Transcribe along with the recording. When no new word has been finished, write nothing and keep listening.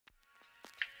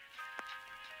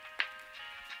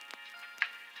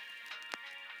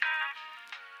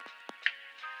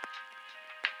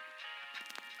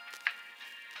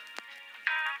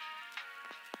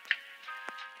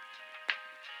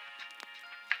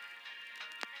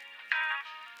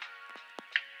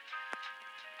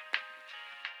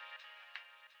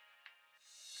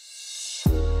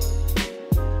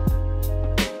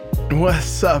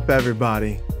What's up,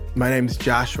 everybody? My name is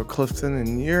Joshua Clifton,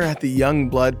 and you're at the Young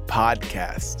Blood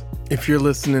Podcast. If you're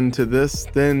listening to this,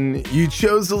 then you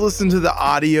chose to listen to the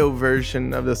audio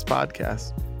version of this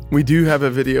podcast. We do have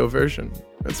a video version.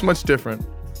 It's much different,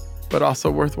 but also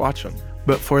worth watching.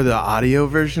 But for the audio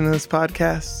version of this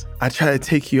podcast, I try to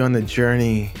take you on the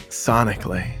journey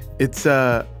sonically. It's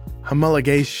a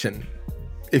homologation,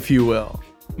 if you will.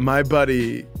 My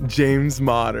buddy, James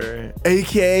MOTTER,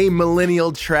 aka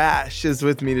Millennial Trash, is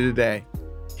with me today.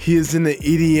 He is in the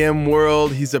EDM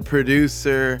world. He's a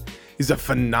producer. He's a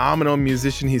phenomenal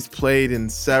musician. He's played in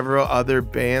several other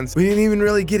bands we didn't even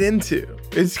really get into.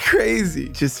 It's crazy.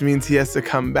 Just means he has to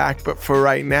come back. But for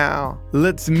right now,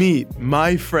 let's meet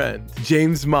my friend,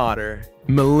 James MOTTER,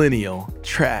 Millennial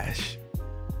Trash.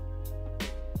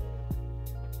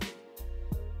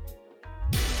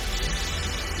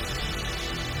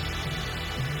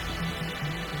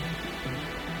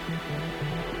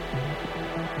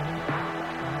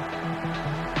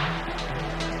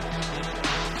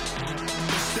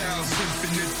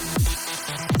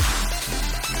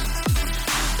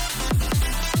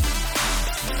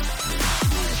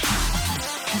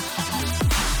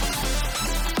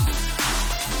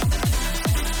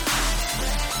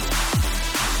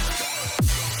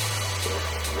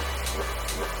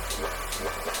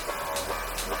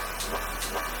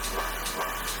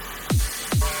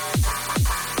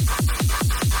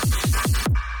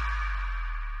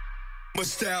 My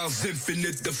style's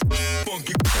infinite, the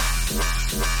funky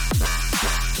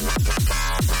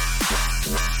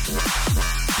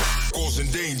causing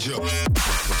danger.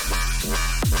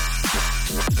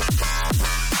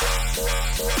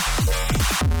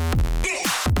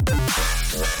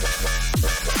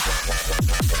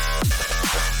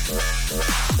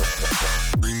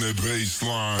 Bring the bass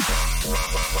line.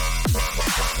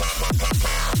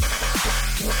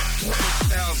 My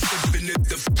style's infinite,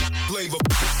 the flavor.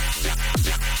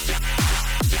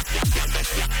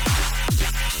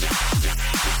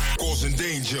 Causing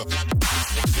danger.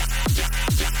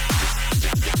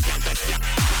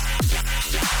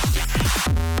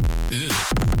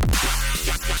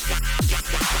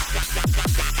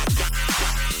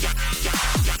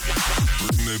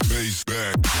 Bring the bass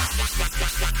back.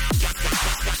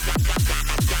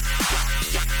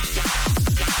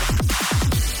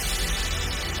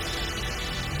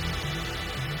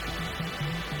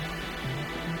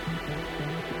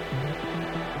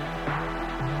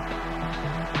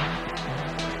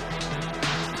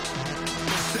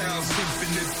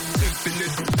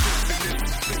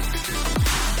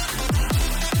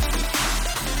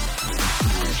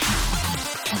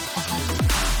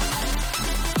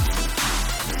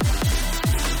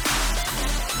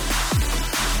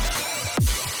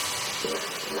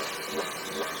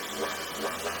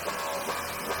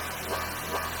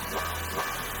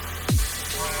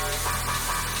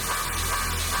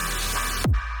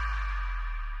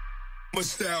 My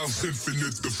style's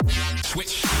infinite, the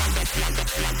switch.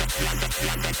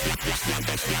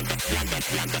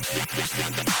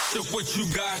 So what you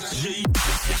got, G?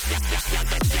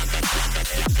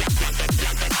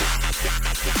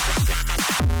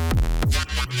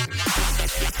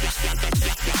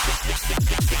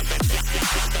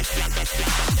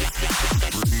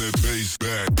 Bring the bass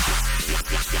back.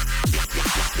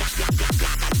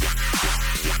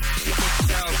 My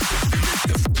style's infinite,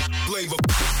 the flavor.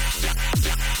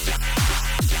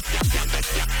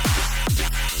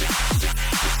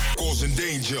 Causing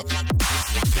danger.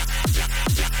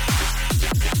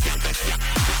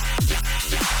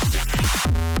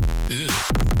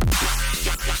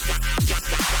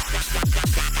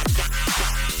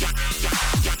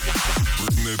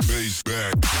 Bring the bass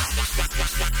back.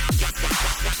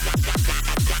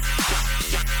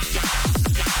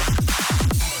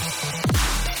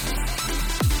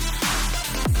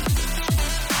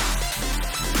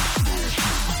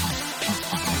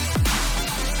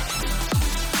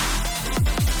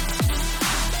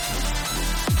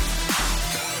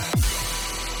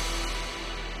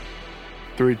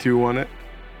 Three, two, one, it.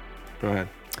 Go ahead.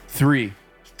 3,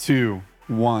 2,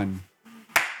 1.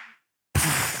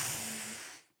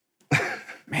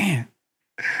 Man,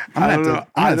 I'm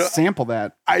gonna sample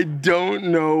that. I don't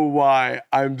know why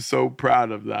I'm so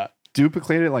proud of that.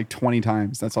 Duplicate it like 20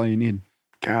 times. That's all you need.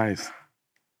 Guys,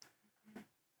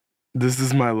 this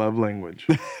is my love language.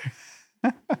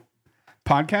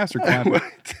 Podcast or clap?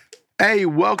 Hey,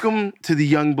 welcome to the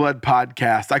Young Blood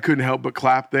Podcast. I couldn't help but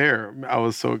clap there. I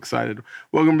was so excited.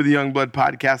 Welcome to the Young Blood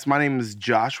Podcast. My name is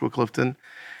Joshua Clifton,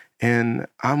 and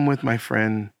I'm with my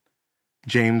friend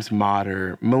James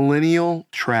MOTTER, Millennial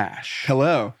Trash.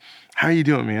 Hello. How you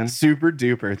doing, man? Super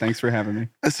duper. Thanks for having me.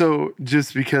 So,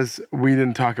 just because we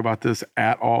didn't talk about this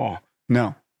at all,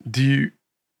 No. do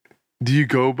you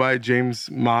go by James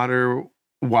Motter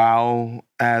while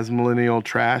as Millennial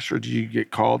Trash, or do you get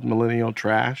called Millennial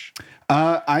Trash?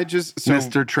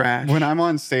 Mr. Trash. When I'm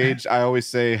on stage, I always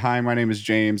say, "Hi, my name is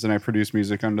James, and I produce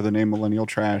music under the name Millennial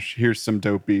Trash. Here's some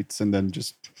dope beats," and then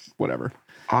just whatever.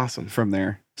 Awesome. From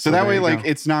there. So that way, like,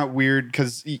 it's not weird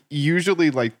because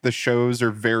usually, like, the shows are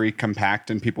very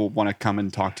compact and people want to come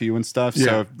and talk to you and stuff. Yeah.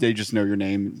 So if they just know your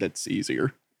name, that's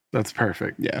easier. That's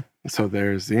perfect. Yeah. So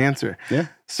there's the answer. Yeah.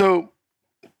 So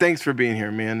thanks for being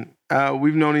here, man.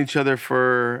 We've known each other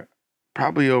for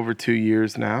probably over 2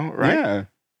 years now, right? Yeah.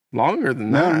 Longer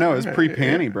than that. No, it's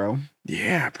pre-panty, bro.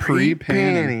 Yeah,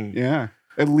 Pre-panty. Yeah.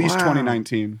 At least Wow.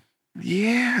 2019.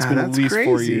 Yeah, It's been that's at least crazy.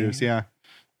 4 years. Yeah.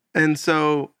 And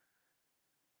so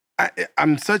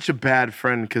I'm such a bad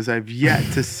friend because I've yet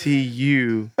to see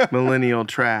you, Millennial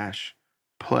Trash,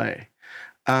 play.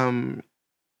 But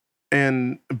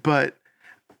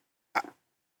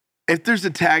if there's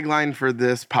a tagline for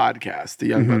this podcast,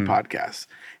 the Youngblood podcast,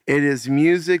 it is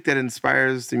music that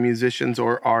inspires the musicians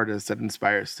or artists that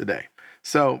inspires today.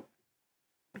 So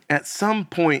at some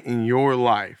point in your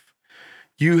life,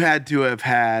 you had to have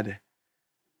had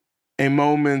a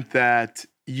moment that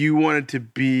you wanted to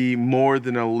be more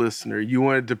than a listener. You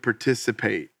wanted to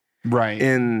participate Right.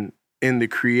 in the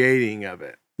creating of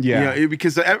it. Yeah. You know,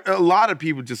 because a lot of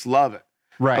people just love it.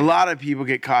 Right. A lot of people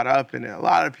get caught up in it. A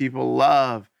lot of people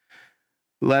love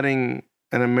letting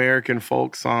an American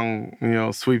folk song, you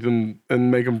know, sweep them and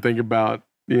make them think about,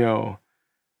 you know,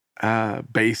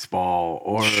 baseball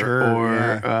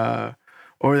or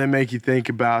or they make you think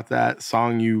about that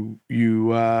song you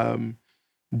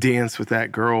danced with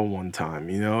that girl one time,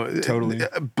 you know. Totally.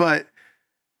 But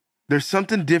there's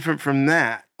something different from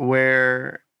that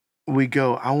where we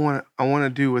go, I want to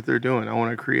do what they're doing. I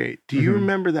want to create. Do you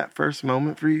remember that first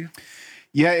moment for you?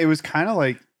 Yeah, it was kind of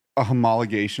like a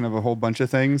homologation of a whole bunch of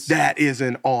things. That is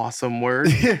an awesome word.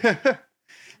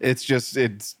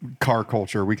 It's car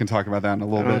culture. We can talk about that in a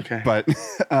little bit. Okay. But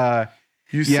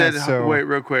You said, wait,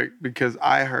 real quick, because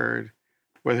I heard,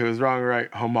 whether it was wrong or right,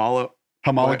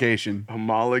 homologation.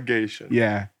 Homologation.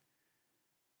 Yeah.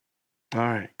 All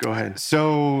right, go ahead.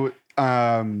 So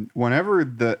whenever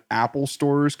the Apple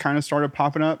stores kind of started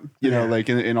popping up, you know, like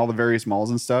in all the various malls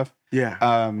and stuff. Yeah.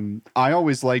 I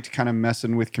always liked kind of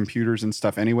messing with computers and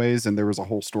stuff anyways, and there was a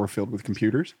whole store filled with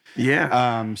computers.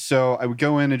 Yeah. So I would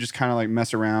go in and just kind of like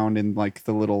mess around in like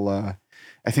the little I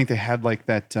think they had like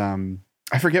that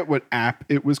I forget what app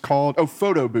it was called. Oh,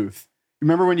 Photo Booth.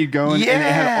 Remember when you'd go and it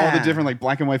had all the different like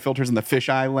black and white filters and the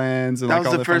fisheye lens and that like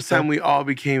was all the first time we all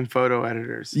became photo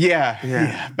editors.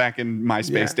 Yeah. Back in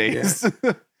MySpace days.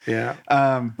 Yeah.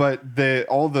 But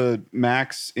all the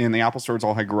Macs in the Apple stores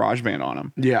all had GarageBand on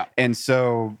them. Yeah. And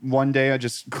so one day I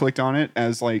just clicked on it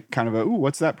as like kind of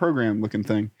what's that program looking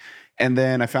thing? And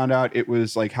then I found out it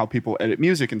was like how people edit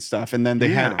music and stuff. And then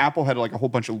Apple had like a whole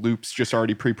bunch of loops just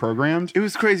already pre-programmed. It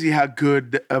was crazy how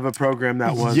good of a program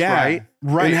that was, right?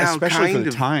 Right. And how especially for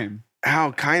the time.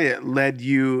 How kind of led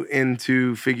you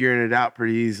into figuring it out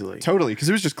pretty easily. Totally. Because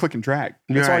it was just click and drag.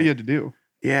 That's all you had to do.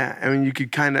 Yeah. I mean, you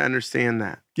could kind of understand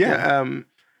that. Yeah.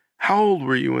 How old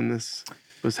were you when this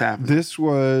was happening? This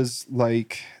was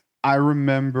like, I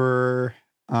remember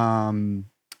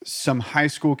some high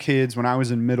school kids when I was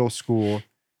in middle school,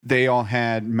 they all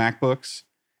had MacBooks.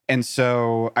 And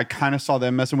so I kind of saw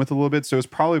them messing with it a little bit. So it was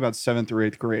probably about 7th or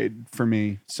 8th grade for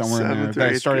me, somewhere in there. That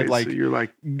I started like, so you're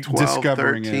like 12,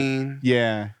 discovering 13. It.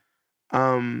 Yeah.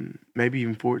 Maybe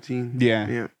even 14.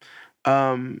 Yeah.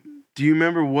 Do you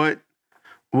remember what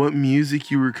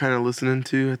music you were kind of listening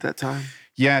to at that time?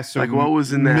 Yeah, so like what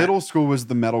was in that? Middle school was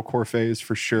the metalcore phase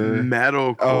for sure.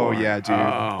 Metalcore. Oh yeah,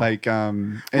 dude. Like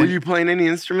were you playing any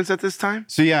instruments at this time?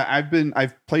 So yeah,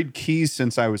 I've played keys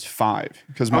since I was 5.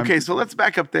 Okay, so let's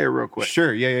back up there real quick.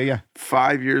 Sure, yeah.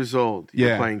 5 years old,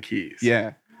 you're playing keys.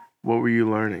 Yeah. What were you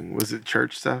learning? Was it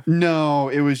church stuff? No,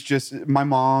 it was just my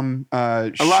mom. A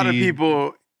lot of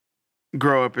people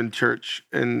grow up in church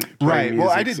and play music. Well,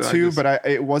 I did too, but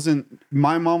it wasn't.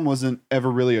 My mom wasn't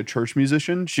ever really a church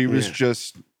musician. She was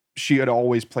just. She had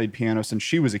always played piano since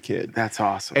she was a kid. That's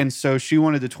awesome. And so she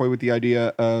wanted to toy with the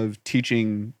idea of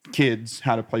teaching kids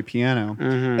how to play piano.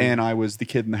 And I was the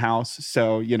kid in the house.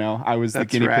 So, you know, I was the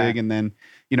guinea pig. And then,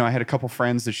 you know, I had a couple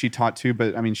friends that she taught to,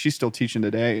 but I mean, she's still teaching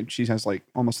today. And she has like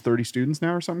almost 30 students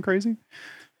now or something crazy.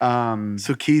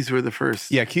 So keys were the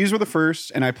first. Yeah, keys were the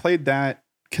first. And I played that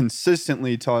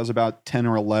consistently till I was about 10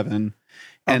 or 11.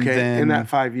 And then in that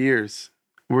 5 years,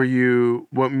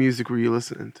 what music were you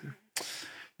listening to?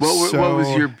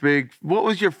 What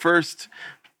was your first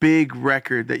big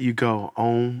record that you go,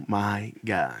 oh my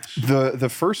gosh? The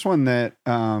first one that,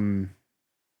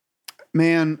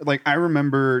 man, like I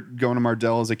remember going to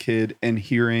Mardell as a kid and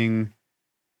hearing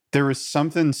there was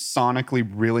something sonically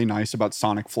really nice about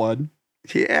Sonic Flood.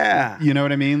 Yeah. You know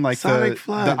what I mean? Like Sonic the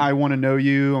Flood. I Want to Know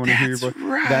You. I want to hear your voice.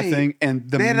 Right. That thing. And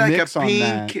the They had like mix a on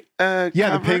pink that.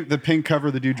 Yeah, cover. the pink cover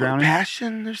of The Dude Drowning.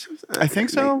 Passion or something. I think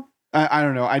so. I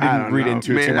don't know. I didn't read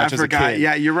into it too much as a kid.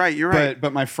 Yeah, you're right.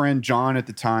 But my friend John at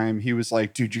the time, he was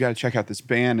like, dude, you got to check out this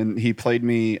band. And he played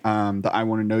me the I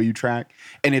Want to Know You track.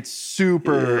 And it's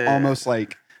super almost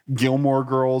like Gilmore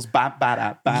Girls.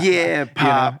 Yeah,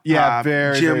 pop. Yeah,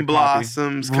 very, Jim very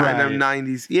Blossoms, poppy. kind of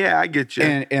 90s. Yeah, I get you.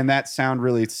 And that sound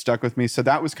really stuck with me. So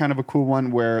that was kind of a cool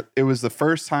one where it was the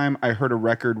first time I heard a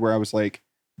record where I was like,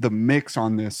 the mix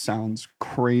on this sounds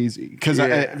crazy. Because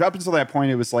up until that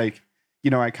point, it was like, you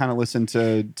know, I kind of listened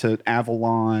to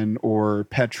Avalon or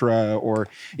Petra or,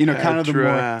 you know, kind of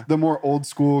the more old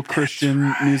school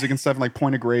Christian music and stuff like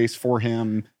Point of Grace, For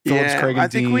Him, Phillips Craig and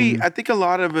Dean. I think a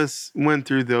lot of us went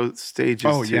through those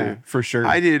stages too. Yeah, for sure.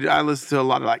 I did. I listened to a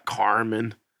lot of like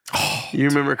Carmen. You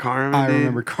remember Carmen? I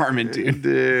remember Carmen,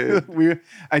 dude.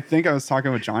 I think I was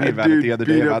talking with Johnny about it the other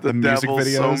day about the music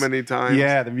videos. So many times.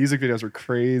 Yeah, the music videos were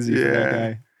crazy for that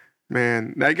guy.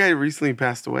 Man, that guy recently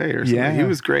passed away or something. Yeah. He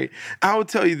was great. I will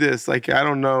tell you this, like I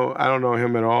don't know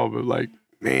him at all, but like,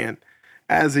 man,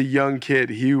 as a young kid,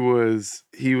 he was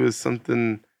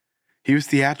something. He was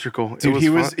theatrical. Dude, he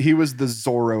was the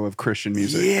Zorro of Christian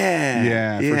music.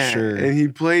 Yeah, for sure. And he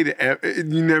played.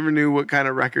 You never knew what kind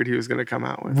of record he was going to come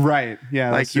out with. Right.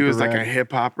 Yeah. Like he was like a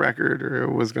hip hop record, or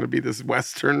it was going to be this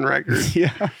Western record.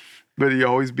 Yeah. But he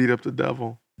always beat up the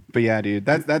devil. But yeah, dude,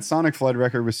 that Sonic Flood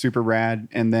record was super rad.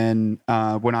 And then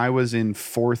when I was in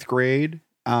 4th grade,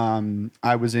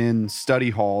 I was in study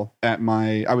hall I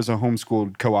was a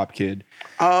homeschooled co-op kid.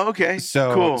 Oh, okay.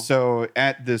 So cool. So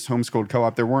at this homeschooled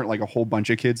co-op, there weren't like a whole bunch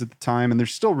of kids at the time, and there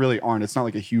still really aren't. It's not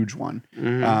like a huge one.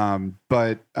 Mm-hmm.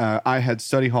 But I had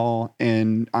study hall,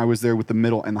 and I was there with the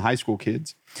middle and the high school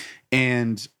kids.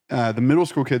 And the middle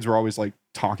school kids were always like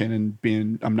talking and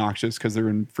being obnoxious because they're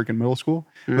in freaking middle school.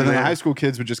 But then the high school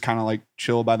kids would just kind of like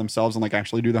chill by themselves and like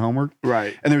actually do the homework.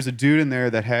 Right. And there was a dude in there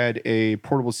that had a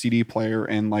portable CD player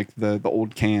and like the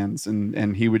old cans,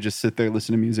 and he would just sit there,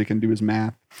 listen to music and do his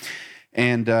math.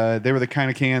 And they were the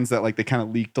kind of cans that like they kind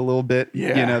of leaked a little bit.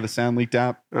 Yeah. You know, the sound leaked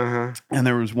out. Uh-huh. And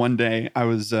there was one day I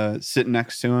was sitting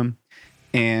next to him,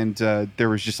 and there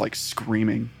was just like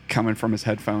screaming coming from his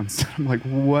headphones. I'm like,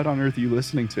 what on earth are you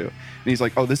listening to? And he's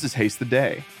like, oh, this is Haste the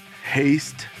Day.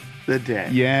 Haste the Day.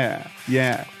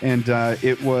 Yeah. And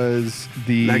it was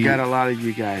I got a lot of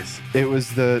you guys. It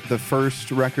was the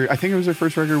first record. I think it was their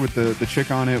first record with the chick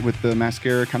on it with the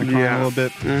mascara kind of crying a little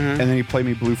bit. Mm-hmm. And then he played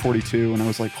me Blue 42, and I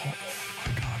was like, oh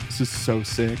my God, this is so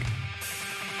sick.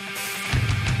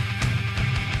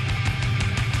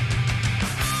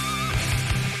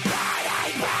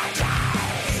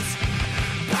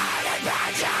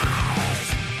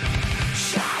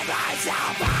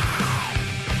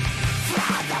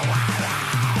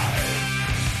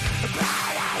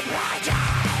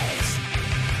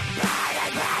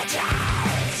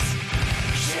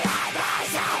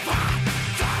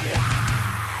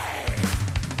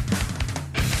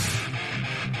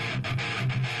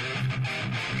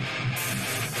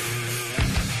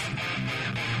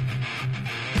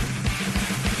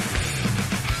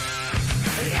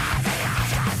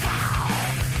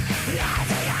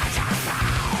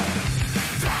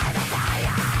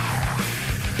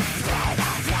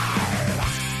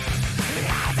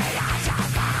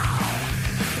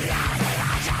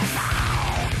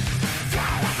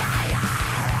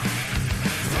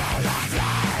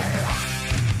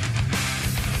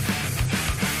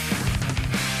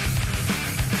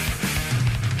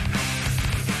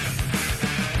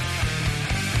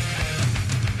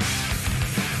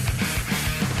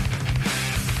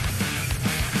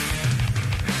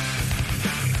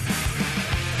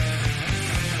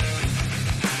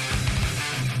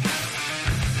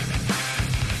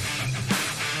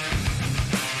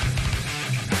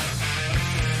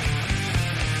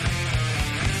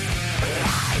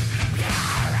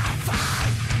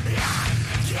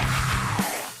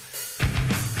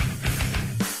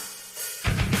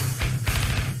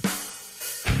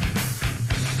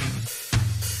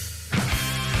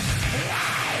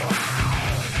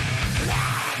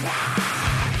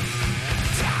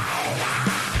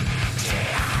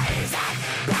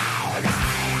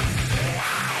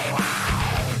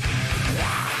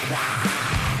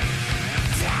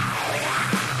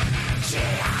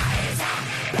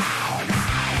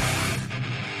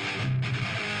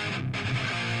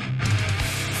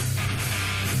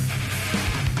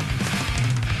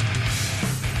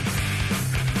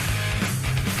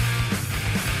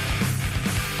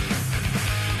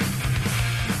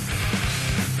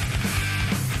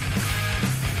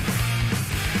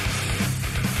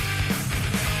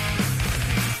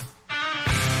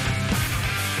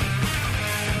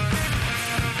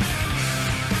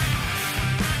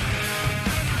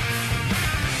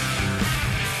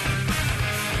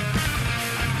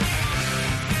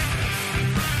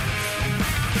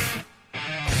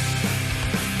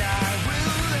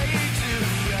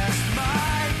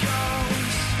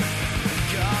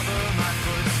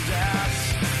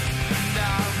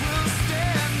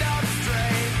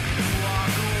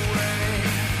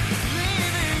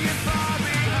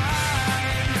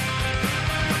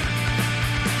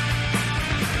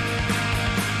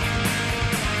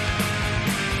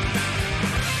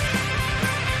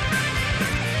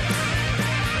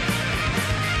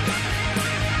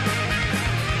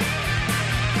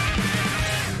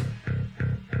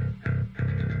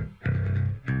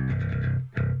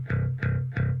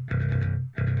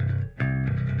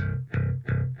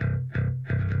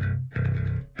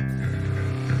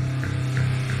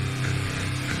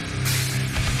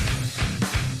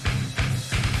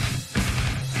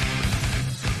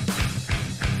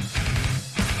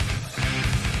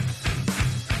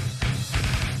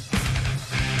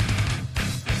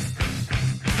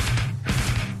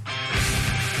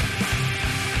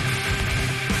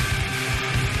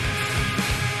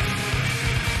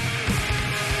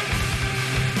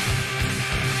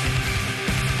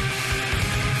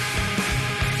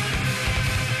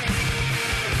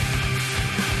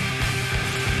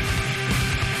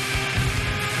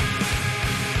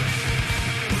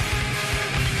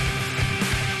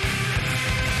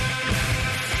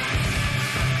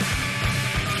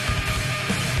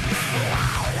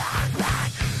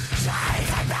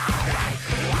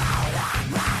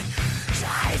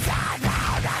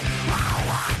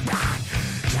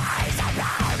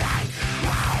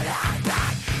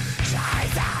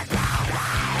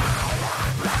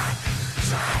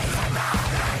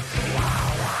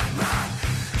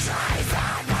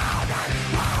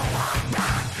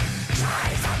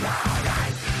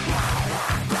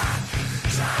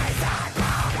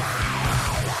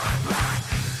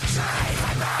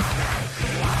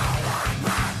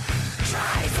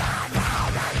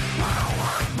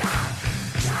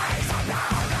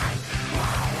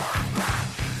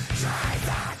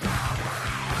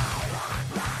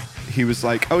 He was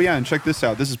like, oh yeah, and check this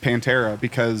out. This is Pantera,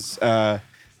 because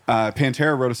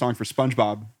Pantera wrote a song for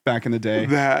SpongeBob back in the day.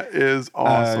 That is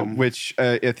awesome. Which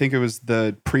I think it was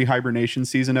the pre-hibernation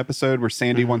season episode where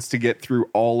Sandy wants to get through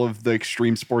all of the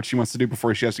extreme sports she wants to do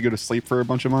before she has to go to sleep for a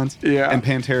bunch of months. Yeah. And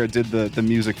Pantera did the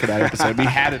music for that episode. We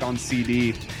had it on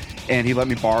CD, and he let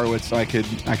me borrow it so I could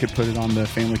put it on the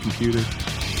family computer.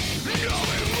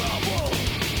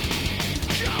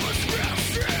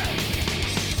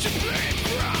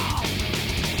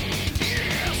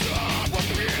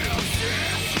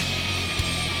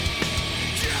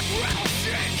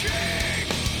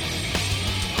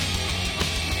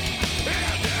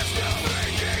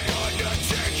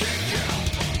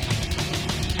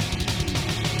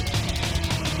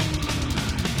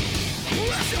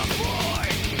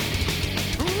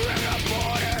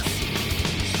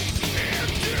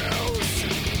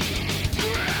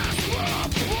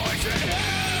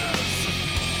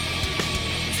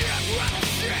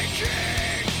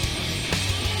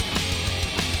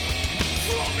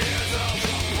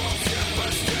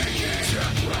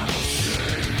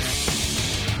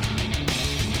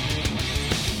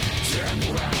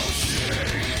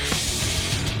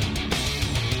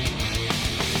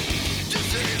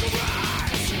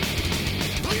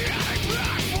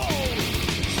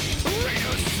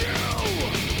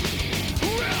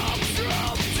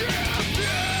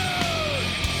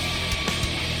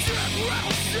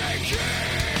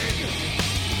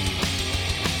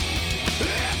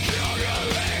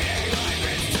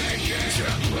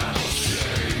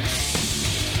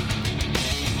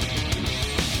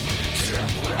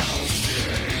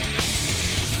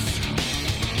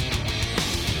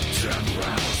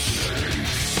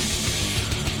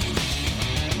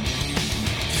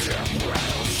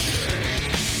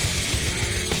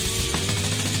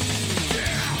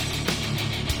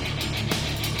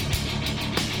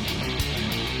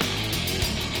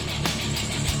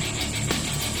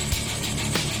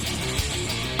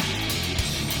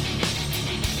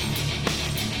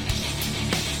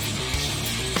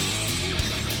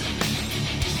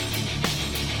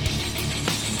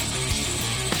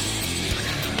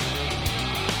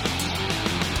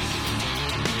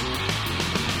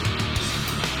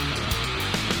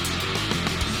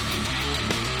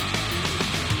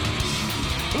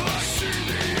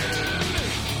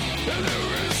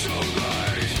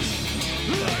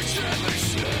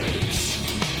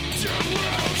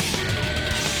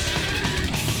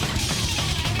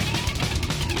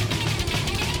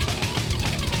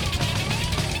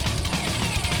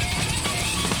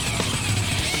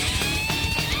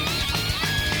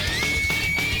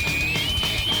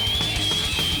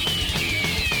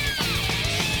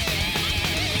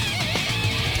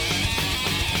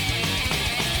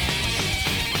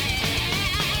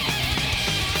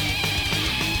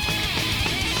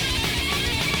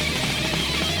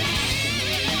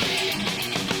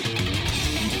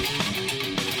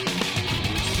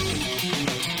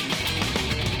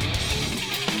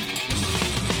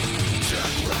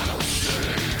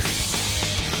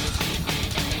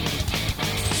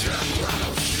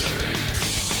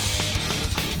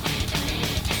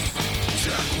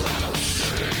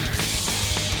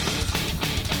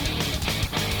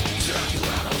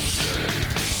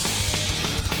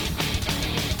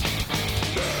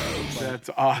 That's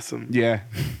awesome. Yeah.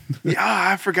 Yeah,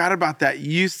 I forgot about that.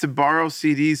 You used to borrow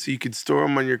CDs so you could store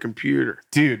them on your computer.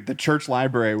 Dude, the church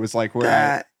library was like where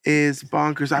That is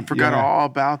bonkers. I forgot all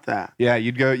about that. Yeah,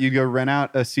 you'd go rent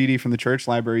out a CD from the church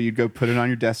library, you'd go put it on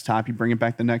your desktop, you bring it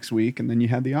back the next week, and then you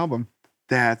had the album.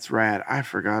 That's rad. I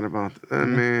forgot about that.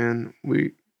 Man,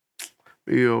 we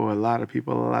owe a lot of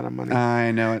people a lot of money.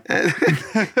 I know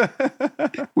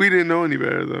it. We didn't know any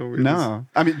better, though.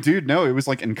 I mean, dude, no, it was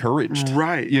like encouraged.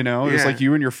 Right. You know, it was like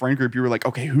you and your friend group, you were like,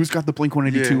 okay, who's got the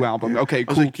Blink-182 album? Okay,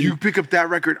 cool. I was like, you pick up that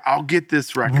record, I'll get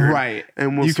this record. Right.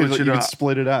 And we'll switch it up. You could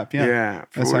split it up. Yeah. Yeah,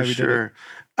 That's for how we sure.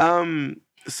 did it.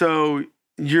 So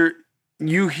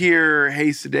you hear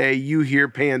Haste Today, you hear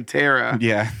Pantera.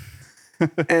 Yeah.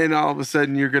 And all of a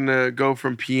sudden you're gonna go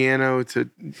from piano to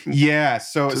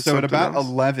so at about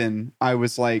 11 I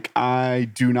was like, I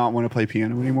do not want to play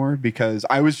piano anymore, because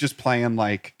I was just playing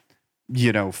like,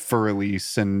 you know, Fur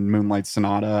Elise and Moonlight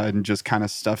Sonata and just kind of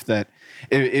stuff that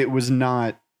it was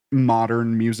not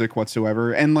modern music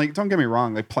whatsoever. And like, don't get me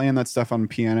wrong, like playing that stuff on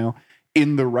piano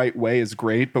in the right way is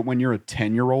great, but when you're a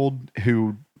 10-year-old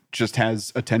who just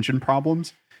has attention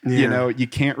problems, You know, you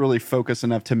can't really focus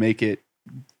enough to make it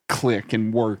click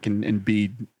and work and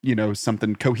be, you know,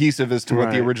 something cohesive as to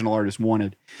what the original artist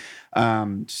wanted.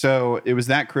 So it was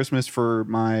that Christmas for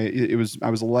I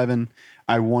was 11.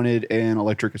 I wanted an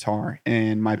electric guitar,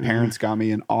 and my parents got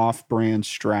me an off-brand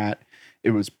Strat.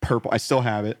 It was purple. I still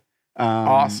have it.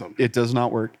 Awesome. It does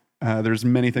not work. There's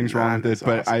many things wrong with it,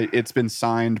 but it's been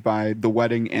signed by The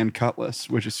Wedding and Cutlass,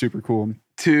 which is super cool.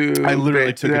 I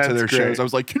literally took it to their shows. I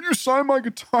was like, "Can you sign my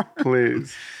guitar,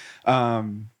 please?"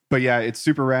 But yeah, it's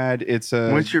super rad. It's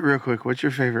what's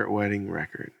your favorite wedding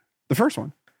record? The first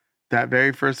one. That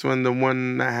very first one, the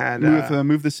one that had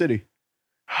Move the City.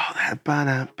 Oh, that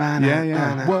ba-na.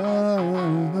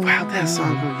 Whoa. Wow, that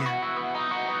song, yeah.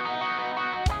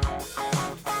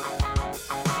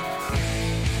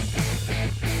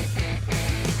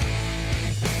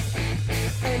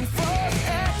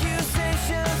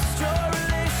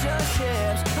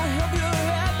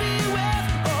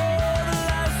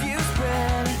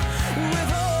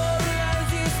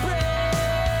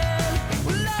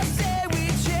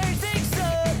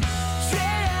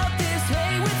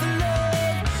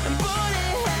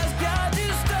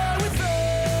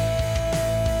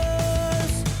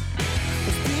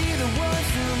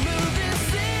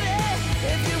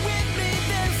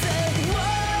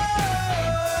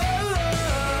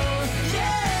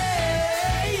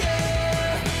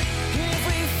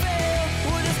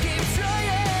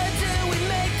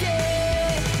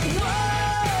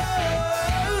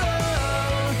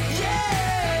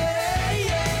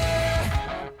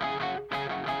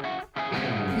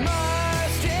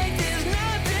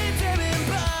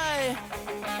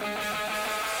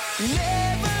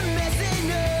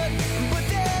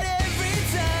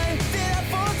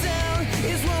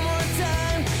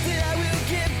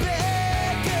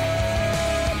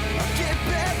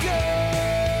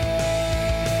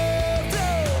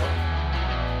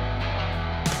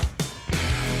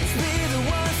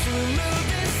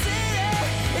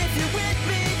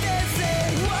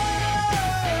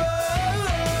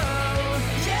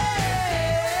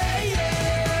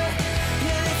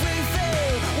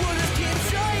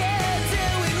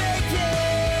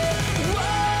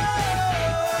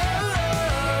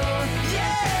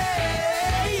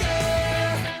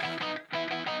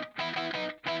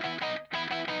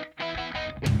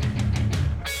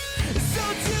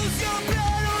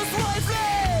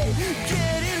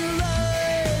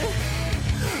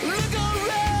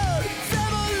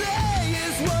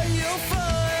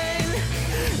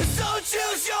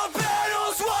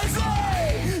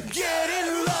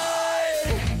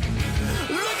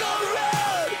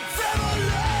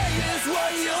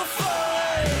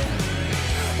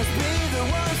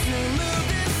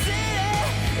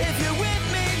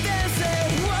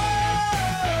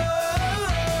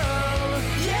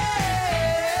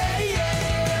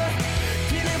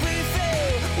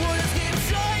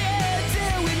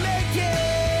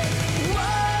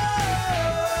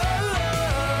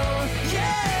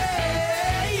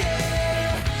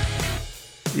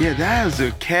 Yeah, that was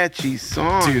a catchy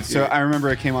song, dude. So I remember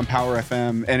it came on Power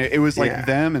FM, and it was like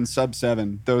them and Sub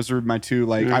 7. Those were my two.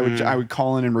 Like I would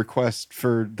call in and request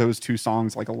for those two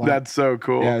songs like a lot. That's so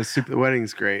cool. Yeah, super. The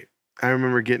Wedding's great. I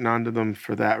remember getting onto them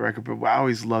for that record, but I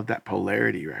always loved that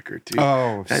Polarity record too.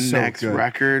 Oh, that so next good.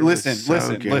 record.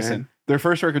 Listen. Their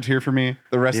first record's here for me.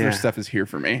 The rest of their stuff is here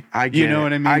for me. I get you know it.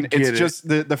 what I mean? It's just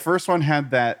the first one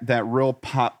had that real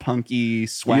pop punky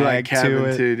swag you like Kevin to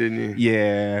it too, didn't you?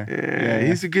 Yeah.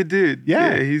 He's a good dude.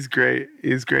 Yeah, he's great.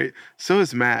 He's great. So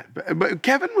is Matt. But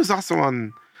Kevin was also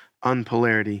on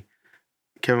Polarity.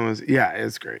 Kevin was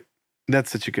it's great.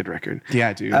 That's such a good record.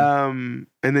 Yeah, dude. And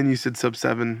then you said Sub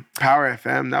 7. Power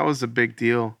FM, that was a big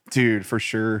deal. Dude, for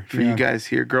sure. For you guys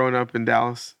here growing up in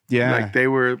Dallas. Yeah. Like they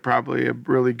were probably a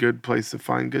really good place to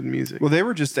find good music. Well, they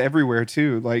were just everywhere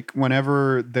too. Like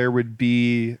whenever there would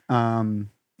be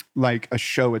like a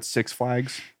show at Six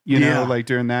Flags, you know, like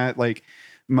during that, like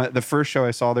the first show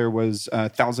I saw there was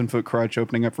 1,000 Foot Crutch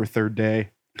opening up for Third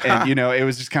Day. And, you know, it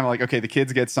was just kind of like, okay, the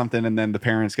kids get something and then the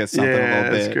parents get something a little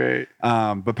bit. That's great.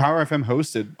 But Power FM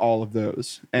hosted all of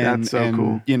those. And, that's so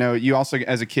cool. You know, you also,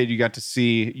 as a kid, you got to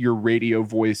see your radio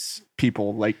voice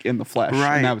people like in the flesh.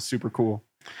 Right. And that was super cool.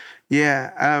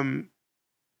 Yeah.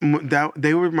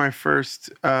 They were my first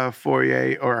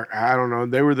foray, or I don't know.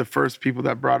 They were the first people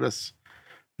that brought us,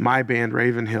 my band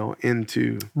Ravenhill,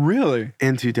 into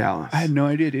Dallas. I had no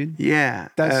idea, dude. Yeah.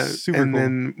 That's super cool. And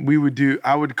then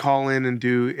I would call in and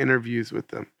do interviews with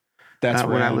them. That's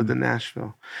when I lived in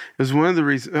Nashville. It was one of the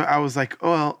reasons I was like,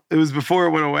 oh, well, it was before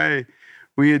it went away.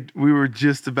 We were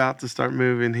just about to start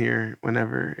moving here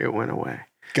whenever it went away.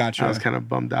 Gotcha. I was kind of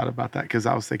bummed out about that because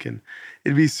I was thinking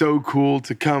it'd be so cool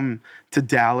to come to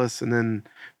Dallas and then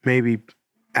maybe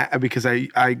because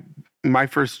my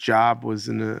first job was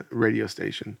in a radio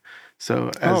station,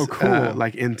 so as cool.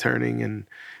 like interning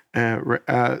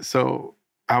and so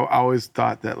I always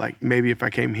thought that like maybe if I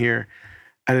came here.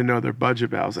 I didn't know their budget,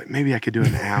 but I was like, maybe I could do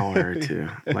an hour or two.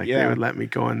 Like they would let me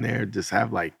go in there, just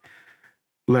have like,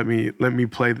 let me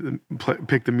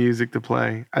pick the music to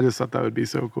play. I just thought that would be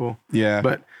so cool. Yeah.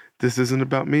 But this isn't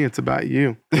about me; it's about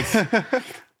you.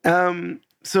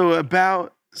 So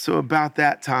about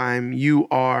that time, you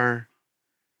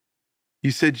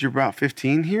said you're about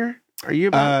 15 here. Are you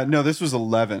about? No, this was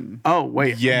 11. Oh,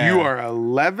 wait. Yeah. You are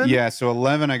 11? Yeah, so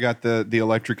 11 I got the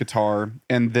electric guitar,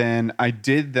 and then I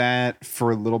did that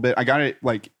for a little bit. I got it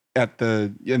like in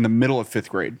the middle of 5th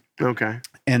grade. Okay.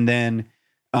 And then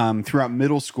throughout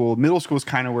middle school is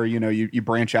kind of where, you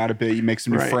branch out a bit, you make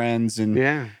some new friends,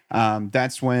 and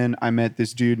that's when I met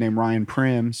this dude named Ryan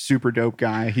Prim, super dope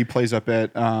guy. He plays up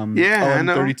at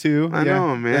 1132. I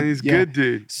know him, man. He's good,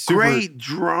 dude. Great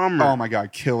drummer. Oh my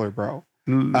God, killer, bro.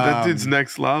 That dude's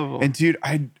next level. And dude,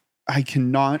 I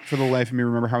cannot for the life of me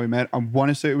remember how we met. I want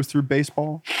to say it was through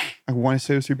baseball. It was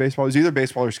either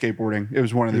baseball or skateboarding. It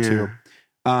was one of the two.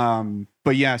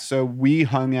 But yeah, so we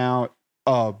hung out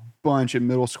a bunch in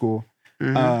middle school.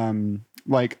 Mm-hmm.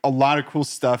 Like a lot of cool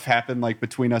stuff happened like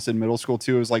between us in middle school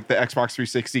too. It was like the Xbox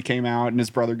 360 came out and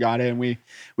his brother got it, and we'd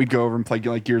go over and play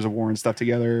like Gears of War and stuff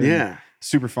together. Yeah.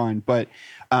 Super fun. But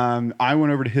I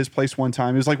went over to his place one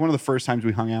time. It was like one of the first times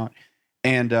we hung out.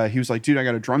 And he was like, dude, I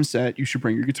got a drum set. You should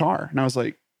bring your guitar. And I was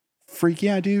like, freak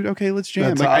yeah, dude. Okay, let's jam.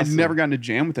 That's like awesome. I'd never gotten to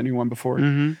jam with anyone before.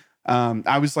 Mm-hmm.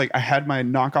 I was like, I had my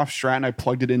knockoff Strat and I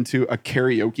plugged it into a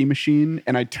karaoke machine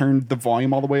and I turned the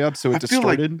volume all the way up so it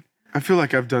distorted. I feel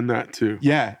like I've done that too.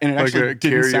 Yeah, and it like actually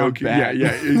didn't sound bad.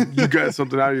 Yeah. You got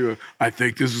something out of you. I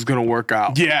think this is gonna work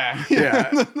out. Yeah.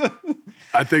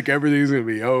 I think everything's gonna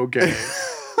be okay.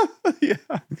 Yeah.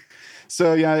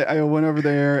 So yeah, I went over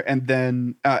there, and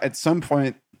then at some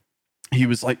point he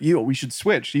was like, "Yo, we should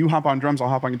switch. You hop on drums, I'll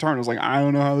hop on guitar." And I was like, "I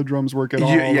don't know how the drums work at all."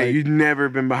 Yeah, like, you've never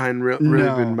been really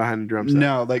been behind the drum set.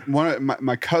 No, like one of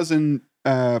my cousin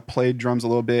played drums a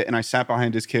little bit, and I sat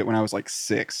behind his kit when I was like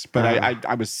 6, but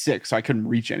I was 6, so I couldn't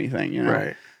reach anything,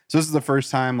 Right. So this is the first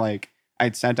time like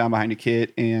I'd sat down behind a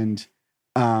kit, and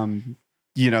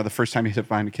the first time you sit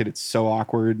behind a kid, it's so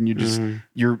awkward, and you just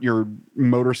your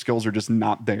motor skills are just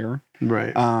not there.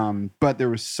 Right. But there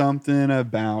was something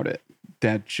about it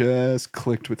that just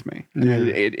clicked with me. Yeah.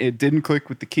 It didn't click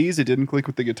with the keys, it didn't click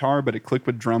with the guitar, but it clicked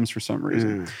with drums for some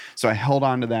reason. So I held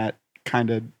on to that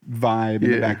kind of vibe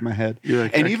in the back of my head.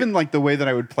 Like, and even like the way that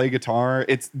I would play guitar,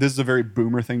 this is a very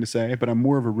boomer thing to say, but I'm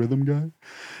more of a rhythm guy.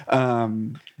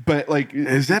 But like,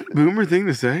 is that a boomer thing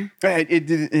to say?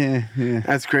 Yeah.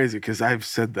 That's crazy because I've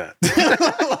said that.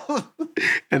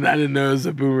 And I didn't know it was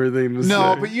a boomer thing to say.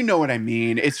 No, but you know what I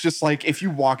mean. It's just like if you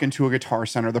walk into a Guitar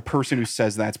Center, the person who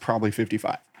says that's probably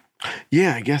 55.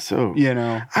 Yeah, I guess so.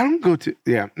 I don't go to,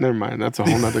 never mind. That's a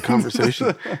whole nother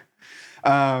conversation.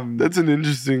 That's an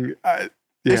interesting,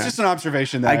 it's just an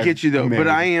observation that I get you though, made. But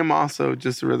I am also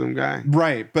just a rhythm guy.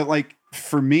 Right. But like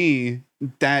for me,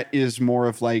 that is more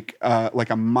of like a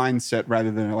mindset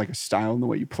rather than like a style in the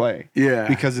way you play. Yeah.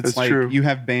 Because it's like true. You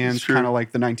have bands kind of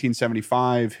like the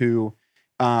 1975 who,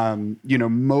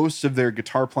 most of their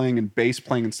guitar playing and bass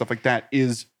playing and stuff like that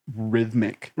is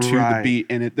rhythmic to the beat.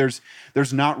 And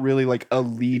there's not really like a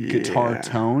lead guitar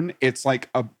tone. It's like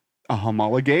a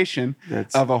homologation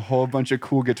of a whole bunch of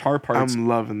cool guitar parts. I'm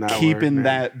loving that. Keeping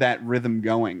that rhythm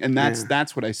going. And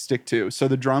that's what I stick to. So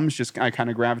the drums I kind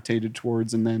of gravitated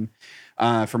towards. And then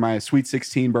for my sweet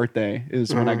 16 birthday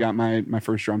is when I got my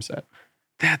first drum set.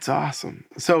 That's awesome.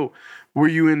 So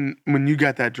when you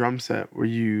got that drum set,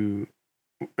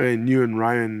 and you and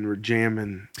Ryan were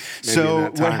jamming? So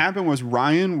what happened was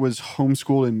Ryan was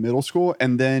homeschooled in middle school,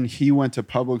 and then he went to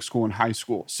public school in high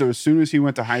school. So as soon as he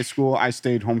went to high school, I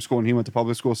stayed homeschooled and he went to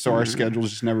public school. So our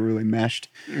schedules just never really meshed.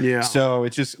 Yeah. So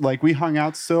it's just like we hung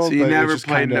out still. So you never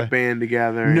played in a band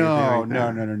together?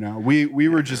 No. We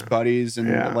were just buddies,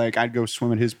 and like I'd go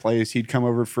swim at his place. He'd come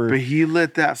over for. But he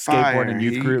lit that fire. Skateboard and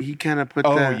youth group. He kind of put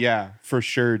that. Oh yeah, for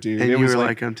sure, dude. And you were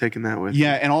like, I'm taking that with me.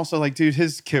 Yeah, and also like, dude,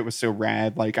 his kit was so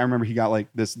rad. Like I remember he got like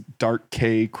this Dark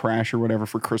K Crash or whatever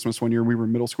for Christmas one year. We were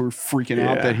in middle school, we were freaking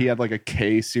out that he had like a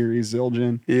K series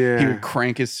Zildjian. Yeah, he would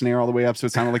crank his snare all the way up so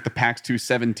it sounded like the PAX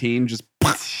 217, just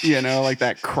like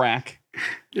that crack.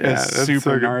 Yeah, that's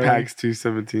super gnarly. PAX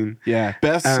 217. Yeah,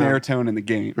 best snare tone in the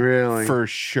game. Really, for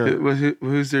sure.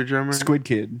 Who's their drummer? Squid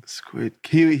Kid. Squid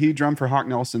Kid. He drummed for Hawk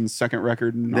Nelson's second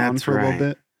record for a little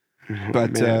bit.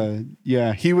 But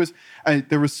yeah, he was.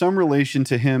 There was some relation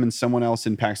to him and someone else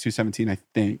in PAX 217, I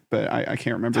think, but I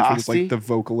can't remember if it was like the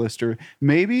vocalist or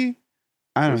maybe.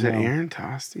 I don't know. Was it Aaron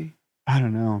Tosti? I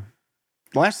don't know.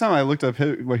 The last time I looked up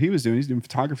what he was doing, he's doing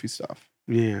photography stuff.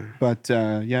 Yeah. But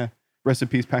yeah, rest in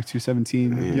peace, PAX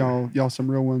 217. Yeah. Y'all some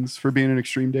real ones for being in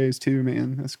Extreme Days too,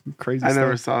 man. That's crazy. I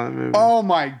never saw that movie. Oh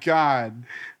my God.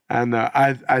 I know.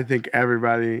 I think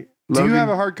everybody. Do you have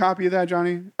a hard copy of that,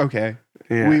 Johnny? Okay.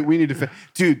 Yeah. We need to,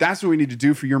 dude. That's what we need to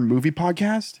do for your movie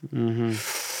podcast.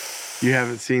 Mm-hmm. You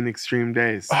haven't seen Extreme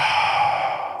Days.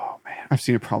 Oh man, I've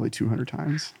seen it probably 200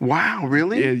 times. Wow,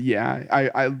 really? Yeah.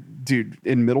 I dude,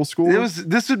 in middle school,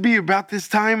 this would be about this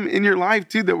time in your life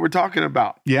too that we're talking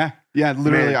about. Yeah.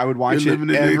 Literally, man, I would watch it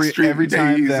every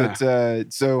time that.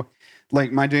 So,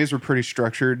 like, my days were pretty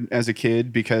structured as a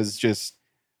kid because just.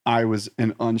 I was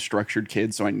an unstructured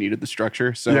kid, so I needed the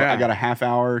structure. So I got a half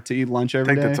hour to eat lunch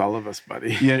every day. I think that's all of us,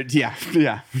 buddy.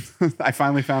 Yeah. I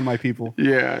finally found my people.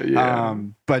 Yeah.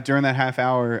 But during that half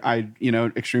hour,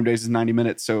 Extreme Days is 90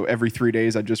 minutes. So every 3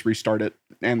 days, I'd just restart it.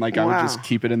 And I would just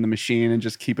keep it in the machine and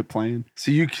just keep it playing. So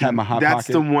you can have my hot pocket.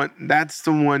 That's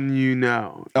the one you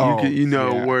know.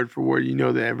 Word for word. You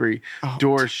know that every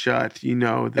door shut. You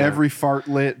know that every fart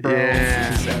lit, bro.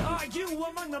 Yeah. Are you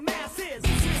among the masses?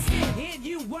 And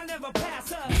you will never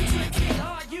pass us.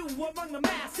 Are you among the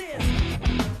masses?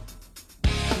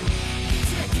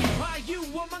 Are you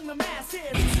among the masses?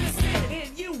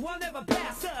 And you will never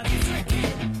pass us.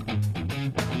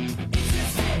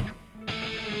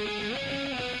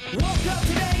 Woke up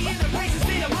today in a crazy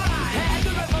state of mind. Had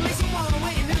the revelation while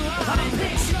waiting in line. I'm a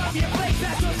picture of your face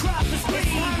that's across the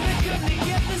screen. I'm come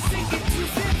together singing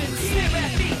 217. Stare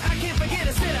at me, I can't forget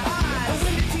a set of eyes. I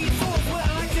went into your soul, what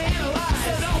I like to analyze.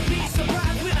 So don't be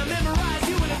surprised when I memorize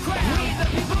you in a crowd. We the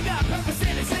people got purpose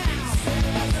and it's now.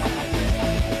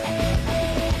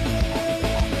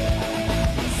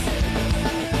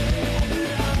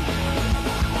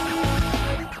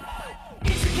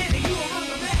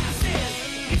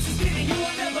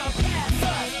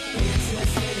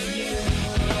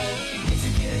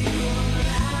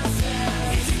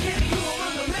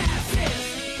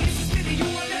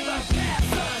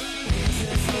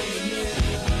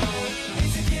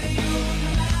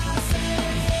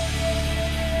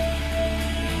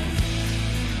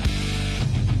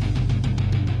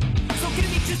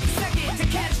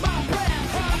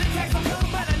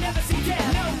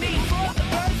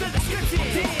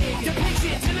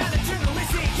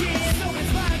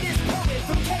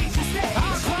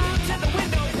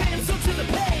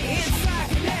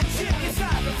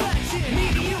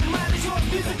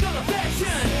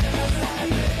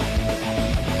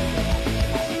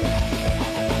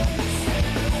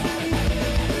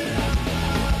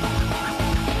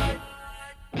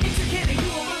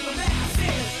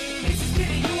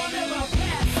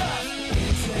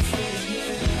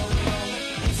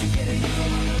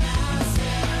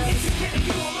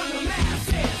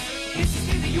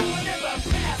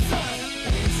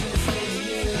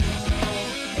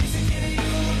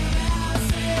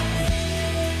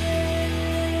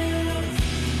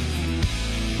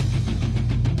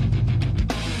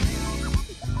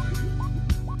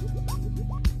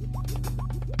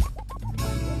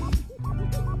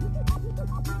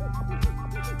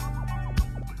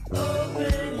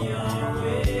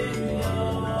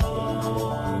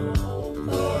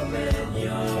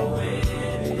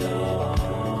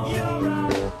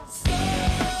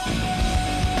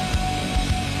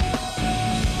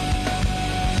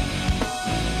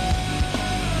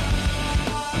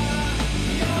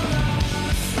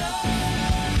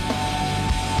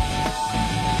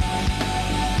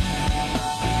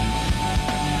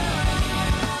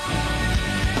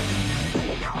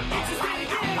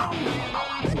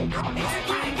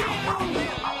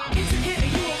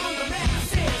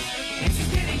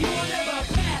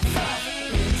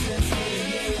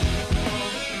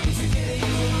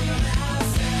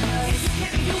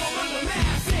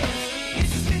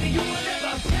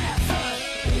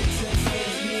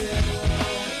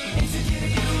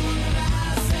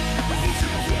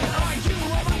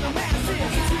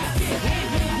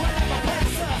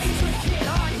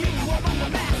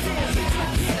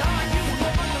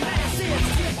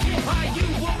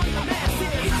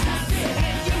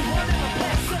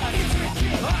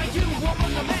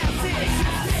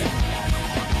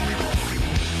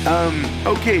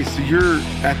 Okay, so you're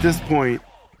at this point,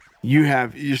 you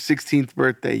have your 16th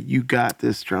birthday. You got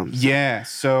this drum set. Yeah.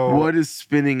 So what is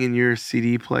spinning in your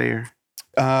CD player?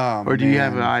 Or do you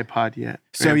have an iPod yet?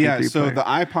 So yeah. So the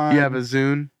iPod. You have a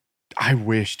Zune. I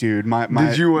wish, dude. My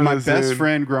Did you want my a best Zune?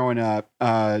 friend growing up,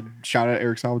 shout out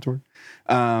Eric Salvatore.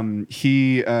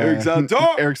 Eric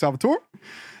Salvatore. Eric Salvatore.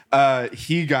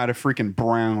 He got a freaking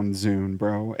brown Zune,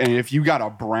 bro. And if you got a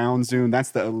brown Zune,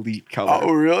 that's the elite color.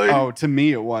 Oh, really? Oh, to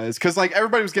me it was. Because like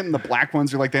everybody was getting the black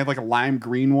ones, or like they had like a lime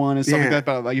green one and stuff Yeah. like that.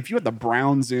 But like if you had the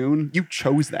brown Zune, you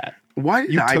chose that. Why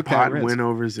did You took that iPod risk. win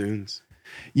over Zunes?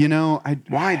 You know,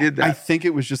 Why did that? I think it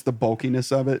was just the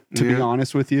bulkiness of it, to be Yeah.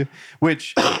 honest with you.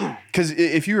 Which, because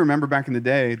if you remember back in the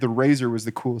day, the Razr was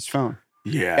the coolest phone.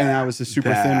 Yeah. And that was the super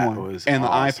that thin one. was And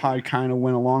awesome. the iPod kind of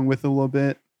went along with it a little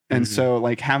bit. And so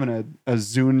like having a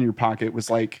Zune in your pocket was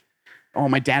like, oh,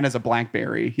 my dad has a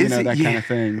BlackBerry, you Is know, it? that Yeah. kind of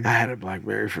thing. I had a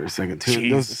BlackBerry for a second too.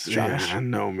 Jesus, Josh. I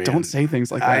know, man. Don't say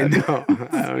things like I that. know.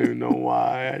 I don't even know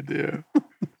why I do.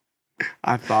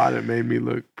 I thought it made me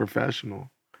look professional.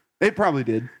 It probably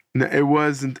did. No, it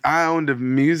wasn't. I owned a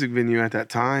music venue at that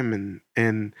time,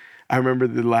 and I remember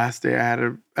the last day I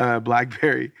had a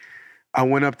BlackBerry. I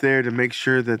went up there to make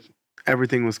sure that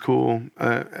everything was cool.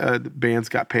 The bands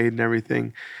got paid and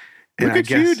everything. And Look at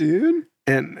you, dude.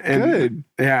 And Good.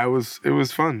 yeah, it was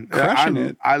fun. Crushing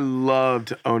it. I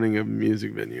loved owning a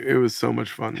music venue. It was so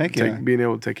much fun. Heck yeah. Being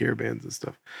able to take care of bands and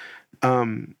stuff.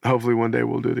 Hopefully one day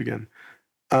we'll do it again.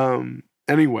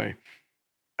 Anyway,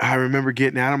 I remember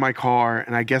getting out of my car,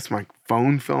 and I guess my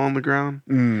phone fell on the ground.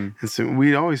 Mm. And so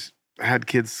we always had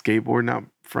kids skateboarding out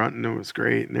front, and it was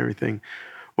great and everything.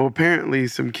 Well, apparently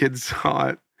some kids saw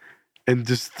it and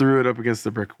just threw it up against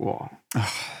the brick wall.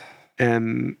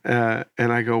 And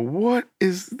I go, what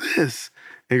is this?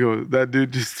 He goes, that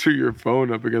dude just threw your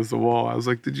phone up against the wall. I was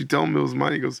like, did you tell him it was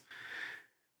mine? He goes,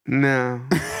 no.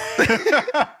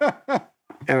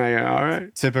 And I go, all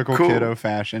right, Typical Cool. kiddo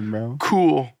fashion, bro.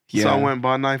 cool. So Yeah. I went and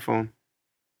bought an iPhone.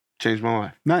 Changed my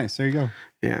life. Nice. There you go.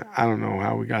 Yeah, I don't know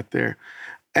how we got there.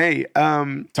 Hey,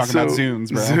 Talking about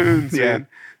Zunes, bro. Zunes, Yeah. man.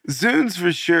 Zunes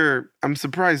for sure. I'm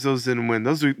surprised those didn't win.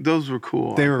 Those were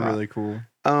cool. They I were thought. really cool.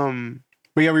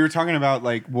 But yeah, we were talking about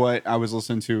like what I was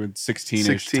listening to in 16-ish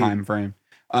 16. time frame.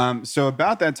 So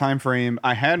about that time frame,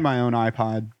 I had my own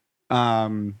iPod.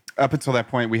 Up until that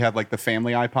point, we had like the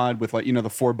family iPod with like, you know, the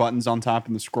 4 buttons on top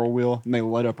and the scroll wheel, and they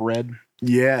lit up red.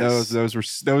 Yes, Those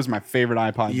were my favorite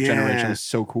iPod generation. It was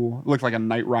so cool. It looked like a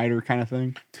Knight Rider kind of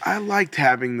thing. I liked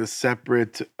having the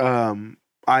separate iPhone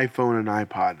and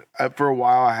iPod. For a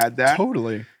while, I had that.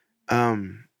 Totally.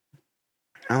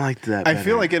 I liked that. I feel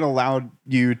better. like it allowed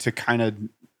you to kind of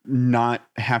not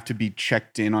have to be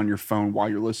checked in on your phone while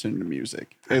you're listening to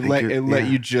music. It let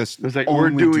you just it was like we're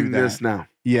only do doing that. this now.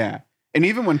 Yeah. And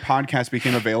even when podcasts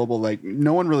became available, like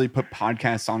no one really put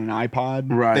podcasts on an iPod.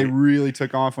 Right. They really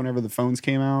took off whenever the phones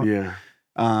came out. Yeah.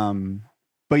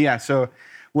 But yeah, so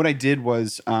what I did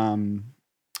was I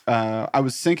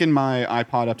was syncing my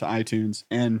iPod up to iTunes,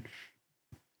 and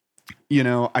you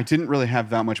know, I didn't really have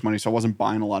that much money, so I wasn't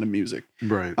buying a lot of music.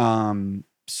 Right.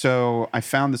 So I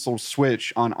found this little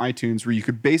switch on iTunes where you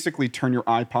could basically turn your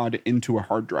iPod into a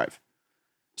hard drive.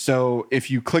 So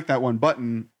if you click that one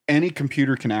button, any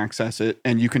computer can access it,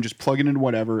 and you can just plug it into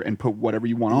whatever and put whatever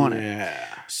you want on it. Yeah.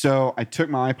 So I took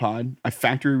my iPod, I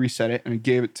factory reset it, and I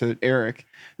gave it to Eric,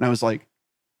 and I was like,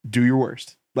 do your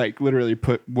worst. Like literally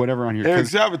put whatever on here. Eric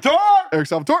 'Cause- Salvatore. Eric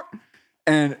Salvatore.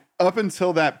 And up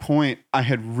until that point, I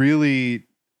had really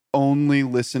only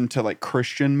listened to like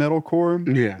Christian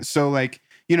metalcore. Yeah. So like,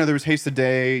 you know, there was Haste the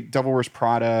Day, Devil Wears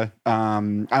Prada.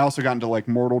 I also got into like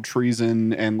Mortal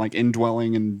Treason and like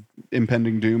Indwelling and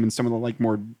Impending Doom and some of the like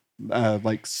more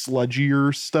like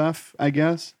sludgier stuff, I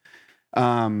guess.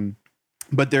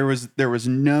 But there was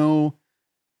no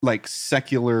like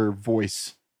secular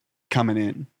voice coming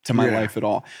in to my life at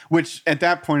all, which at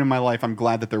that point in my life, I'm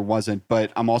glad that there wasn't,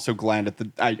 but I'm also glad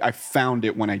that I found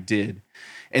it when I did.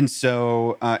 And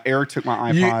so Eric took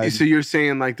my iPod. So you're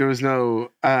saying like there was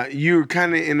no, you were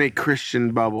kind of in a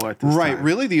Christian bubble at this Right. time.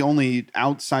 Really, the only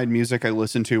outside music I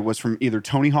listened to was from either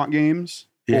Tony Hawk games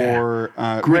or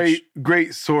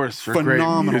Great source for great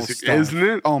phenomenal music, stuff. isn't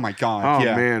it? Oh my God. Oh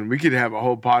yeah. man, we could have a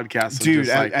whole podcast. Of Dude,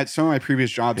 just like, at some of my previous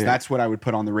jobs, that's what I would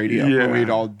put on the radio Yeah. when we'd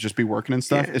all just be working and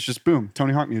stuff. Yeah. It's just boom,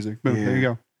 Tony Hawk music. Boom, there you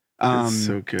go. it's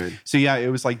so good. So yeah, it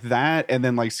was like that, and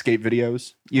then like skate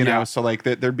videos, you know. Yeah. So like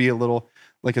there'd be a little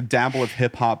like a dabble of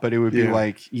hip hop, but it would be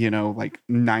like, you know, like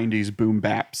 90s boom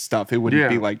bap stuff. It wouldn't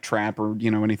be like trap or,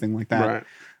 you know, anything like that.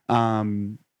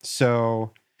 Right.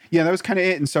 So yeah, that was kind of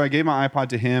it. And so I gave my iPod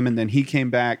to him, and then he came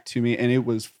back to me, and it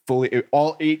was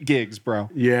all 8 gigs, bro.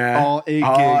 Yeah. All 8 gigs.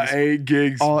 All 8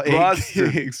 gigs. All 8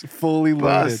 Busted. gigs, fully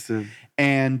loaded. Busted.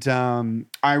 And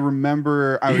I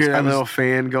remember You hear that little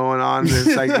fan going on.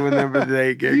 It's like whenever the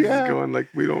 8 gigs Yeah. is going, like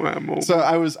we don't have more. So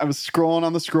I was scrolling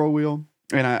on the scroll wheel,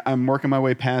 and I'm working my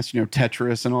way past,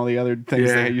 Tetris and all the other things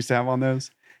that I used to have on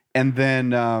those. And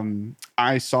then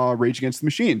I saw Rage Against the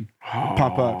Machine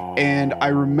pop up. And I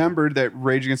remembered that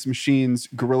Rage Against the Machine's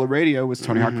Guerrilla Radio was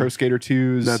Tony Hawk Pro Skater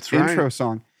 2's intro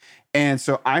song. And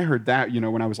so I heard that,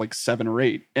 when I was like 7 or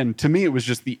 8. And to me, it was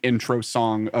just the intro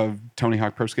song of Tony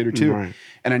Hawk Pro Skater 2. Right.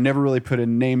 And I never really put a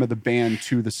name of the band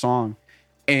to the song.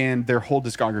 And their whole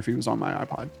discography was on my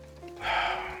iPod.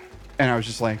 And I was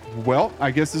just like, well,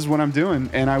 I guess this is what I'm doing.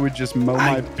 And I would just mow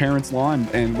my parents' lawn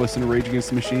and listen to Rage Against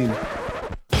the Machine.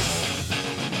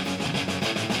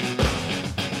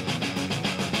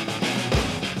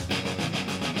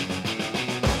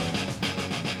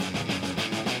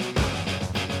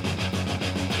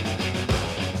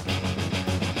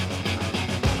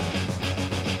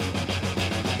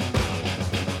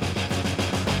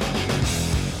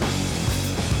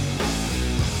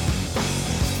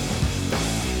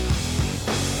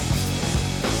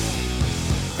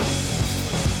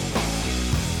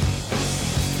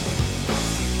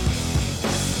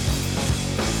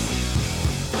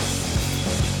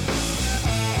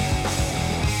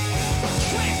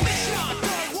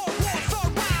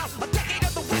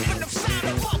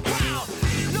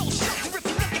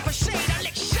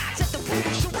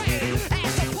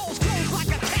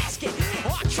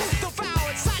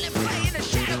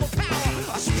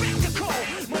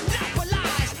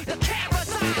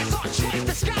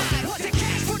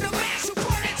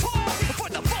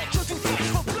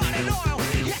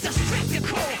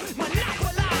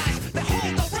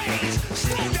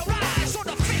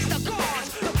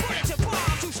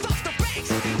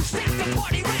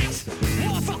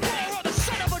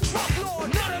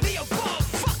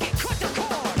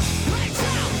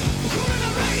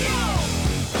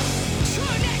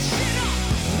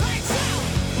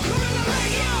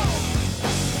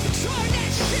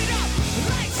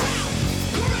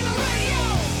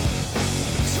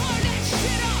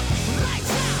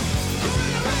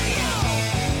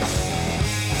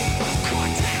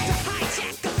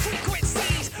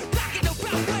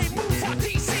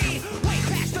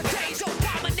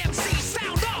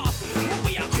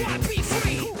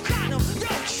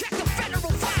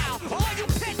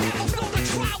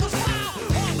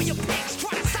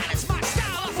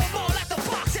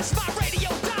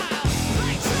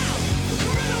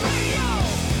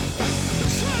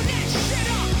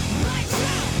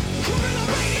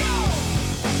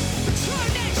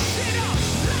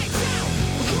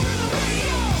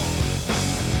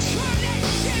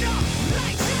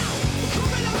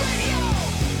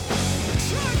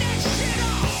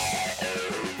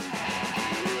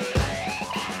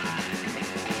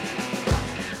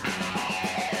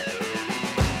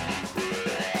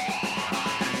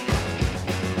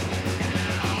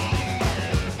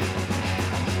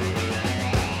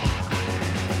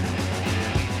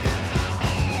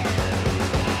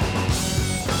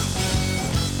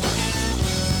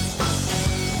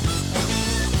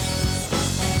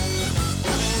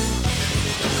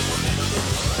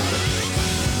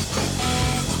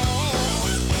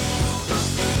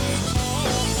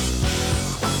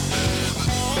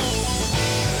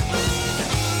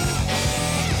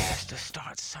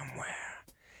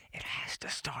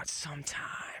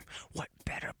 Sometime. What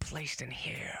better place than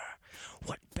here?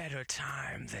 What better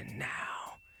time than now?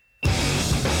 Oh,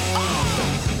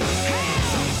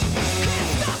 hell, can't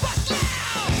stop us now!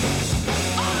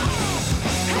 Oh,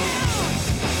 hell,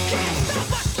 can't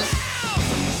stop us now!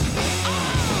 Oh,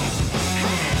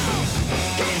 hell,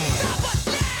 can't stop us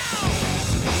now!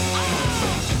 Oh,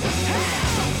 hell,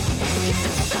 can't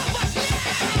stop us now!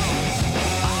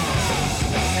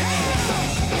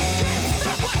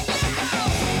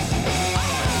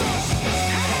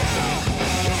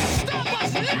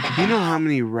 You know how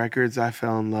many records I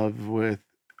fell in love with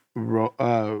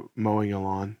mowing a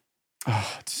lawn?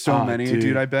 Oh, so many,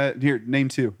 dude. I bet. Here, name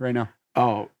 2 right now.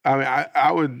 Oh, I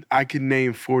mean, I could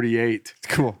name 48.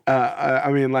 Cool. I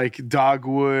mean, like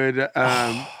Dogwood.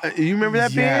 You remember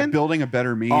that band? Building a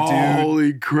Better Me, dude.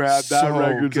 Holy crap, that So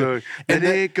record's good. and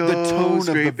the tone of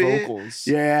the scrape it. vocals.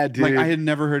 Yeah, dude. Like I had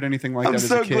never heard anything like I'm that as a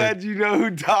so kid. glad you know who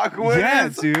Dogwood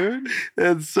is. Dude.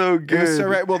 That's so good. It was so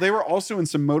right. Well, they were also in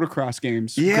some motocross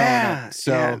games. Yeah.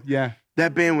 So yeah.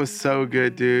 That band was so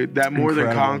good, dude. That More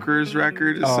Than Conquerors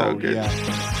record is so good.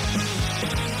 Yeah.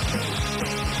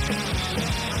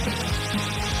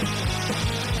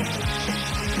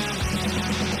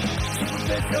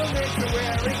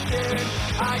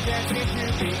 I can't seem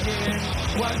to begin.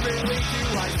 What really do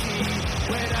I see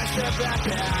when I step back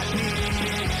at me?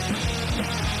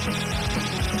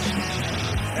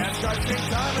 As touching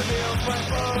time reveals my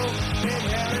foe,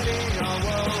 inheriting our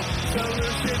woe.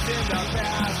 Solutions in the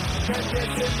past,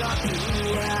 condition not to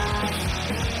ask.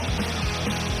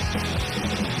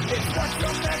 It's what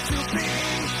you're meant to be.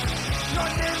 Your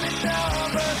name and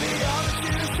number, the honest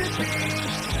you should be.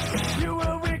 You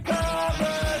will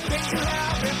recover things you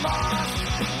haven't lost.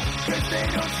 Cause they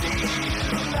don't see you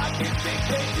like you think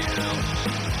they do.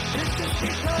 It's just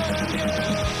because of you.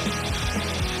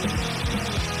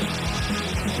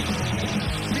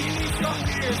 Release your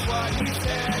fears, what he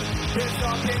said. There's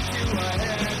something to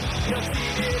ahead. He'll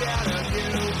feed it out of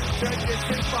you.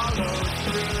 Tradition follows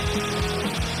through.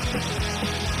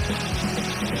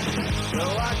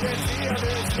 Though I can see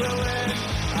others willing,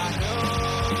 I know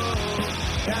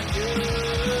that you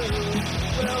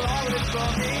will always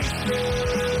pull me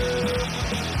through.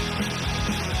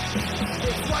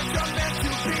 It's what you're meant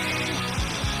to be.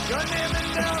 Your name and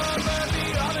number, the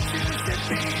honest you should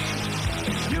be.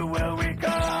 You will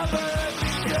recover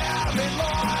things you haven't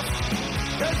lost.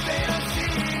 Cause they don't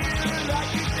see you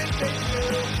like you think they do.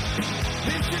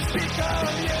 This is because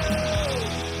of you.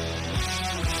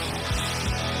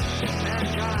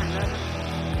 Mankind, that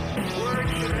word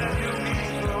should have no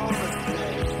meaning for all of us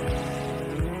today.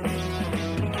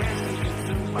 We can't be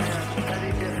consumed by our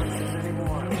petty differences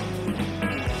anymore.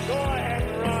 Go ahead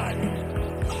and run.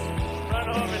 Run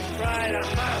home and cry to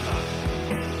mama.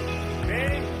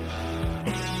 Okay?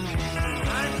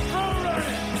 I'm through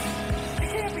running. You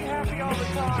can't be happy all the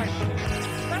time.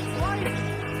 That's life.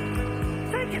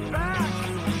 Take it back.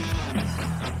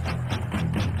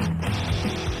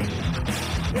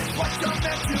 It's what you're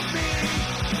meant to be.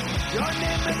 Your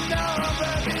name and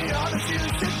number, the honest you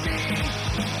should be.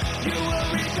 You will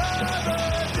recover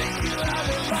things you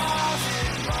haven't lost.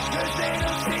 Cause they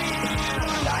don't see you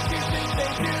like you think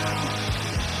they do.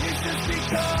 It's just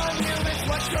because you. It's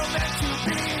what you're meant to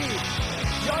be.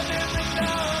 Your name and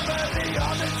number, the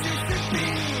honest you should be.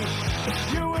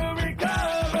 You will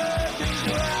recover things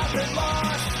you haven't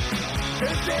lost.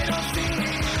 Cause they don't see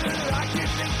you like you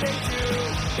think they do.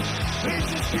 It's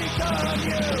just because of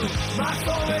you. My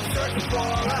soul is searching for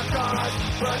a cause,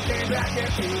 but came back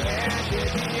empty-handed.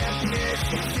 The emptiness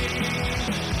you see,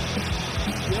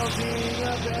 building a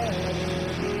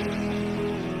better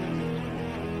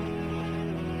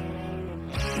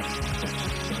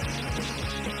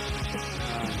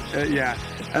Yeah,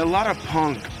 a lot of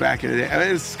punk back in the day. I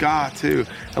mean, ska too.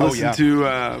 I listened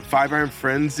to Five Iron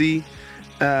Frenzy.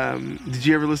 Did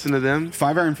you ever listen to them?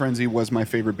 Five Iron Frenzy was my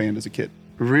favorite band as a kid.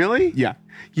 Really? Yeah.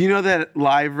 You know that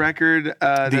live record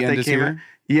that End they Is came Here? out?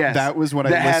 Yes. That was what I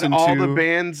that listened had all to. the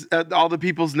bands, all the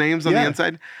people's names on the Yeah.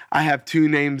 inside. I have two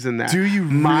names in that. Do you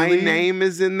My really? name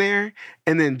is in there,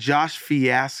 and then Josh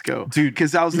Fiasco. Dude.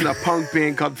 Because I was in a punk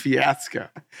band called Fiasco.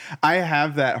 I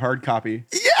have that hard copy.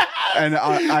 Yeah. And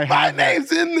I My have that.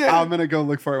 name's in there. I'm going to go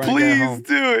look for it when I get Please home.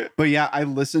 do it. But yeah, I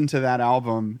listened to that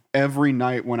album every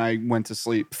night when I went to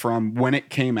sleep from when it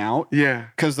came out. Yeah.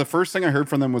 Because the first thing I heard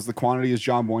from them was the Quantity is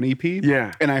Job 1 EP.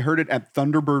 Yeah. And I heard it at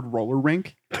Thunderbird Roller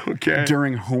Rink Okay.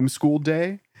 during homeschool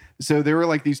day. So there were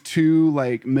like these two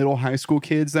like middle high school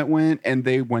kids that went, and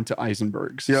they went to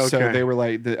Eisenberg's. Yeah, So okay. they were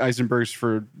like, the Eisenberg's,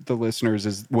 for the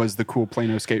listeners, was the cool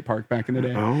Plano skate park back in the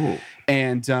day. Oh.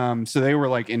 And so they were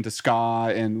like into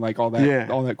ska and like all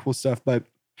that cool stuff. But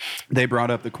they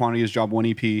brought up the Quantity is Job 1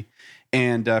 EP.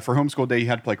 And for homeschool day, you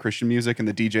had to play Christian music, and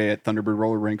the DJ at Thunderbird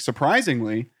Roller Rink,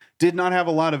 surprisingly, did not have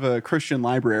a lot of a Christian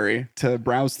library to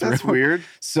browse through. That's weird.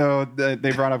 So they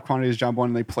brought up Quantity is Job 1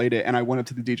 and they played it. And I went up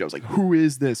to the DJ. I was like, who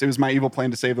is this? It was My Evil Plan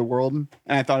to Save the World. And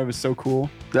I thought it was so cool.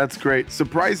 That's great.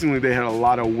 Surprisingly, they had a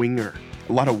lot of winger.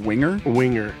 A lot of Winger?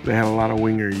 Winger. They had a lot of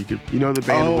winger. You know the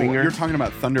band Winger? You're talking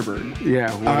about Thunderbird. Yeah.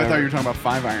 Oh, I thought whatever. you were talking about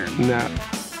Five Iron. No.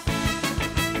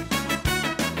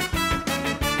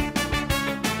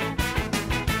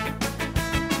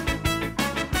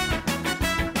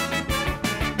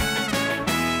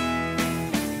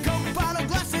 Coke bottle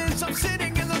glasses, I'm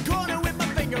sitting in the corner with my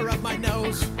finger up my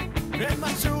nose. And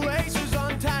my shoelaces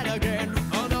untied again.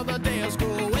 Another day of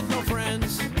school with no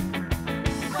friends.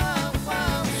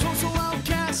 Social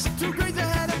outcast, 2 grades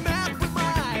ahead of math with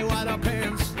my eye wide up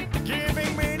hands.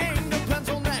 Giving meaning to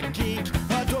pencil neck geek.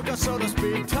 I took a so to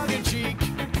speak.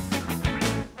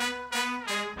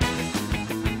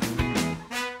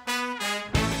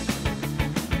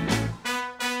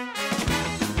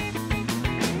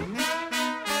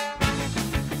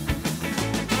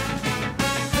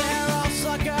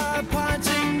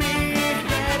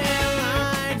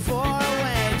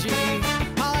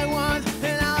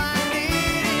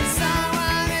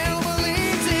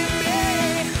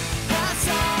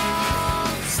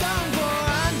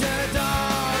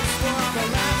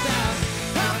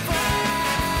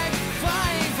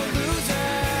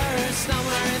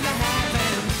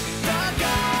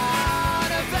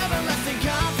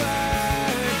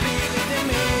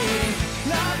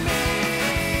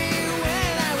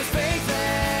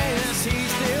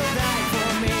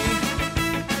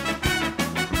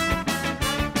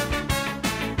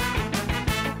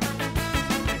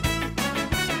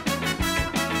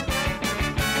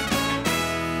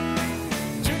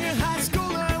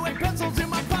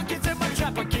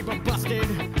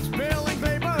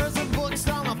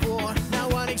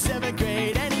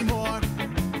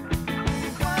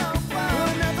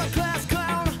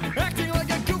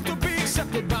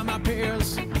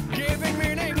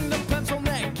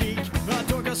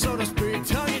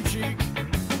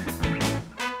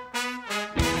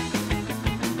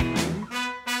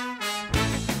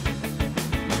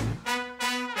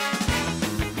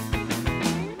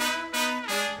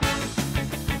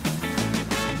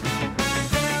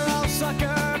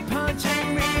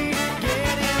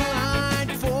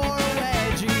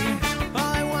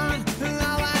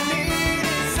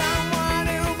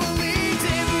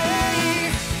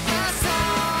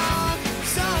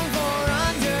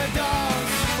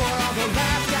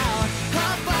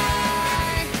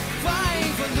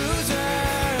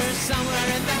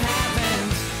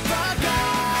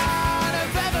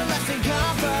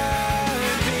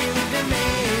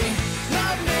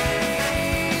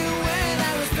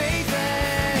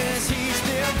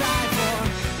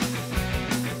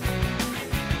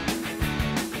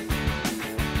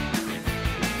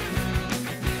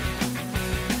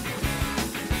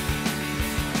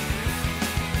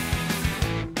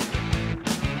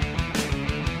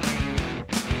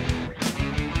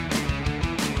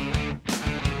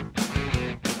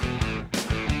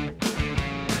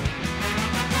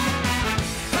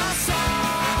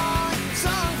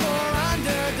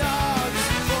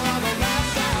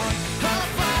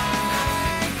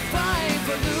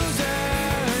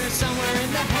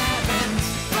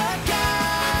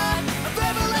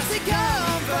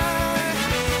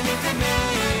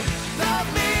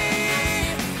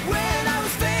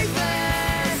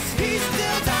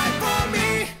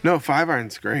 No,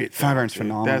 5-iron's great. 5-iron's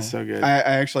phenomenal. That's so good. I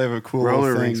actually have a cool Roller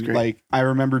little ring's thing. great. Like I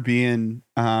remember being,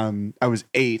 I was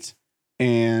 8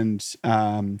 and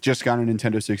just got a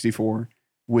Nintendo 64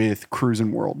 with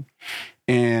Cruisin' World.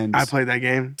 And I played that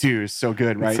game. dude, it's so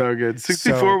good, right? So good.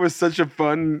 64 was such a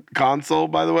fun console,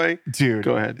 by the way. Dude,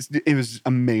 Go ahead. it was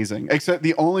amazing. Except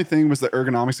the only thing was the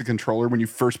ergonomics of the controller when you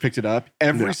first picked it up.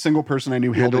 Every single person I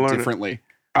knew had held to it learn it. differently.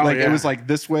 Oh, Like yeah. it was like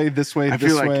this way, this way, I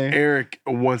this feel like way. Eric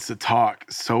wants to talk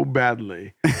so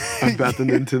badly about the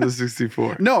Nintendo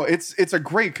 64. No, it's a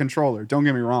great controller. Don't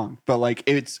get me wrong, but like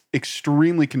it's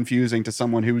extremely confusing to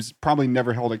someone who's probably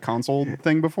never held a console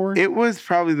thing before. It was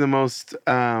probably the most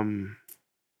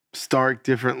stark,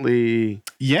 differently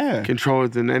Yeah, controller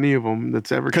than any of them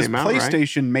that's ever because came out. Right?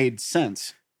 PlayStation made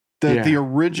sense. Yeah, The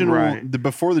original, right.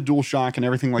 before the DualShock and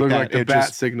everything like Looked that, like the it bat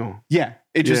just signal.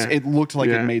 it just Yeah. it looked like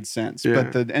Yeah. it made sense. Yeah.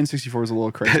 But the N64 was a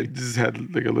little crazy. It just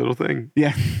had like a little thing.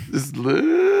 Yeah. Just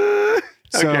So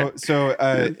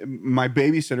okay. My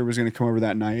babysitter was going to come over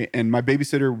that night, and my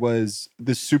babysitter was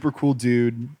this super cool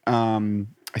dude. I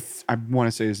want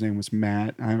to say his name was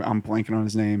Matt. I'm blanking on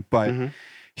his name, but Mhm.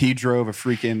 he drove a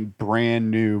freaking brand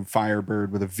new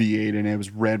Firebird with a V8 in it. It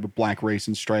was red with black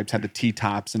racing stripes, had the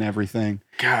T-tops and everything.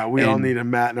 God, we all and- need a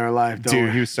Matt in our life, don't Dude,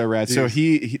 we? he was so rad. So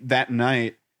he that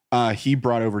night, he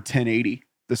brought over 1080,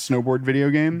 the snowboard video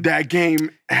game. That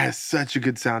game has such a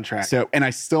good soundtrack. So, and I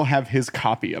still have his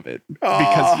copy of it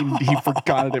because he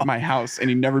forgot it at my house and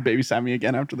he never babysat me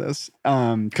again after this.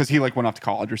 Because he like went off to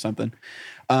college or something.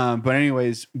 But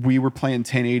anyways, we were playing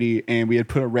 1080 and we had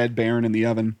put a Red Baron in the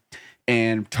oven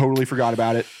and totally forgot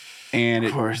about it. And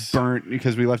it burnt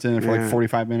because we left it in there for like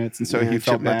 45 minutes. And so he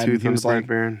felt bad. And he was like,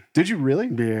 Baron. "Did you really?"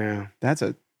 Yeah. That's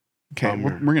a okay.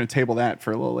 Bummer. We're going to table that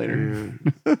for a little later.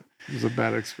 Yeah. It was a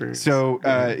bad experience. So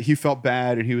he felt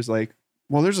bad and he was like,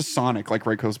 well, there's a Sonic like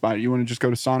right close by. You want to just go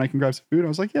to Sonic and grab some food? I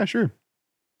was like, yeah, sure.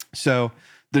 So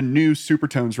the new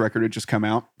Supertones record had just come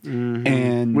out. Mhm.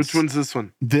 And which one's this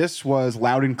one? This was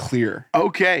Loud and Clear.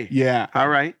 Okay. Yeah. All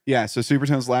right. Yeah. So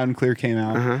Supertones Loud and Clear came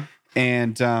out. Uh-huh.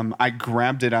 And I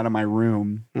grabbed it out of my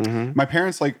room. Mm-hmm. My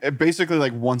parents, like, basically,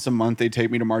 like, once a month, they'd take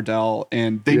me to Mardell,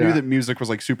 and they knew that music was,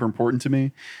 like, super important to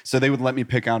me. So they would let me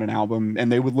pick out an album,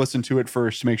 and they would listen to it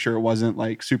first to make sure it wasn't,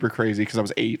 like, super crazy because I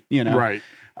was 8, you know? Right.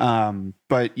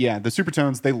 But yeah, the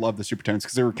Supertones, they love the Supertones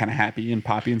because they were kind of happy and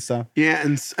poppy and stuff. Yeah,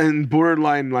 and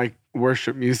borderline, like,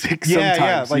 worship music sometimes.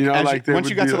 Yeah. Like, you know, like once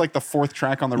you got to, like, the 4th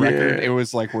track on the record, it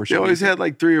was, like, worship They always music. had,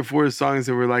 like, 3 or 4 songs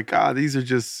that were like, these are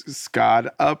just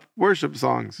ska up worship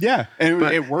songs. Yeah, and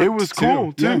But it worked. it was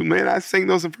cool, too. Yeah. Man, I sang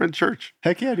those in front of church.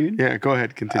 Heck yeah, dude. Yeah, go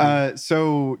ahead. Continue.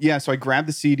 So I grabbed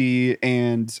the CD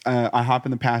and I hop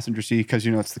in the passenger seat because,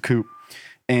 you know, it's the coupe.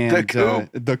 And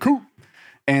the coupe.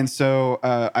 And so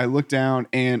I looked down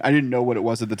and I didn't know what it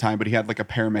was at the time, but he had like a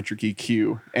parametric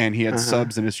EQ and he had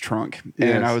subs in his trunk.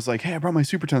 And I was like, hey, I brought my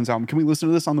Supertones album. Can we listen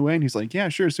to this on the way? And he's like, yeah,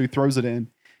 sure. So he throws it in.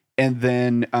 And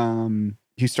then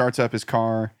he starts up his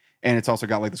car and it's also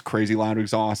got like this crazy loud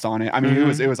exhaust on it. I mean,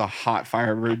 it was a hot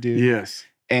Firebird, dude. Yes.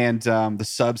 And the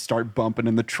subs start bumping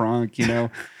in the trunk, you know.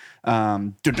 You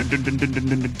know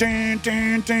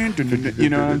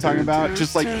what I'm talking about?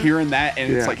 Just like hearing that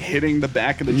and it's like hitting the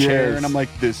back of the chair and I'm like,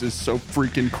 this is so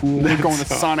freaking cool. We're going to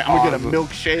Sonic. I'm gonna get a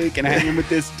milkshake and hang with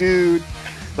this dude.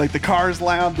 Like the car's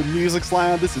loud, the music's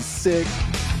loud. This is sick.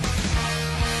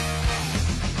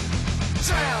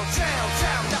 Town,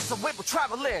 that's the way we're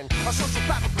traveling. A social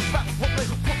battle with rappers, what they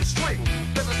who pull the string.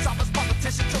 Philosophers,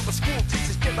 politicians, till the school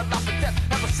teachers give a life and death.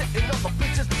 Ever sitting on the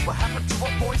bleachers. What happened to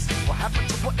our voice? What happened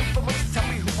to our influence? Tell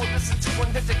me who will listen to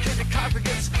uneducated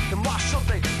congregants. And why should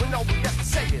they when all we have to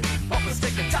say is a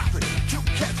mistaken doctrine, cute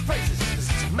catchphrases. This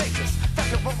is major.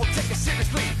 That the world will take it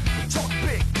seriously. We talk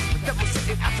big, but then we're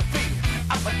sitting at the feet.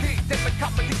 Apathy, then the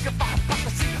comedy of our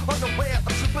hypocrisy. Unaware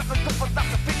of true biblical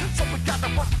philosophy. So we gotta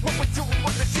watch what we're doing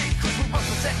with the G. Cause we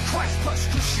represent Christ plus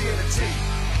Christianity.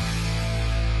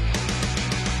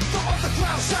 The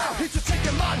underground sound, hit to take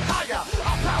your mind higher.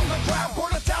 I pound the ground,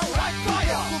 burn it down like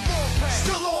fire.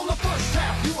 Still on the first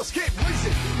half, you escape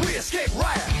reason, we escape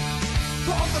riot.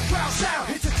 The underground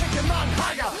sound, hit to take your mind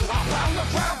higher. I pound the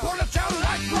ground, burn it down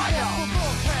like fire.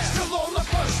 Still on the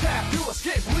first half, you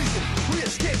escape reason, we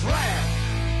escape riot.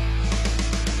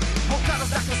 Oh God,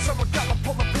 is that concerned with God,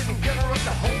 pull a pin and get her up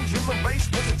the whole human race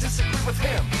doesn't disagree with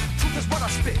him. Truth is what I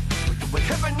spit, we do it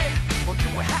hearing it, or do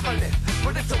it having it.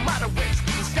 But it don't matter which,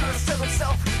 he's gotta sell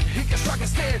himself. He can strike a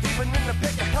stand, even in the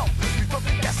big of help. You don't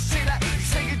think that's to say that? You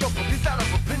say you don't believe that, of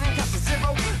opinion counts to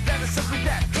zero. That is simply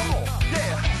that, come on,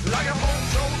 yeah. Like a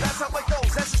mojo, that's how I go.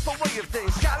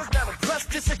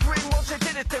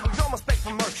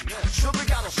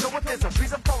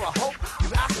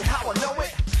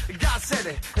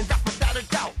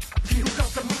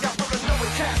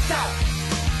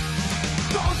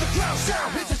 underground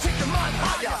sound, here to take your mind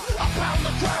higher. I pound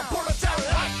the ground, burn it down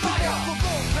like fire.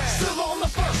 Still on the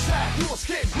first half, you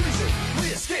escape reason, we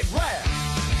escape wrath.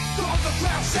 The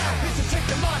underground sound, here to take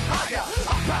your mind higher.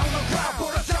 I pound the ground,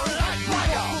 burn it down like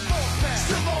fire.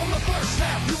 Still on the first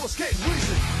half, you escape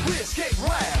reason, we escape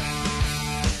wrath.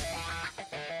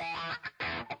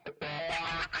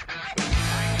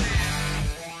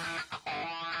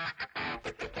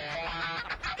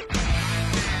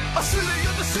 A city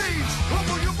of the siege, what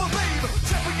will you believe?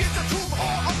 Champions of truth,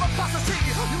 all of apostasy.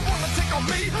 You wanna take on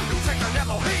me? You take an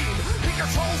Elohim. He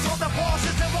controls all the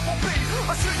bosses and what will be.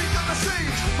 A city of the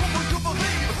siege, what will you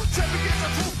believe? Champions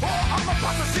of truth, all of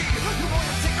apostasy. You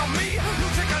wanna take on me? You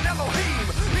take an Elohim.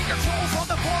 He controls all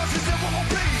the bosses and what will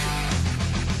be.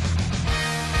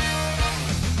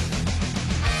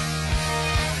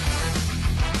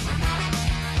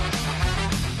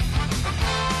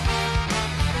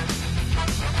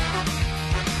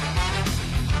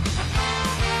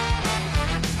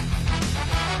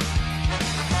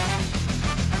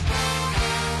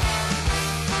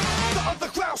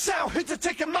 Sound hit to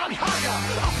take your mind higher.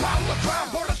 I pound the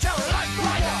ground, burn it down like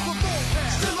fire.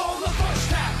 Still on the first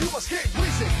half, you escape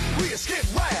reason, we escape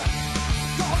wrath.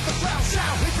 The underground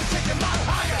sound hit to take your mind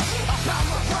higher. I pound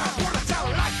the ground, burn it down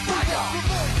like fire.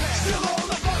 Still on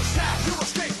the first half, you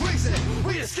escape reason,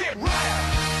 we escape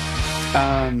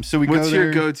wrath. So we What's go there.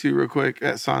 your go-to real quick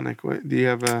at Sonic? What, do you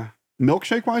have a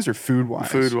Milkshake wise or food wise?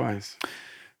 food wise?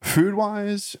 Food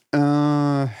wise,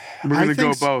 We're gonna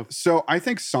go both. So I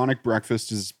think Sonic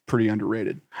breakfast is pretty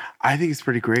underrated. I think it's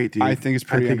pretty great, dude. I think it's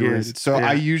pretty I think it underrated. is. So Yeah.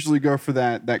 I usually go for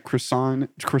that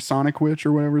croissant witch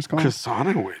or whatever it's called.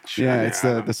 Croissant witch. Yeah, it's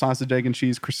the sausage, egg, and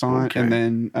cheese croissant, Okay. and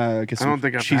then get I don't some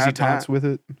think I've cheesy had tots that. with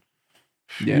it.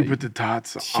 Yeah, You put the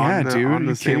tots yeah, on the, dude. on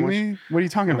the Are you kidding sandwich. me? What are you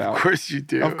talking about? Of course you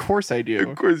do. Of course I do.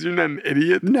 Of course, you're not an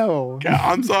idiot. No. God,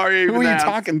 I'm sorry. I Who even are you asked.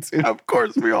 talking to? Of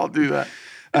course, we all do that.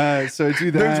 So I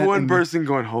do that. There's one and- person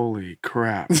going, "Holy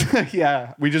crap!"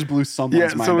 yeah, we just blew someone's Yeah,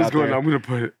 mind someone's out going. there. I'm gonna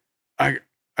put it.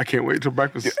 I can't wait till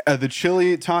breakfast. The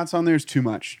chili tots on there is too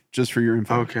much. Just for your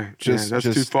info. Okay, that's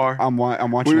too far. I'm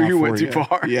watching. We- out you for went too you.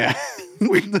 far. Yeah.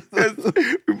 we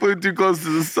flew too close to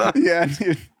the sun. Yeah,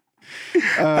 dude.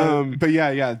 But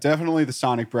yeah, definitely the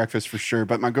Sonic breakfast for sure.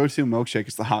 But my go-to milkshake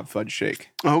is the hot fudge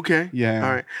shake. Okay. Yeah.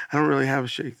 All right. I don't really have a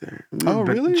shake there. Oh,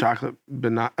 really? Chocolate,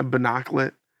 banana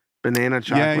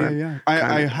chocolate. Yeah. Kinda-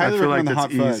 I highly feel recommend like the hot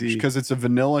that's fudge easy. because it's a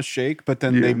vanilla shake, but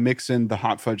then they mix in the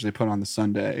hot fudge they put on the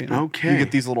sundae. And Okay. You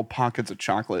get these little pockets of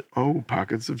chocolate. Oh,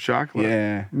 pockets of chocolate.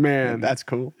 Yeah. Man. That's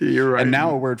cool. You're right. And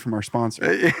now a word from our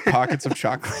sponsor, Pockets of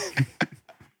Chocolate.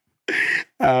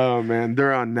 Oh man,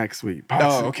 they're on next week.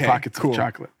 Okay. Pockets Cool. of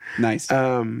chocolate. Nice.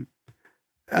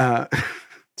 Uh,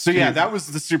 So yeah, that was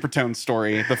the Supertones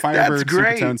story, the Firebird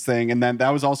great. Supertones thing, and then that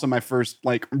was also my first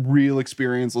like real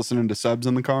experience listening to subs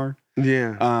in the car.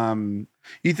 yeah.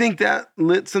 You think that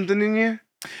lit something in you?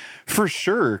 For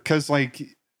sure, because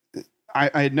like I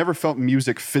had never felt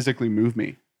music physically move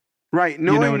me. Right.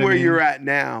 know Knowing what I where mean? you're at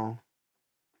now,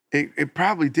 it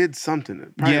probably did something.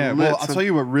 It probably Yeah, lit well, I'll something. tell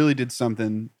you what really did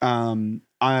something.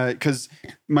 Because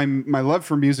my love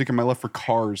for music and my love for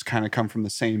cars kind of come from the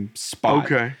same spot.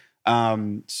 Okay.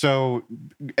 So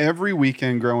every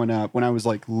weekend growing up, when I was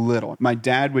like little, my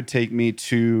dad would take me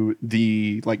to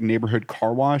the like neighborhood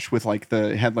car wash with like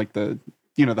the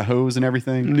hose and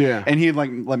everything. Yeah. And he'd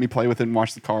like let me play with it and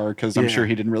wash the car because I'm Yeah. sure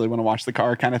he didn't really want to wash the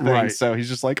car kind of thing. Right. So he's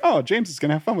just like, oh, James is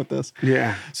gonna have fun with this.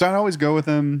 Yeah. So I'd always go with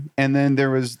him. And then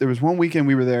there was one weekend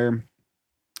we were there,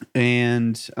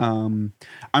 and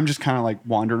I'm just kind of like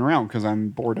wandering around because I'm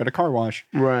bored at a car wash.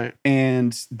 Right.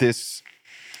 And this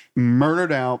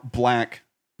murdered out black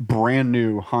brand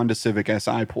new Honda Civic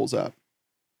Si pulls up,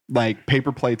 like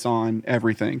paper plates on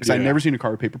everything, because I'd Yeah. never seen a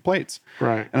car with paper plates.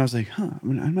 Right. And I was like,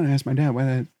 I'm gonna ask my dad why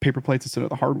they had paper plates instead of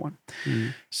the hard one.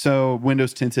 Mhm. So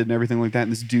windows tinted and everything like that,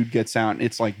 and this dude gets out and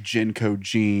it's like Genco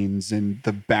jeans and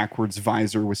the backwards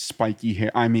visor with spiky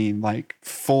hair. I mean, like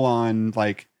full on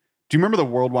like, do you remember the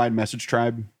Worldwide Message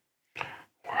Tribe?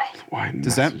 Worldwide.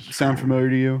 Does that Message sound Tribe. familiar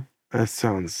to you? That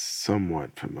sounds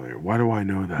somewhat familiar. Why do I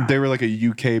know that? They were like a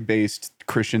UK based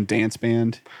Christian dance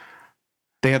band.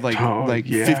 They had like Oh,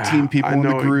 yeah. 15 people I in the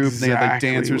know group. They had like exactly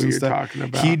dancers what and you're stuff. talking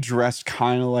about. He dressed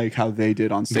kind of like how they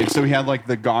did on stage. So he had like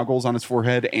the goggles on his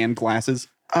forehead and glasses,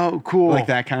 Oh, cool. like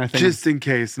that kind of thing. Just in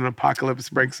case an apocalypse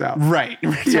breaks out. right,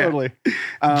 totally.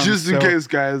 Just in so- case,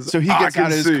 guys. So he I gets can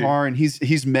out of his see. car and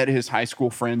he's met his high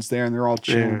school friends there and they're all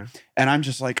chilling. Yeah. And I'm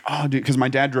just like, oh, dude, because my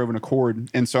dad drove an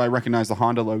Accord. And so I recognized the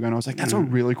Honda logo and I was like, that's a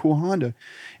Mm. really cool Honda.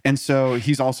 And so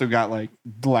he's also got like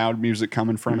loud music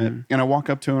coming from it. Mhm. And I walk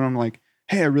up to him and I'm like,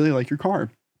 hey, I really like your car.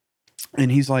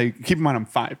 And he's like, keep in mind, I'm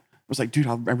 5. was like, dude,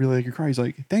 I really like your car. He's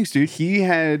like, thanks, dude. He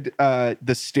had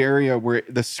the stereo where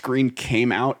the screen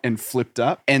came out and flipped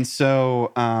up. And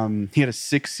so he had a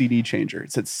 6 CD changer.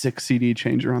 It said 6 CD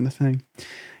changer on the thing.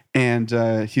 And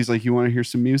he's like, you want to hear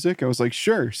some music? I was like,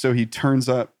 sure. So he turns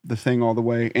up the thing all the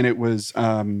way, and it was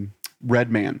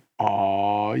Redman.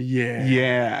 Oh, yeah.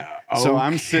 Yeah. So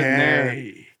I'm sitting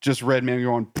there, just Redman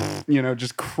going,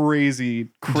 just crazy.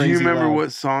 Do you remember loud.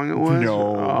 what song it was?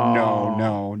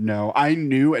 No. I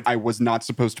knew I was not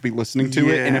supposed to be listening to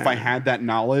it. And if I had that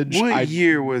knowledge. What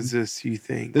year was this, you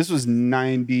think? This was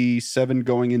 97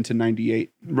 going into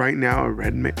 98. Right now, a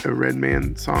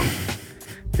Redman song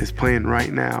is playing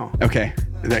right now. Okay.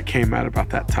 That came out about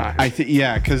that time. I think,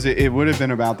 yeah, because it would have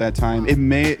been about that time.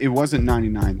 It wasn't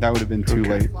 99. That would have been too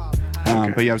late.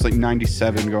 But yeah, it was like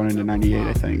 97 going into 98,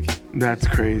 I think. That's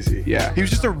crazy. Yeah. He was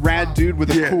just a rad dude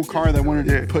with a cool car that wanted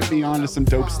to put me on to some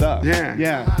dope stuff. Yeah.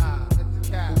 Yeah.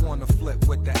 Who wanna flip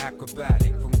with the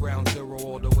acrobatic from ground zero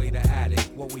all the way to attic?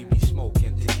 What we be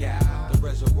smoking to cap. The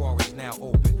reservoir is now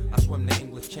open. I swim the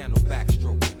English Channel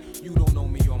backstroking. You don't know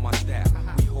me or my style.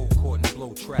 We hold court and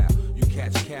blow trap. You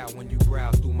catch cow when you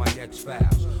browse through my X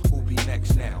files. Who be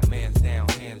next now? Man's down,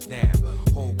 hands down.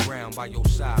 Hold ground by your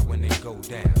side when they go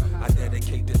down. I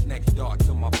dedicate this next dart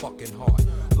to my fucking heart.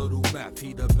 Little map,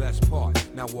 he the best part.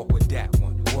 Now walk with that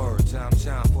one. Word,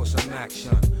 time for some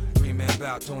action. Dreaming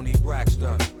about Tony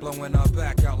Braxton, blowing our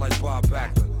back out like Bob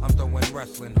Backlund. I'm throwing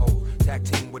wrestling hoes, tag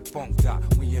team with Funk Dot.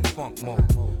 We in funk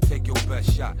mode. Take your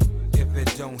best shot. If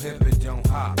it don't hip, it don't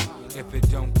hop. If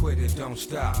it don't quit, it don't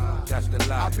stop. That's the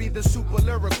lie. I be the super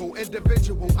lyrical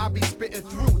individual. I be spitting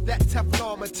through that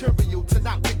Teflon material to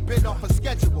knock Big Ben off a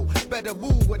schedule. Better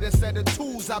move with a set of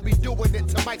tools. I be doing it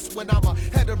to mics when I'm a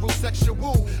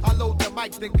heterosexual. I load the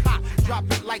mic, then cock, drop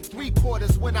it like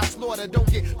 3/4 when I slaughter. Don't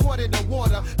get caught in the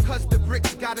water, cause the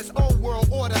bricks got its own world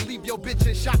order. Leave your bitch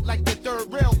in shock like the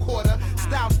 3rd rail quarter.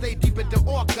 Style stay deep in the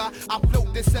orca. I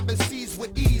float the 7 seas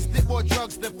with ease. Did more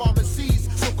drugs than pharmacies.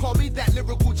 So call me that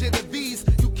lyrical Genovese.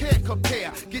 You can't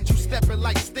compare. Get you stepping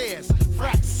like stairs.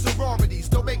 Frats, sororities.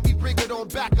 Don't make me bring it on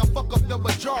back. I fuck up the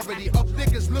majority of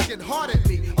niggas looking hard at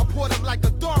me. I pour them like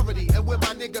authority. And when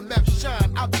my nigga Meth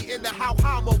shine, I'll be in the how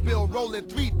mobile rolling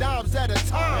 3 dimes at a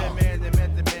time.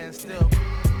 Man, still.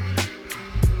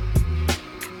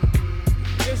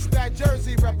 It's that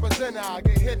Jersey representer. I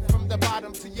get hit from the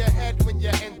bottom to your head when you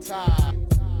enter.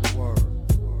 Word.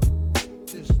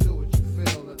 Just do what you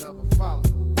feel and I'ma follow.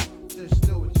 Just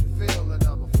do what you feel and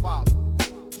I'ma follow.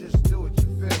 Just do what you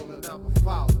feel and I'ma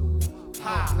follow.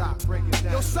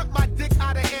 Yo, suck my dick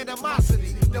out of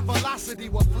animosity. The velocity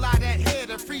will fly that head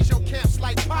and freeze your camps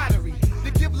like pottery.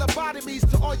 To give lobotomies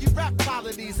to all you rap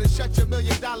colonies and shut your $1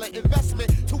 million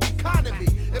investment to economy.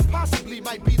 It possibly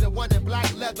might be the one in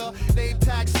black leather. Name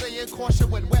tag saying caution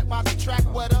when wet by the track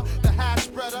weather. The hash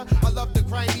spreader. I love the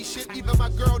grimy shit. Even my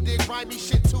girl did grimy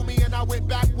shit to me and I went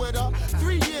back with her.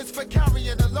 3 years for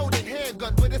carrying a loaded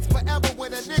handgun, but it's forever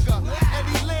when a nigga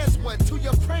and he lands one to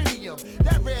your cranium.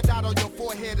 That red dot on your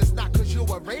forehead is not cause you're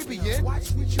Arabian.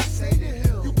 Watch what you say to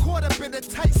him. You caught up in a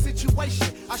tight situation.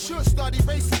 I should start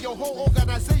erasing your whole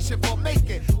organization for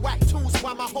making whack tunes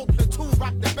while my whole platoon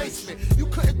rock the basement. You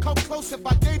couldn't come close if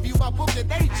I gave you my booking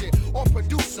agent or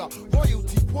producer.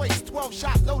 Royalty points,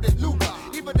 12-shot loaded Luger.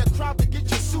 Even the crowd to get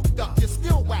you souped up. You're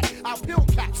still whack. I'll pill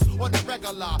caps on the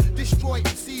regular. Destroy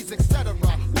MCs, etc.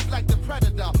 Look like the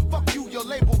predator. Fuck you, your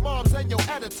label moms, and your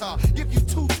editor. Give you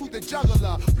 2 to the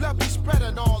juggler. Blood be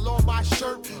spreading all on my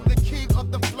shirt. The king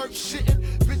of the flirt shitting.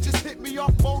 Bitches hit me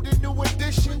off mode in new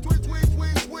edition.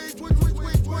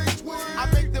 I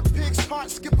make the pig's heart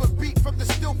skip a beat from the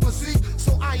still physique,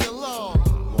 so I alarm.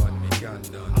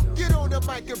 Get on the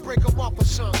mic and break them off a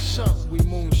shunk. We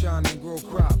moonshine and grow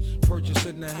crops,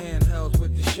 purchasing the handhelds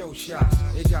with the show shots.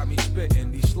 It got me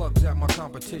spitting these slugs at my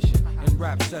competition in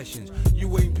rap sessions.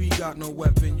 UAP got no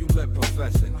weapon, you lip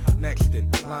professing. Next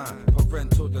in line,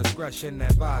 parental discretion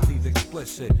advises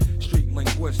explicit. Street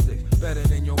linguistics, better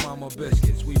than your mama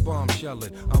biscuits. We bomb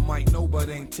shelling, I might know but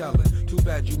ain't telling. Too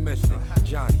bad you missed it,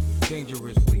 Johnny.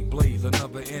 Dangerously blaze,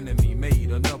 another enemy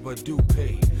made, another due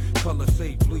paid. Color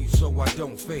safe, please, so I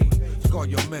don't fade. Scar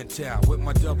your mental with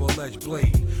my double-edged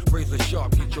blade. Razor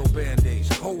sharp, get your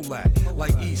band-aids. Hold that,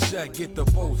 like E-Sec, get the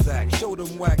Bozak. Show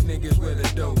them whack niggas where the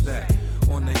dough's at.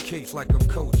 On the case like I'm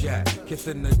Kojak.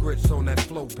 Kissing the grits on that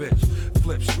flow, bitch.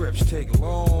 Flip scripts, take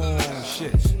long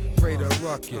shits. Pray the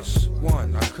ruckus.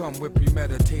 1, I come with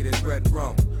premeditated red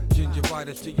rum.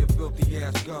 Gingivitis to your filthy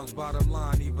ass gums. Bottom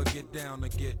line, either get down or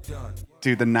get done.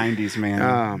 Dude, the 90s, man.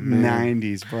 Oh, man.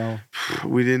 90s, bro.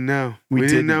 We didn't know. We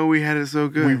didn't didn't. know we had it so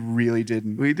good. We really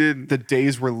didn't. We didn't. The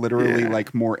days were literally Yeah.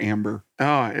 like more amber.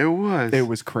 Oh, it was. It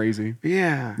was crazy.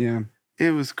 Yeah. Yeah.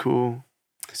 It was cool.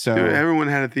 So Dude, everyone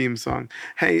had a theme song.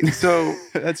 Hey, so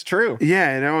that's true.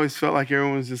 yeah, it always felt like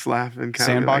everyone was just laughing. Kind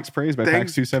Sandbox of like, Praise by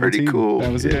 "Thanks, Pax 217. Pretty cool.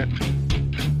 That was yeah. it.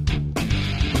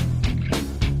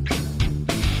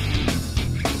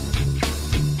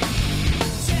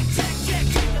 Check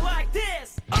it like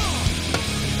this.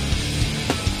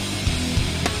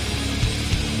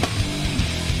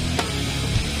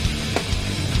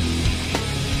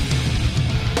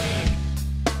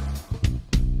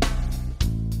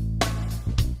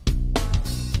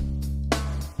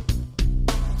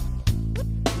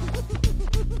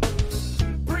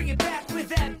 Bring it back with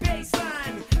that bass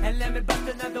line, and let me bust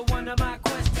another one of my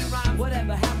question rhymes.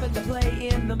 Whatever happened to play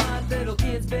in the mud? Little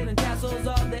kids building castles,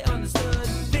 all they understood.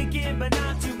 Thinking, but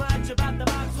not too much about the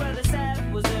box where the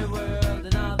set was their world,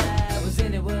 and all that was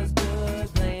in it was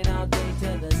good. Playing all day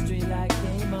till the street light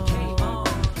came on.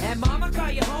 And mama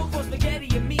call you home for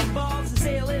spaghetti and meatballs, and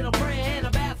say a little prayer and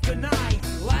a bath goodnight.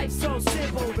 Life's so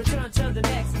simple, return to the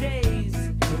next days.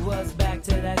 It was back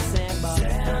to that sandbox.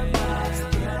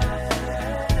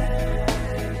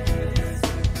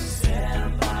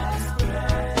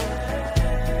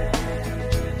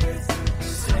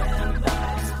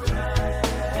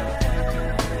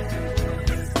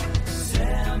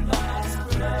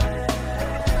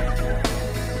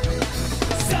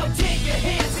 So take your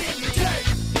hands in the dirt.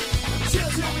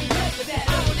 Children, we play with that.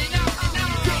 On and on and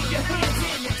on. Take your hands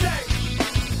in the dirt.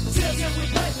 Children, we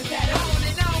play with that. On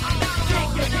and on and on.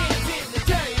 Take your hands in the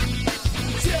dirt.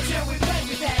 Children, we play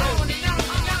with that. On and on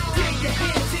and on. Take your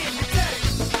hands in the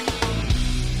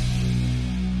dirt.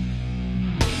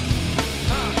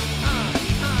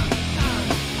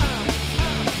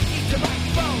 Eat the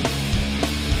microphone.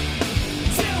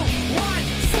 2, 1,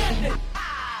 7.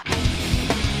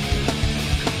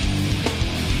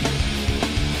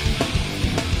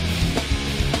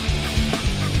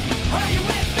 Are you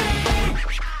with me?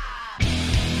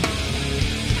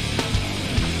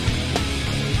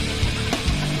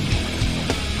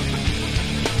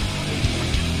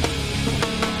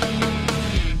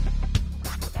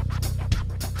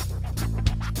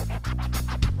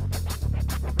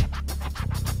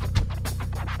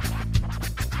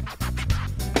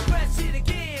 Press it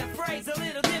again, phrase a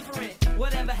little different.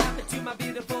 Whatever happened to my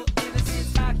beautiful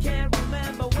innocence? I can't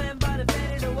remember when, but it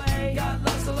faded away. Got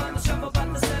lost along the shuffle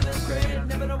about the 7th grade.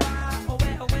 Never know why or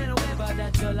where or when or where, but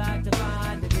I'd sure like to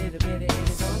find a little bit of it.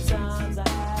 Sometimes I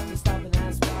have to stop and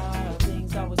ask why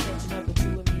things always catching up with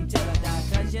you and me till I die.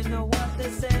 'Cause you know what they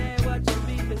say, what you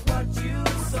reap is what you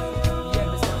sow.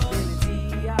 Yeah,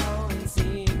 responsibility, I always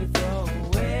seem to throw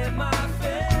away my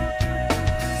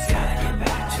face. Gotta get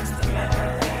back just a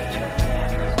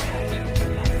minute.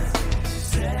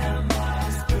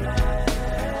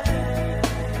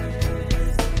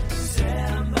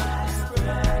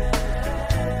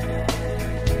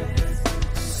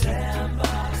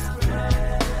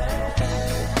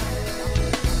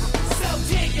 So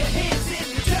take your hands in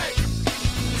the dirt.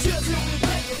 Children, we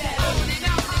play with that. On and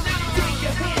on and on. Take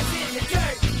your hands in the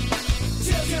dirt.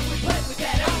 Children, we play with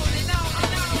that. On and on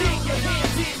and on. Take your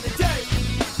hands in the dirt.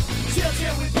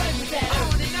 Children, we play with that.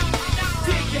 On and on and on.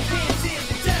 Take your hands in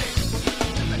the dirt.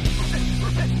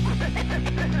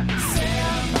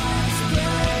 Sandbox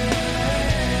Praise.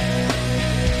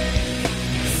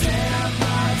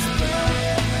 Sandbox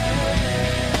Praise.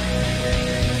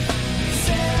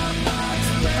 Sandbox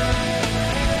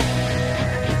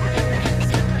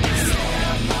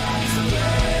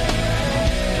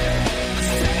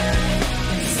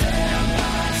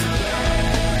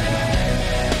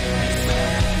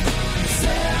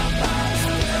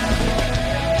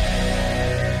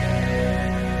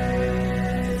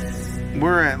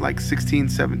We're at like 16,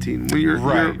 17. When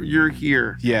Right. you're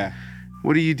here. Yeah.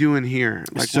 What are you doing here?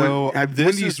 Like So when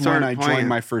this do you is start when I playing? joined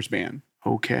my first band.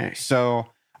 Okay. So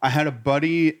I had a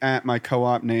buddy at my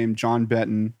co-op named John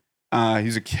Benton.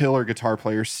 He's a killer guitar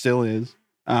player, still is.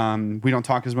 We don't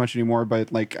talk as much anymore,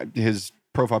 but like his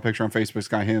profile picture on Facebook's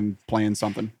got him playing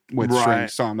something with Right.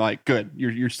 strings. So I'm like, good,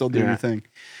 you're still doing Yeah. your thing.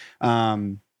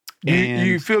 You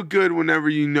And- feel good whenever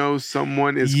you know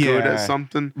someone is good Yeah. at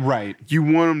something. right. You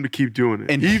want them to keep doing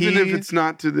it. And Even if he- it's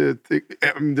not to the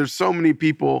I mean, there's so many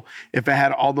people, if I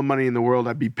had all the money in the world,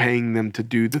 I'd be paying them to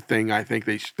do the thing I think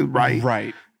they should, right?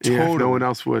 Right. Yeah, if no one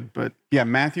else would, but yeah,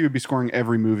 Matthew would be scoring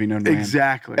every movie known to man.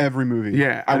 exactly. Every movie.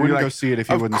 Yeah. I I'd be wouldn't like, go see it if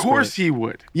he wouldn't score Of course it. he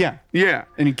would. Yeah. Yeah.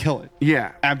 And he'd kill it.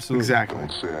 Yeah. Absolutely. Exactly.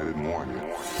 Don't say I didn't warn you.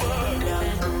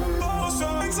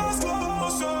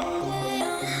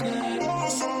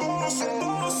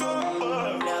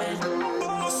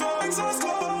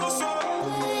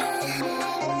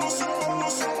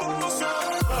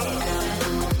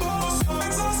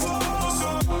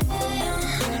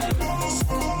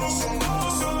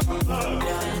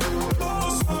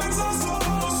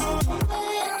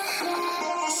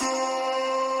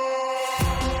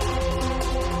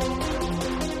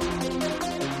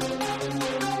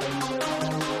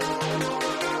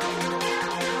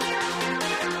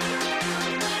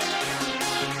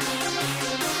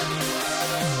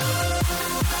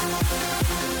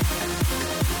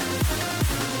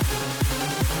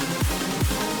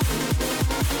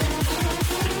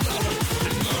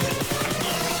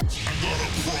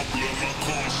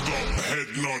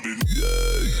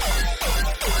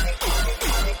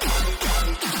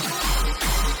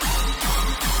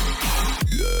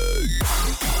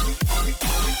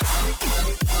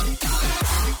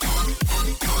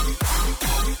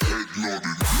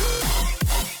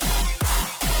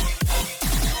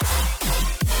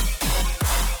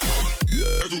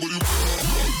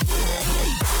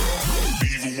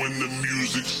 Even when the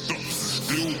music stops, it's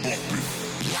still bumping.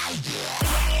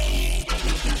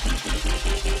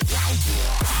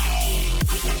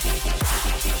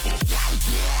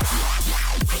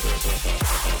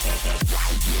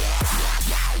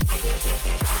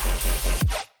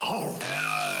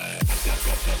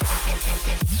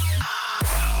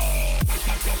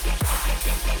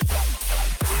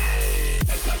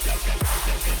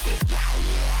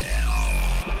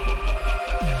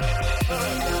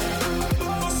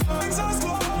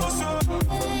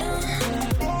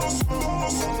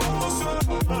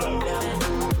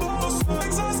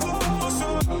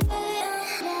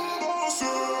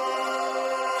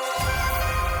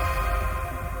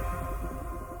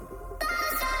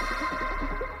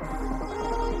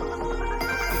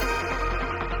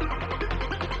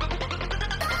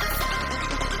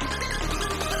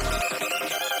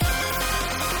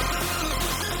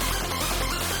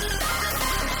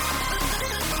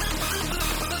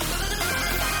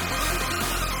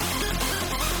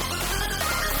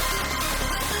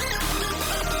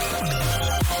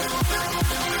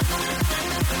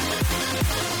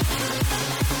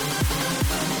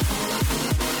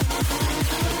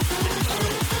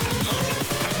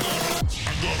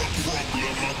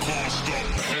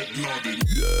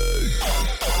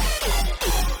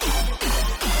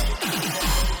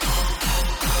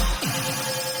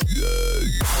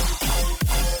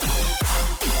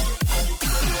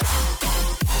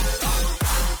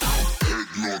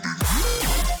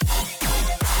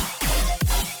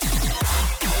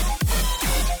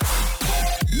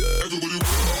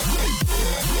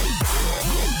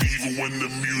 Even when the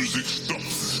music stops,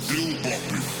 it's still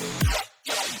bumping.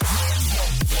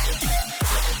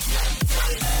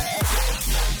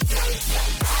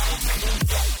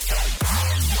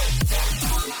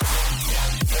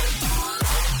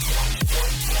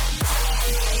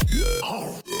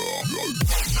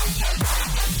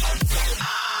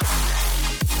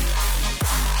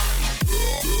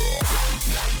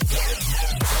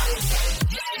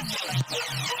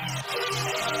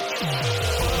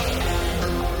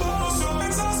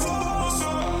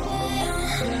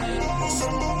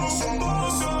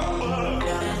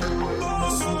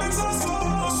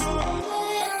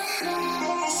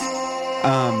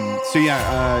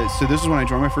 So this is when I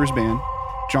joined my first band.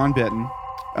 John Benton,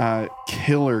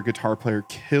 killer guitar player,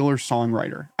 killer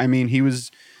songwriter. I mean, he was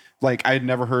like, we had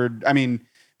never heard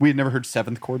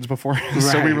seventh chords before.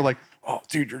 So we were like, oh,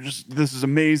 dude, this is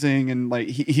amazing. And like,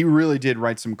 he really did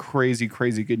write some crazy,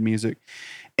 crazy good music.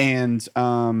 And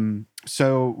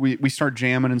so we start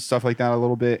jamming and stuff like that a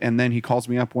little bit. And then he calls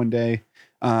me up one day.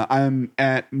 I'm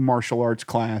at martial arts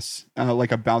class,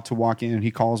 like about to walk in. And he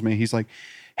calls me. He's like,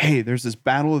 hey, there's this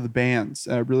battle of the bands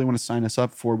that I really want to sign us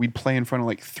up for. We'd play in front of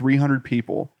like 300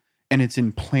 people and it's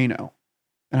in Plano.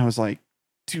 And I was like,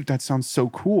 dude, that sounds so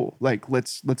cool. Like,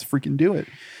 let's freaking do it.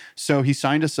 So he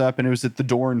signed us up and it was at the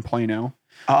Door in Plano.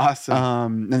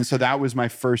 Awesome. And so that was my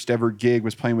first ever gig,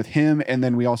 was playing with him. And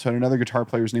then we also had another guitar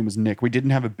player. His name was Nick. We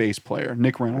didn't have a bass player.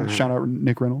 Nick Reynolds. Shout out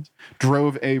Nick Reynolds.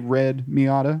 Drove a red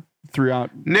Miata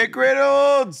throughout. Nick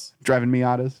Reynolds! Driving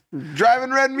Miatas. Driving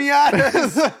red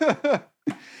Miatas!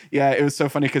 Yeah, it was so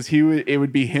funny because it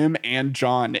would be him and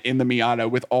John in the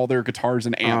Miata with all their guitars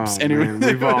and amps. Oh, and man,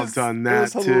 we've all done that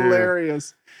it was too.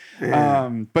 hilarious. Yeah.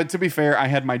 But to be fair, I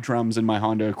had my drums in my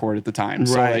Honda Accord at the time.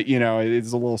 So, Right. like, you know,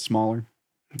 it's a little smaller.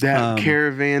 That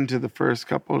caravan to the first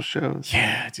couple of shows.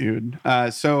 Yeah, dude.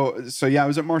 So yeah, I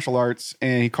was at martial arts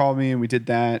and he called me and we did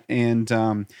that. And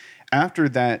after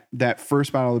that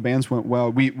first battle of the bands went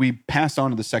well, we passed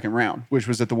on to the second round, which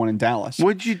was at the one in Dallas.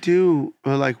 What'd you do?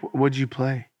 Like, what'd you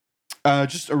play?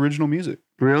 Just original music.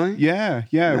 Really? Yeah.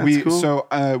 That's cool.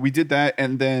 So we did that,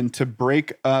 and then to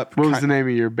break up. What was the name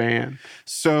of your band?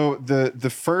 So the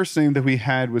first name that we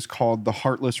had was called the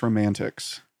Heartless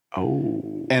Romantics.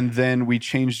 Oh. And then we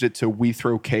changed it to We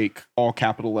Throw Cake, all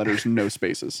capital letters, no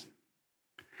spaces.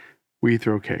 We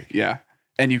Throw Cake. Yeah.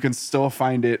 And you can still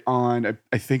find it on,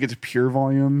 I think it's Pure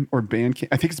Volume or Bandcamp.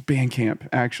 I think it's Bandcamp,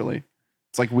 actually.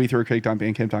 It's like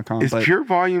WeThrowCake.bandcamp.com. Is Pure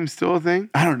Volume still a thing?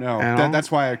 I don't know. At all?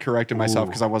 That's why I corrected myself, Ooh.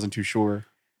 because I wasn't too sure.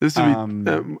 This would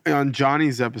be, on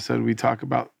Johnny's episode, we talk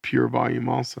about Pure Volume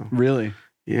also. Really?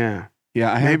 Yeah.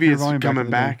 Yeah. I had Maybe Pure it's Volume coming in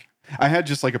the day. back. I had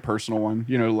just like a personal one,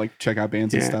 you know, like check out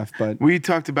bands and Yeah. stuff. But We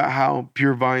talked about how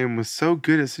Pure Volume was so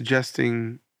good at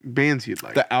suggesting bands you'd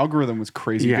like. the algorithm was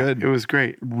crazy yeah, good. it was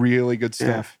great. Really good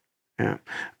stuff. Yeah.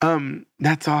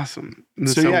 That's awesome.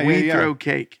 So, yeah, We yeah. Throw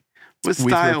Cake. What We Throw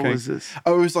style Cake. was this?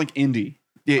 Oh, it was like indie.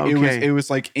 Okay. It was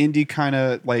like indie, kind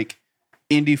of like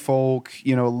indie folk,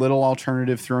 you know, a little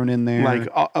alternative thrown in there. Like,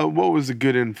 what was a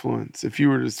good influence, if you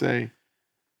were to say?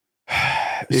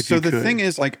 If so you the could. thing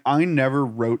is, like, I never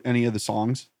wrote any of the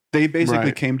songs. They basically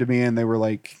Right. came to me and they were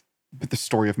like, "But the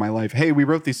story of my life. Hey, we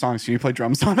wrote these songs. Can you play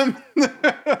drums on them?"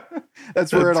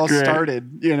 That's where it That's all great.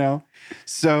 started, you know?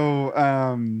 So,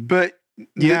 But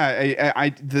yeah,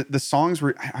 the songs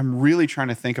were, I'm really trying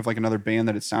to think of like another band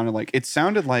that it sounded like. It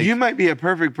sounded like, you might be a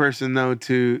perfect person though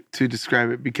to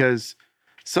describe it, because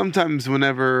sometimes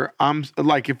whenever I'm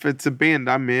like, if it's a band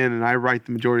I'm in and I write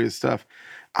the majority of stuff,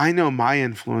 I know my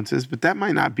influences, but that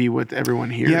might not be what everyone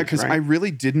hears. yeah, because right? I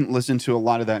really didn't listen to a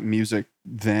lot of that music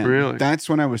then. Really? That's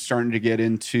when I was starting to get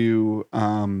into,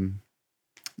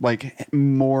 like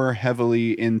more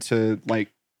heavily into like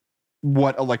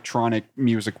what electronic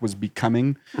music was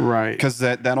becoming. right. Because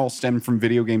that all stemmed from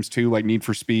video games too. Like Need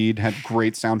for Speed had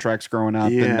great soundtracks growing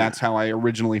up, Yeah. and that's how I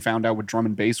originally found out what drum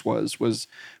and bass was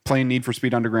playing Need for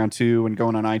Speed Underground 2 and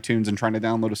going on iTunes and trying to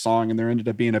download a song, and there ended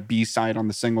up being a B-side on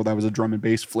the single that was a drum and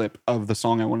bass flip of the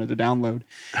song I wanted to download,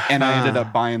 and I ended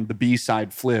up buying the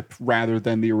B-side flip rather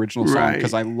than the original song Right.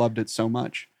 because I loved it so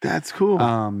much. That's cool.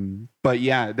 But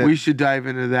yeah, We should dive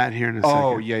into that here in a second.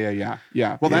 oh yeah.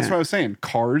 Well, that's Yeah. what I was saying.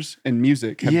 Cars and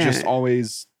music have Yeah. just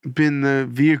always Been the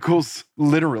vehicles.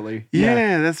 literally.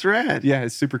 Yeah, that's rad. Yeah,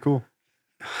 it's super cool.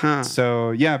 Huh.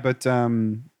 So yeah, but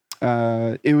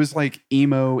it was like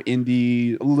emo,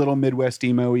 indie, a little Midwest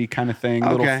emo-y kind of thing.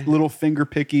 Okay. Little finger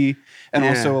picky, and Yeah.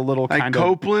 also a little Like kind of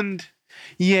Copeland.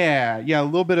 yeah, a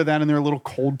little bit of that in there. A little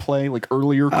Coldplay, like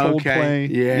earlier Coldplay.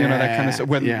 you know, that kind of stuff.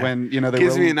 When you know they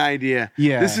Gives were, me an idea.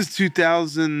 yeah. This is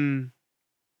 2000.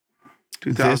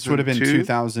 This would have been 2002?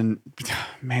 2000.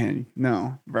 Man,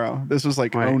 no, bro. This was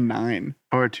like Wait. 09.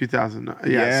 Or 2000.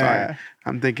 Yeah, sorry.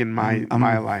 I'm thinking my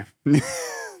life,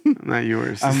 not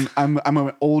yours. I'm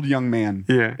an old young man.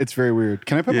 yeah. It's very weird.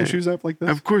 Can I put my Yeah. shoes up like this?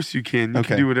 Of course you can. You Okay.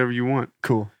 can do whatever you want.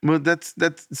 Cool. Well, that's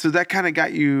so that kind of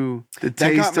got you the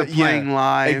That got taste of me- yeah, playing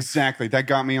live. Exactly. That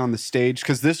got me on the stage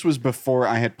because this was before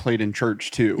I had played in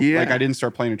church too. Yeah. Like I didn't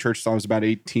start playing in church until I was about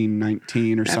 18,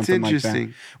 19 or That's something like that.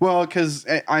 interesting. Well, because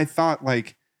I thought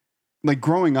like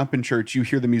growing up in church, you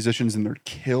hear the musicians and they're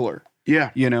killer, Yeah.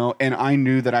 you know, and I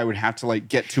knew that I would have to like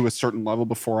get to a certain level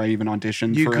before I even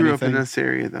auditioned You for grew up anything. in this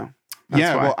area though. That's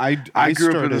Yeah, why. well, I grew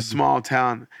up in started- a small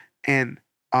town, and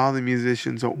all the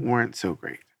musicians weren't so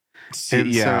great. And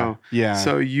yeah, yeah.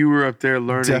 So you were up there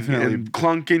learning Definitely. and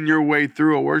clunking your way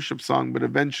through a worship song, but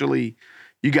eventually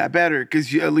you got better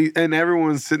because you at least, and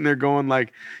everyone's sitting there going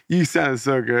like, "You sound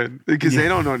so good," because they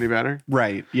don't know any better.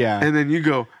 Right. Yeah. And then you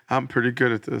go, "I'm pretty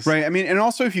good at this." Right. I mean, and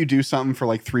also if you do something for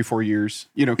like 3-4 years,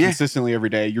 you know, Yeah. consistently every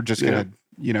day, you're just gonna,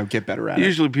 you know, get better at it.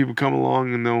 Usually people come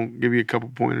along and they'll give you a couple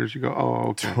pointers. You go, "Oh,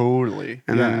 okay," Totally.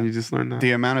 and yeah. then you just learn that.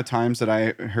 The amount of times that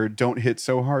I heard "don't hit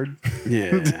so hard."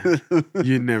 Yeah,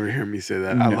 you'd never hear me say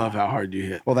that. I No. love how hard you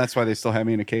hit. Well, that's why they still have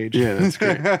me in a cage. Yeah, that's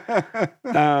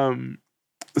great.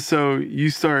 So you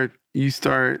start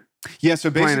Yeah.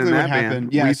 So playing in basically, that what band.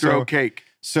 happened? Yeah. We Throw So Cake.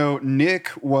 so Nick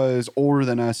was older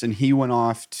than us, and he went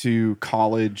off to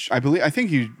college. I think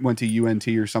he went to UNT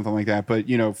or something like that. But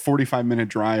you know, 45-minute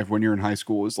drive when you're in high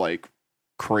school is like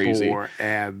crazy.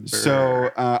 Forever.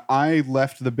 So I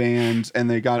left the band, and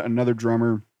they got another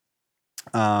drummer,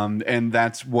 and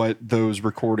that's what those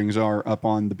recordings are up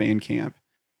on the Bandcamp.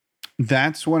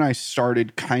 That's when I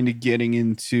started kind of getting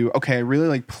into, okay, I really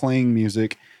like playing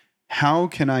music. how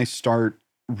can I start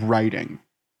writing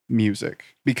music?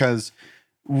 Because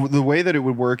the way that it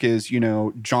would work is,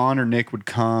 John or Nick would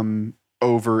come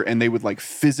over and they would like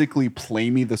physically play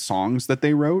me the songs that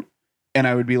they wrote. And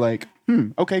I would be like,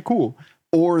 okay, cool.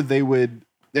 Or they would,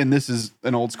 and this is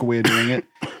an old school way of doing it,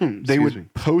 they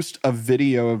would post a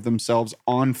video of themselves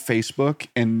on Facebook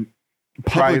and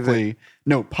publicly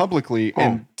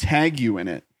and tag you in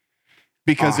it.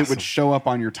 Because it would show up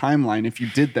on your timeline if you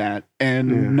did that.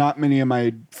 And not many of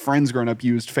my friends growing up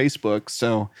used Facebook.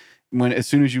 So as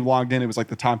soon as you logged in, it was like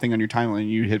the top thing on your timeline.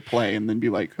 You hit play and then be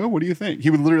like, oh, what do you think?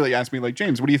 He would literally ask me like,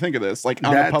 James, what do you think of this? Like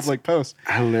on a public post.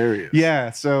 Hilarious.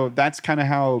 Yeah. So that's kind of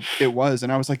how it was.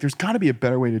 And I was like, there's got to be a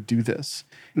better way to do this.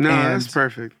 No, that's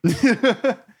perfect.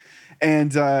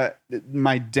 And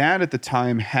my dad at the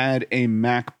time had a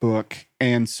MacBook.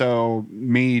 And so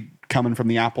me coming from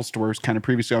the Apple stores kind of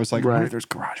previously, I was like, oh, there's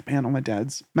GarageBand on my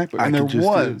dad's MacBook. And there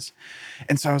was.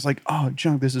 And so I was like, oh,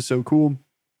 junk, this is so cool.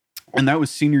 And that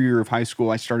was senior year of high school.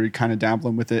 I started kind of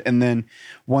dabbling with it. And then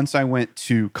once I went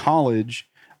to college,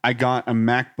 I got a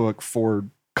MacBook for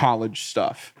college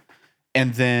stuff.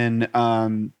 And then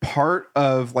part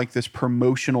of like this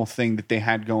promotional thing that they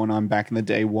had going on back in the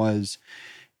day was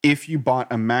if you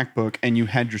bought a MacBook and you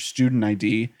had your student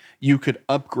ID, you could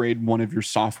upgrade one of your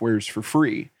softwares for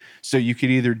free. So you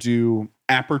could either do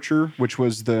Aperture, which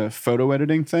was the photo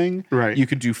editing thing. Right. You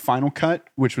could do Final Cut,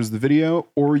 which was the video,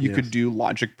 or you could do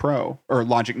Logic Pro or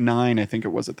Logic 9, I think it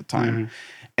was at the time. Mm-hmm.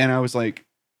 And I was like,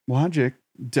 Logic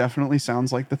definitely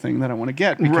sounds like the thing that I want to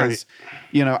get because,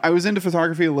 I was into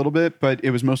photography a little bit, but it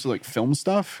was mostly like film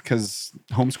stuff because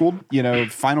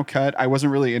homeschooled, Final Cut. I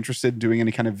wasn't really interested in doing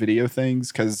any kind of video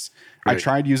things because I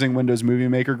tried using Windows Movie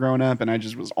Maker growing up and I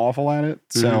just was awful at it.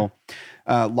 Mm-hmm. So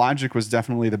Logic was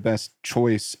definitely the best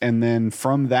choice. And then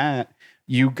from that,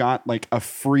 you got like a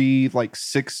free like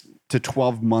 6 to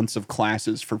 12 months of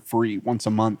classes for free once a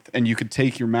month. And you could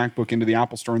take your MacBook into the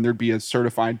Apple store and there'd be a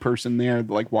certified person there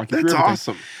to like walk you through everything. That's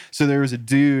awesome. So there was a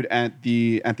dude at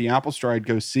the Apple store I'd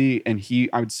go see and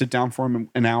I would sit down for him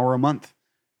an hour a month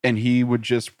and he would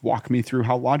just walk me through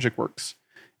how Logic works.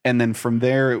 And then from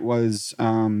there it was,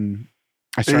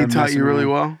 I started he taught you really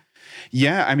well?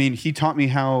 Yeah. I mean, he taught me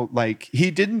how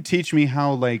he didn't teach me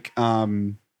how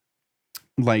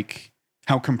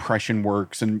how compression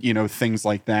works and, things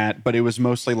like that. But it was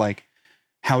mostly like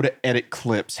how to edit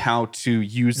clips, how to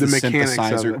use the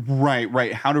synthesizer. Right.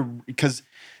 Because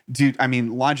dude, I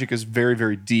mean, Logic is very,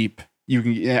 very deep.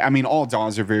 All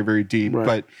DAWs are very, very deep,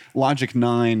 but Logic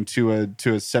 9 to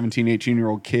a 17,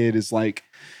 18-year-old kid is like,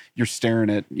 you're staring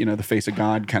at, the face of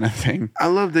God kind of thing. I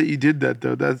love that you did that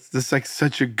though. That's like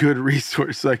such a good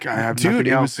resource. Like I have nothing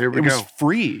else. Here we go. It was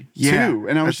free too.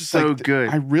 And I was just so like, good.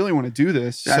 I really want to do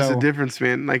this. That's the difference,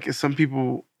 man. Like some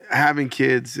people having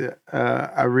kids,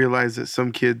 I realize that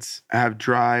some kids have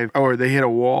drive or they hit a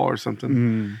wall or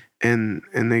something and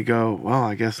they go, well,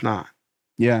 I guess not.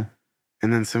 Yeah.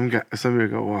 And then some people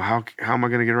go, well, how am I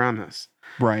going to get around this?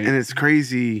 Right. And it's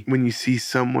crazy when you see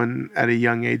someone at a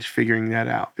young age figuring that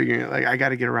out, like, I got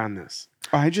to get around this.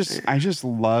 I just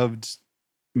loved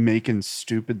making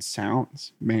stupid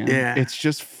sounds, man. Yeah. It's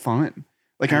just fun.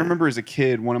 Like I remember as a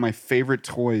kid, one of my favorite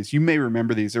toys, you may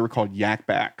remember these, they were called Yak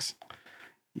Backs.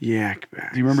 Yak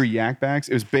Backs. Do you remember Yak Backs?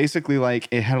 It was basically like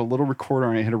it had a little recorder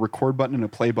on it. It had a record button and a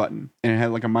play button. And it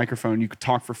had like a microphone. You could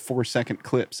talk for 4-second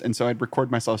clips. And so I'd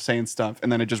record myself saying stuff and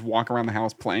then I'd just walk around the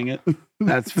house playing it.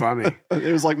 That's funny.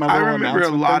 It was like my I little remember a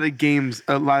lot of games,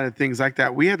 a lot of things like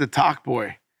that. We had the Talk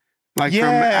Boy. Like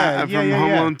from Home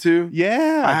Alone 2.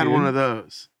 Yeah. I had one of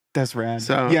those. That's rad.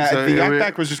 So the Yak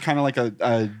Back was just kind of like a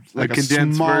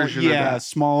condensed version of that.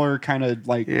 Smaller kind of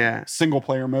like single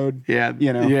player mode. Yeah.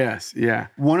 Yes. Yeah.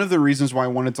 One of the reasons why I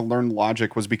wanted to learn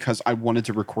Logic was because I wanted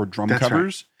to record drum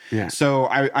covers. Right. Yeah. So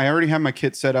I already had my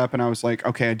kit set up and I was like,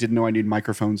 okay, I didn't know I need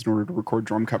microphones in order to record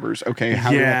drum covers. Okay.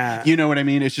 How do I, you know what I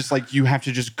mean? It's just like you have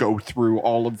to just go through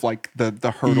all of like the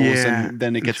hurdles and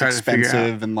then it gets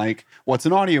expensive and like what's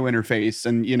an audio interface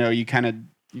and you kind of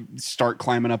start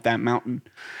climbing up that mountain.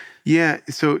 Yeah.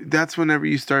 So that's whenever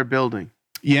you start building.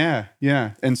 Yeah.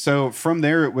 Yeah. And so from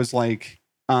there, it was like,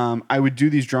 I would do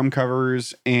these drum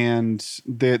covers and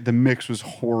the mix was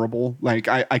horrible. Like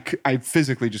I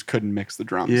physically just couldn't mix the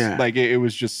drums. Yeah. Like it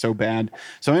was just so bad.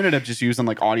 So I ended up just using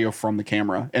like audio from the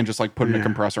camera and just like putting a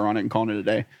compressor on it and calling it a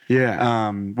day. Yeah.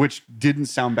 Which didn't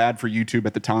sound bad for YouTube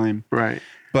at the time. Right.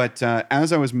 But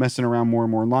as I was messing around more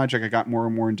and more in Logic, I got more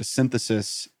and more into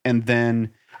synthesis. And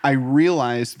then I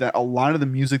realized that a lot of the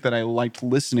music that I liked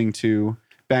listening to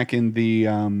back in the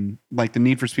like the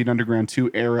Need for Speed Underground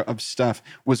 2 era of stuff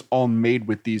was all made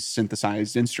with these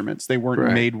synthesized instruments. They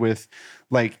weren't made with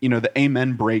like, you know, the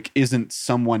amen break isn't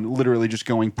someone literally just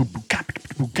going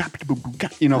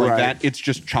you know, like that. It's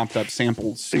just chopped up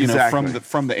samples, you know,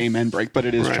 from the amen break, but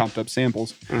it is chopped up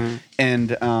samples. And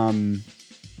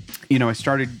you know, I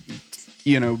started,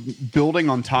 you know, building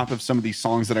on top of some of these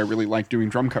songs that I really like doing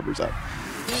drum covers of.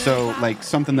 So like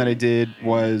something that I did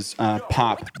was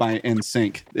Pop by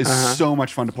NSYNC. It's so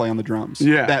much fun to play on the drums.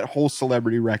 Yeah. That whole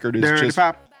Celebrity record is just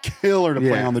killer to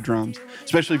play on the drums,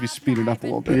 especially if you speed it up a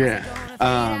little bit. Yeah.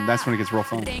 That's when it gets real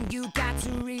fun. You got to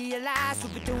realize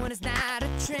what we're doing is not a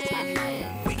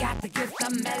trend. We got the gift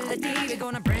of melody. We're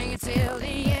gonna bring it till the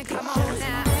end. Come on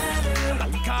now.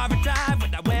 Got the car and drive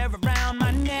what I wear around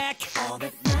my neck. All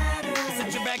that matters.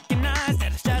 Since you recognize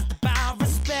that it's just about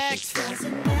respect.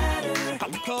 Doesn't matter. All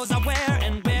the clothes I wear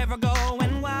and where I go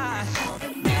and why. All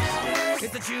that matters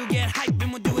is that you get hype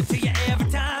and we'll do it to you every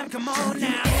time. Come on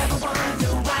now. Ever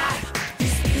wonder why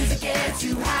this music gets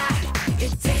you high?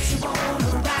 It takes you on a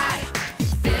ride.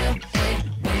 Feel it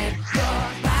when your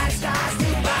body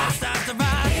starts to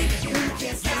ride. You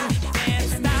can't stop.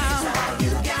 Dance now. All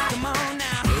you got. Come on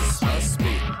now. This must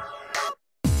be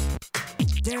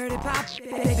dirty pop,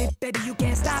 baby, you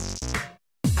can't stop.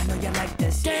 I know you like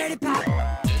this dirty pop.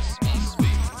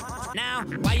 Now,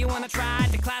 why you wanna try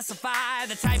to classify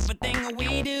the type of thing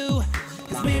we do?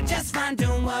 Cause we're just fine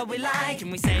doing what we like,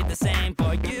 and we say the same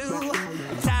for you.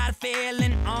 I'm tired of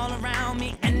feeling all around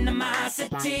me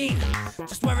animosity.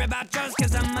 Just worry about yours,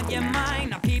 cause I'm on your mind.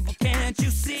 Now, people, can't you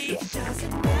see? It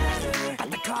doesn't matter.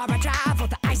 Got the car I drive or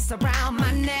the ice around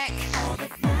my neck. All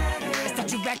that matters is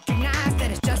that you recognize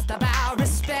that it's just about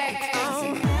respect.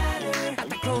 Got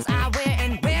the clothes I wear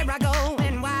and where I go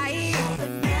and why. All that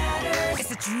matters is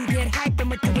that you get hype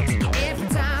and we do it to you every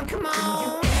time. Come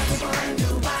on. You ever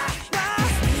wonder why?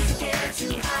 Music gets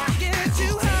you high. Get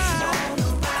you high.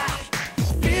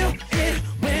 Feel it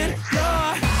when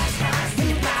your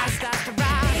body starts to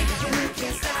ride. You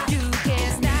can't stop. You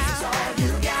can't stop. It's all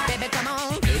you got. Baby, come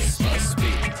on. This must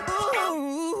be.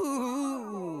 Ooh,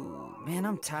 man,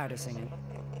 I'm tired of singing.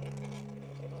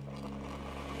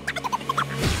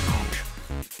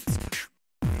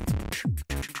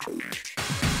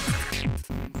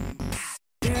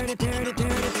 Dirty, dirty,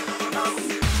 dirty.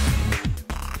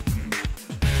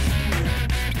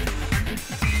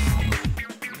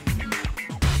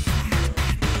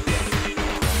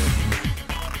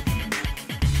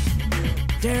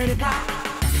 Dirty pop.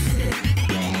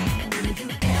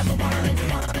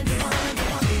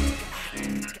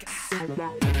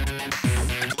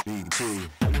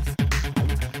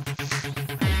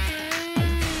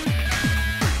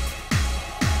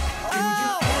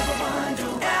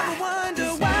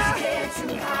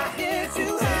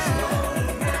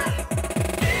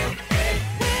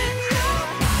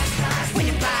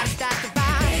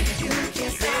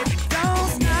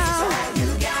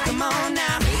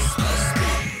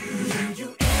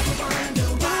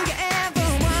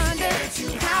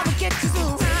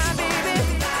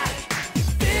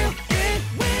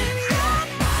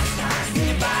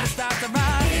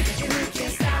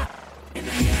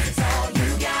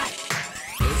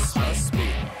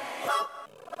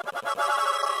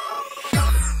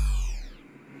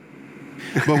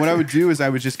 But what I would do is I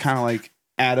would just kind of like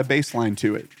add a bass line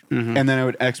to it. And then I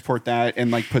would export that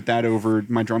and like put that over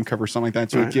my drum cover or something like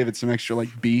that. So it would give it some extra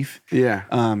like beef. Yeah.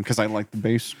 Because I like the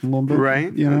bass a little bit.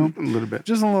 Right. You know? A little bit.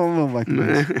 Just a little like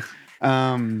the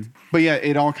bass. But yeah,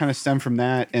 it all kind of stemmed from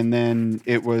that. And then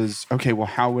it was, okay, well,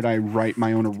 how would I write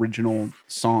my own original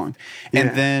song? And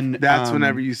then that's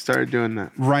whenever you started doing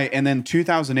that. Right. And then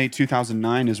 2008,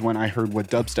 2009 is when I heard what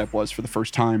dubstep was for the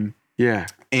first time. Yeah.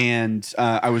 And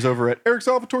I was over at Eric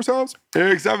Salvatore's house.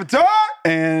 Eric Salvatore!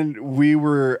 And we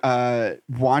were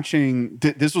watching,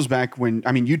 this was back when,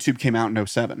 I mean, YouTube came out in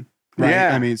 2007. Right?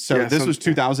 Yeah. I mean, so this was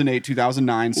 2008,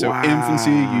 2009. So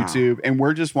infancy of YouTube. And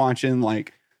we're just watching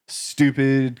like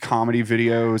stupid comedy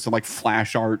videos and like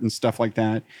flash art and stuff like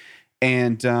that.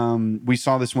 And we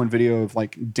saw this one video of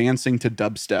like dancing to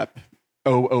dubstep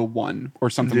 001 or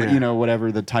something, like, you know,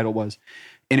 whatever the title was.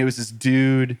 And it was this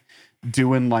dude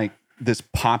doing like this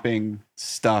popping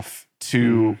stuff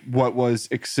to what was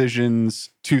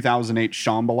Excision's 2008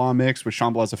 Shambhala mix, which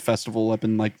Shambhala is a festival up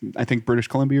in like, I think British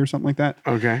Columbia or something like that.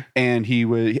 Okay. And he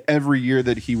would, every year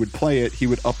that he would play it, he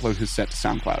would upload his set to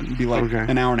SoundCloud. It'd be like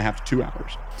an hour and a half to 2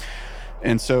 hours.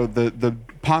 And so the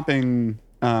popping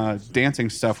dancing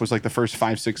stuff was like the first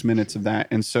 5-6 minutes of that.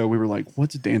 And so we were like,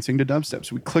 what's dancing to dubstep?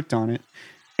 So we clicked on it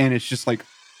and it's just like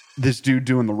this dude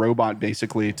doing the robot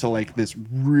basically to like this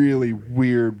really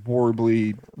weird,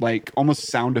 warbly, like almost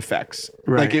sound effects.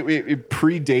 Right. Like it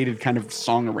predated kind of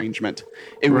song arrangement.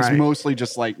 It was Right. mostly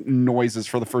just like noises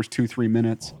for the first 2-3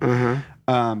 minutes.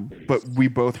 But we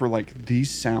both were like,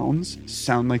 these sounds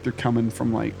sound like they're coming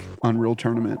from like Unreal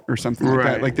Tournament or something like that.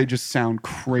 Right. Like they just sound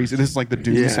crazy. This is like the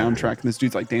Doom Yeah. soundtrack, and this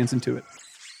dude's like dancing to it.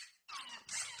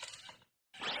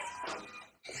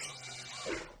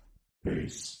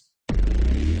 Bass.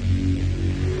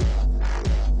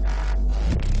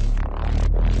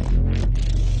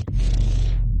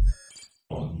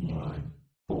 Online.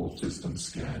 Full system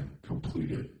scan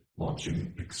completed.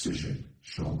 Launching Excision.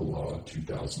 Shambhala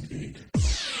 2008.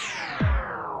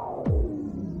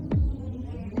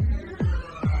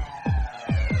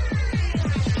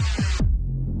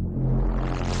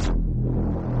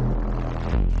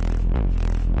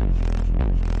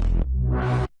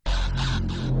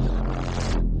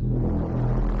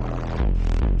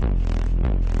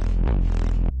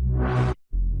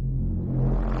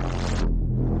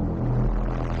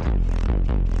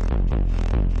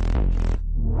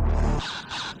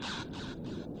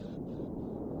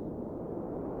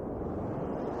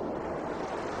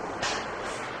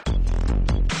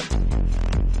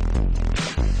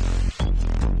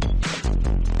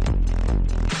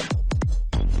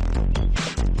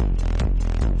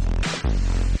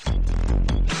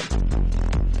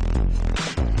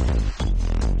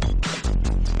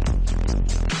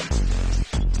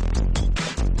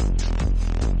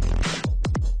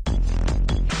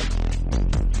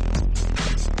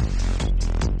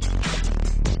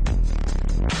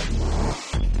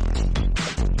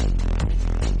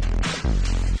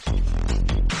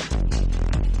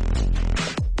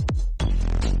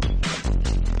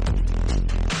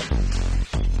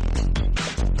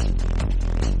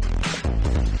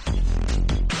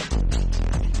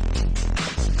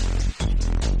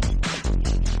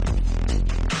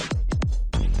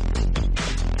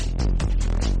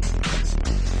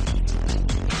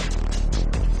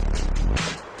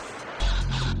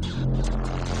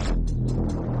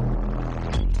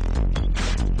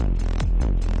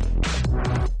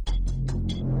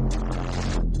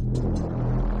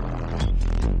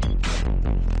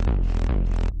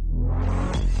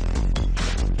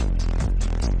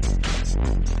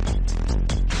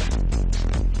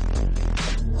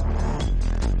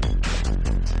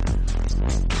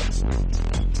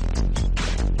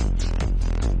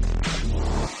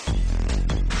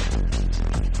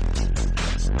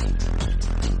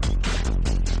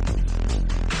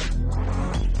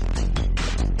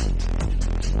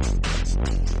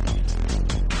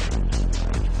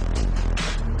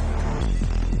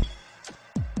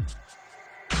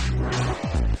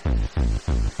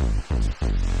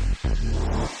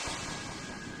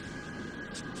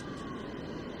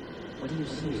 What do you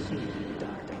see in the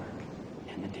dark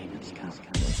and the demons come?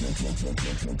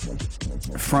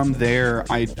 From there,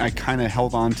 I kind of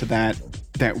held on to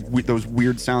those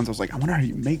weird sounds. I was like, I wonder how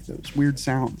you make those weird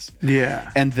sounds.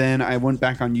 Yeah. And then I went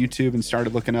back on YouTube and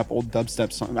started looking up old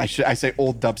dubstep songs. I say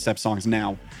old dubstep songs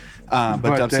now, but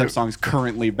dubstep songs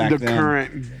currently back then. The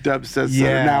current dubsteps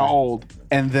that are now old.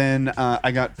 And then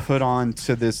I got put on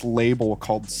to this label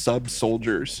called Sub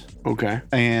Soldiers. Okay.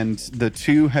 And the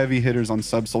two heavy hitters on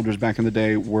Sub Soldiers back in the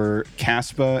day were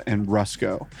Caspa and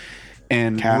Rusko.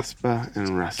 And Caspa and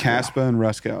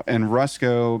Rusko. And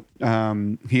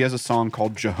Rusko, he has a song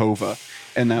called Jehovah.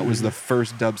 And that was the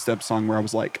first dubstep song where I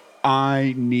was like,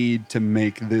 I need to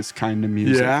make this kind of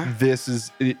music. Yeah. This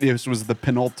was the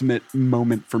penultimate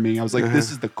moment for me. I was like,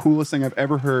 this is the coolest thing I've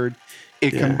ever heard.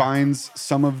 It combines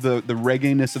some of the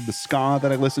reggae-ness of the ska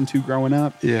that I listened to growing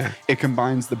up. Yeah. It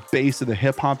combines the bass of the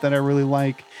hip-hop that I really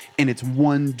like. And it's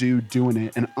one dude doing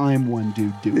it, and I'm one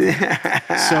dude doing it.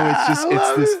 So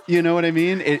it's this, you know what I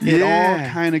mean? It all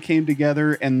kind of came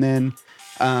together, and then,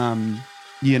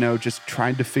 just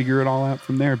tried to figure it all out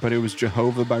from there. But it was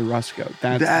Jehovah by Rusko.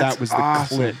 That was the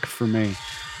awesome. click for me.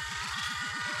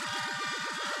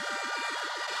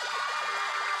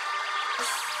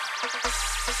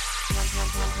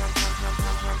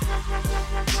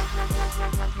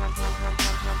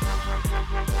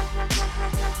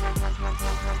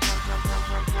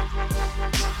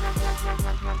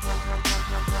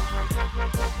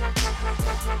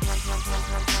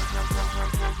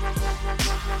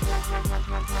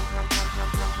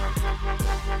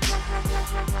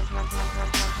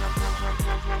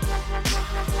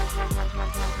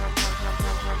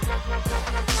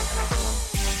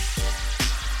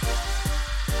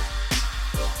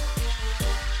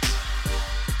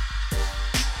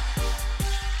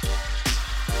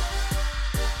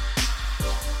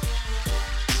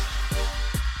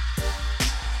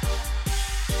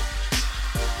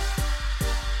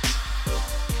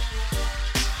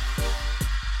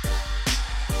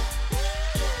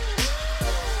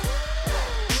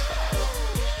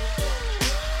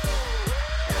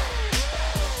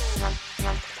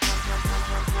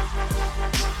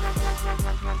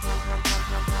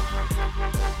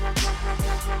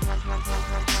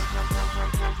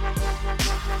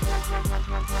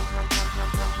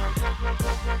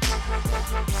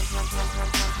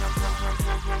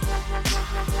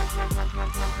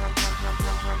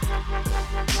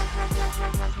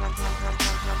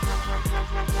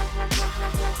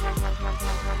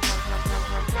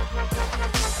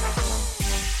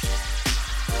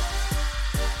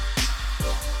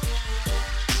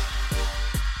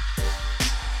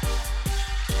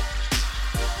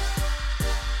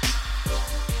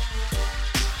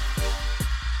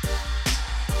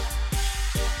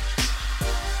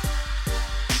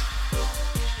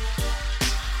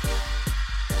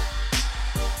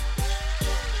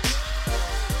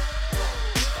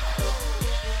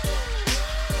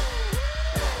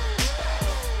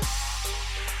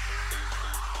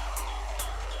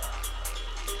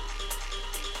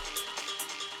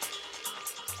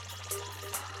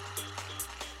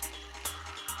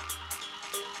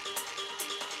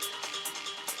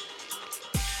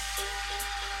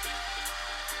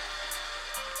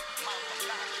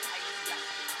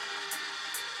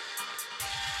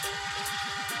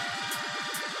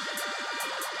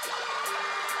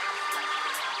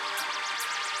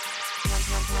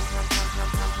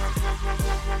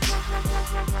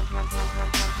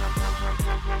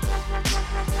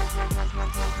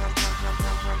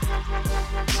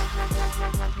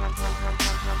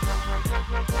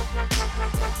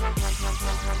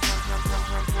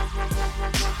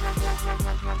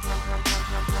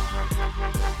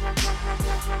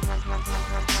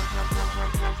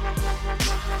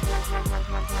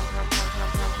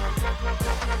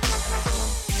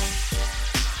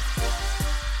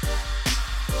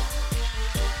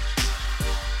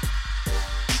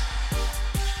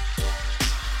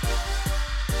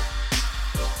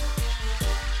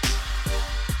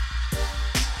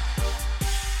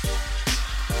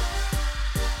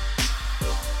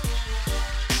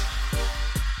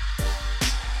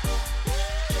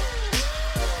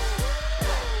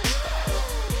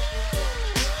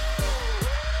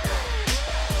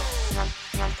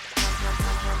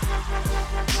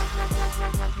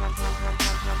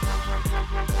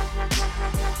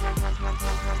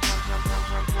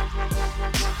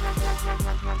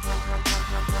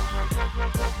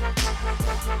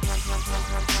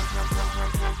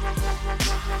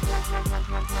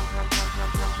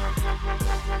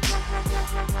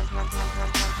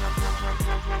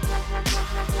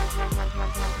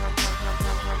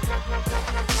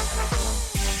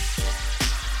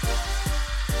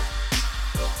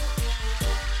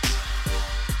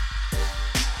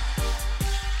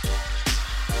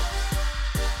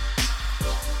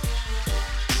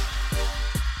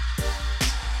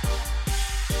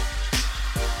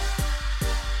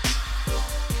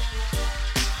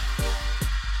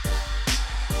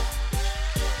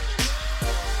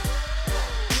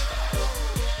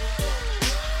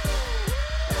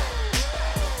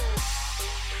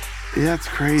 Yeah, that's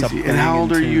crazy. It's a And how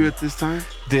old are banging you tune. at this time?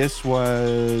 This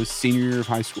was senior year of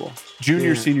high school.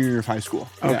 Junior, Yeah. senior year of high school.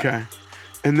 Yeah. Okay.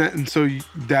 And so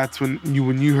that's when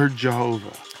you heard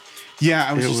Jehovah. Yeah,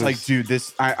 I was It just like, was- dude,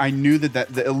 this. I knew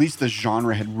that at least the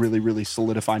genre had really, really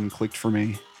solidified and clicked for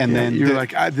me. And Yeah, then you're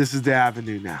like, this is the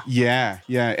avenue now. yeah.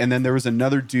 And then there was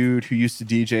another dude who used to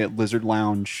DJ at Lizard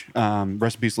Lounge.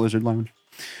 Rest in peace, Lizard Lounge.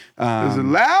 There's a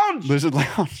lounge. Lizard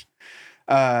Lounge.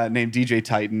 Named DJ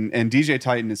Titan, and DJ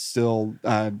Titan is still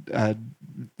a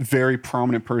very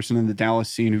prominent person in the Dallas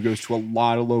scene who goes to a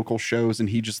lot of local shows, and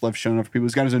he just loves showing up for people.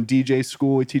 He's got his own DJ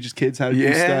school. He teaches kids how to do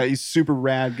Yeah. stuff. He's a super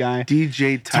rad guy.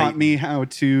 DJ Taught Titan. me how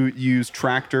to use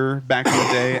Tractor back in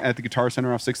the day at the Guitar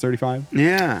Center off 635.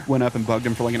 Yeah. Went up and bugged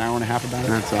him for like an hour and a half about it.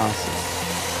 That's awesome.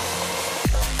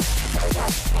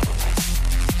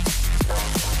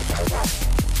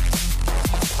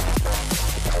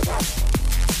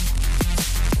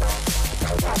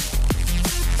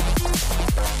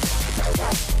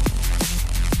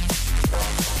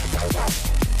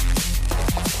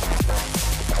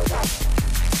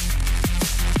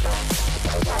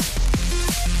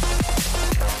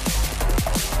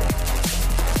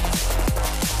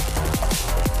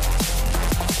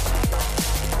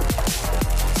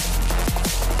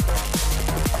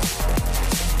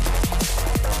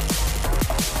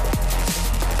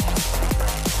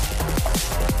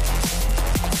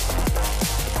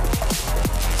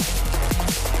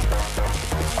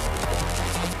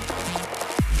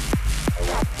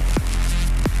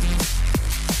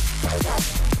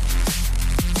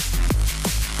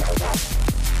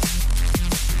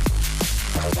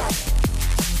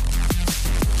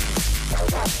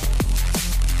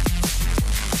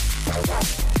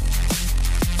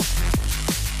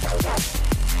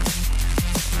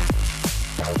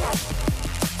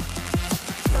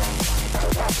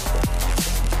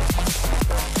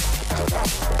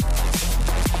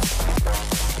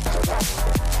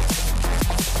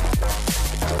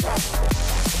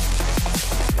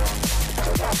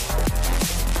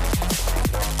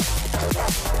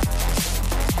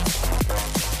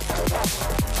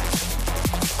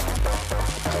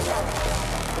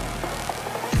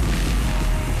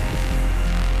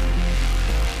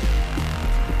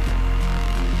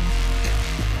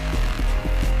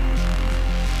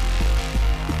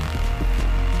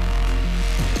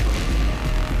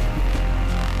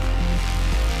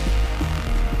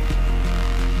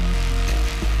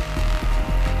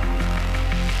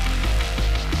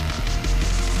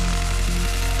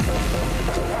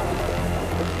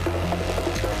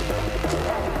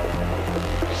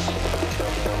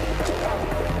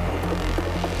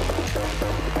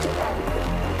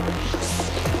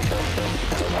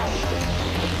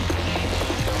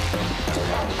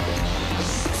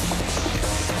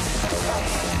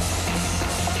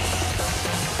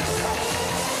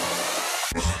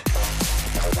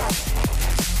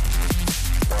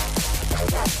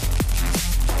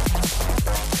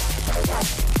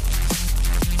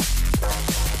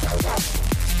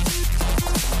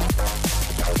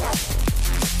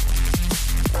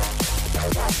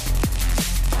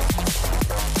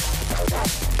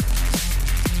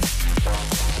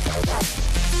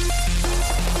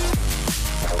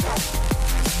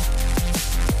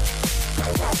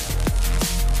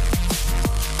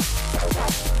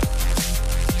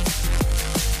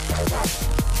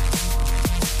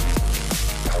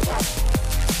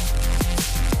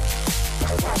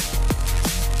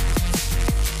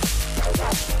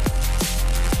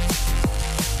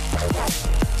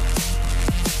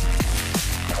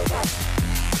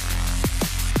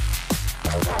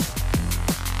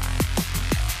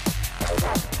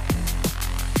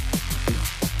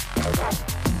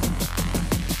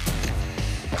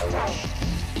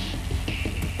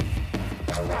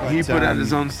 But He put out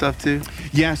his own stuff too.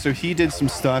 Yeah, so he did some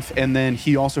stuff, and then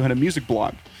he also had a music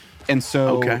blog. And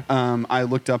so Okay. I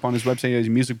looked up on his website, he has a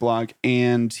music blog,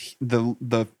 and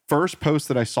the first post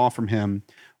that I saw from him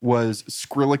was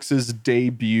Skrillex's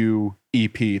debut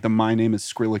EP, the My Name is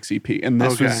Skrillex EP. And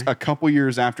this was a couple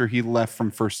years after he left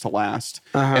from First to Last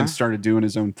and started doing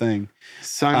his own thing.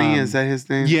 Sonny, is that his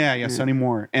name? Yeah, Sonny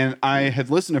Moore. And I had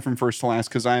listened to From First to Last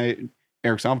because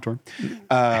Eric Salvatore.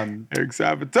 Eric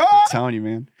Salvatore. I'm telling you,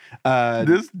 man.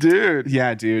 This dude.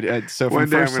 Yeah, dude. So One from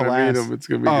day First I'm to gonna Last. meet him. It's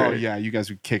gonna be great. Yeah, you guys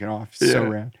would kick it off. So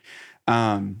rad.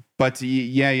 But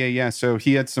yeah. So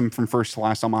he had some From First to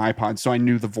Last on my iPod, so I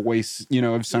knew the voice,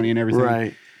 of Sonny and everything.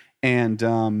 Right.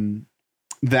 And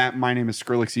that My Name is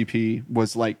Skrillex EP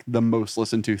was like the most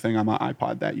listened to thing on my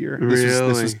iPod that year. This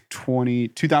was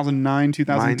 2009,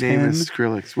 2010. My Name is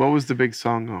Skrillex. What was the big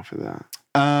song off of that?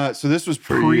 So this was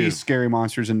pre-Scary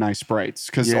Monsters and Nice Sprites,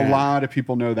 because a lot of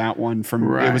people know that one from.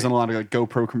 It was in a lot of like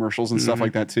GoPro commercials and stuff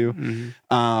like that too.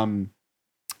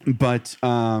 But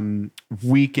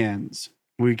Weekends,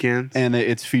 and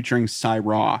it's featuring Cy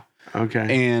Ra.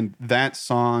 Okay. And that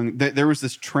song, there was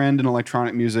this trend in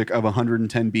electronic music of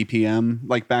 110 BPM,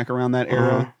 like back around that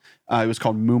era. It was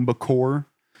called Moombacore.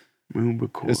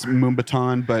 It's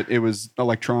Moombaton, but it was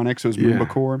electronic, so it was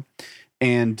Moombacore.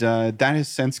 And that has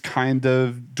since kind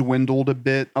of dwindled a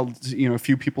bit. A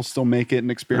few people still make it and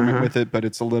experiment with it, but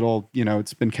it's a little,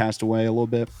 it's been cast away a little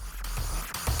bit.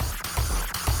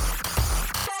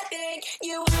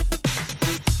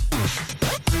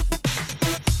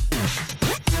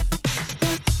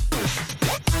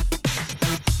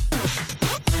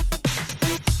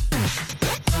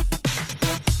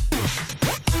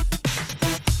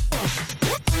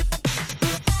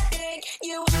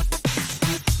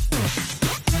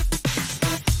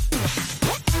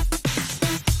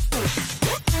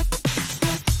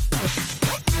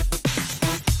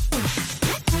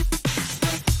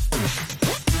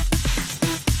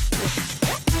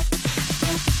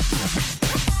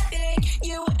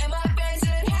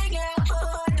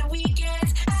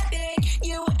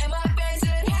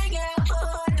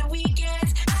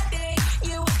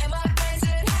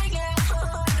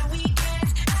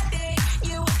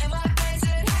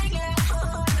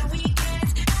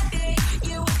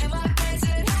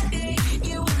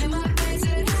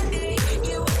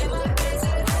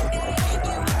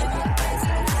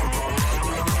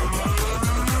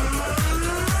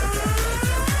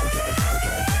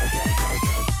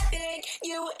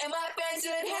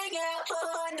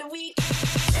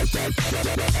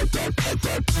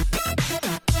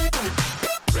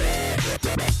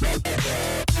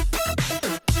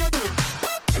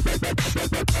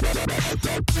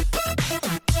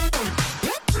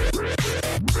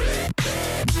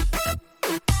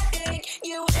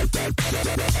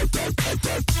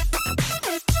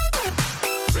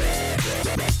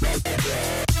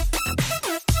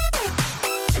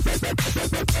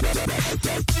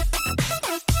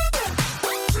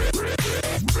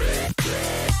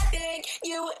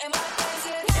 You and my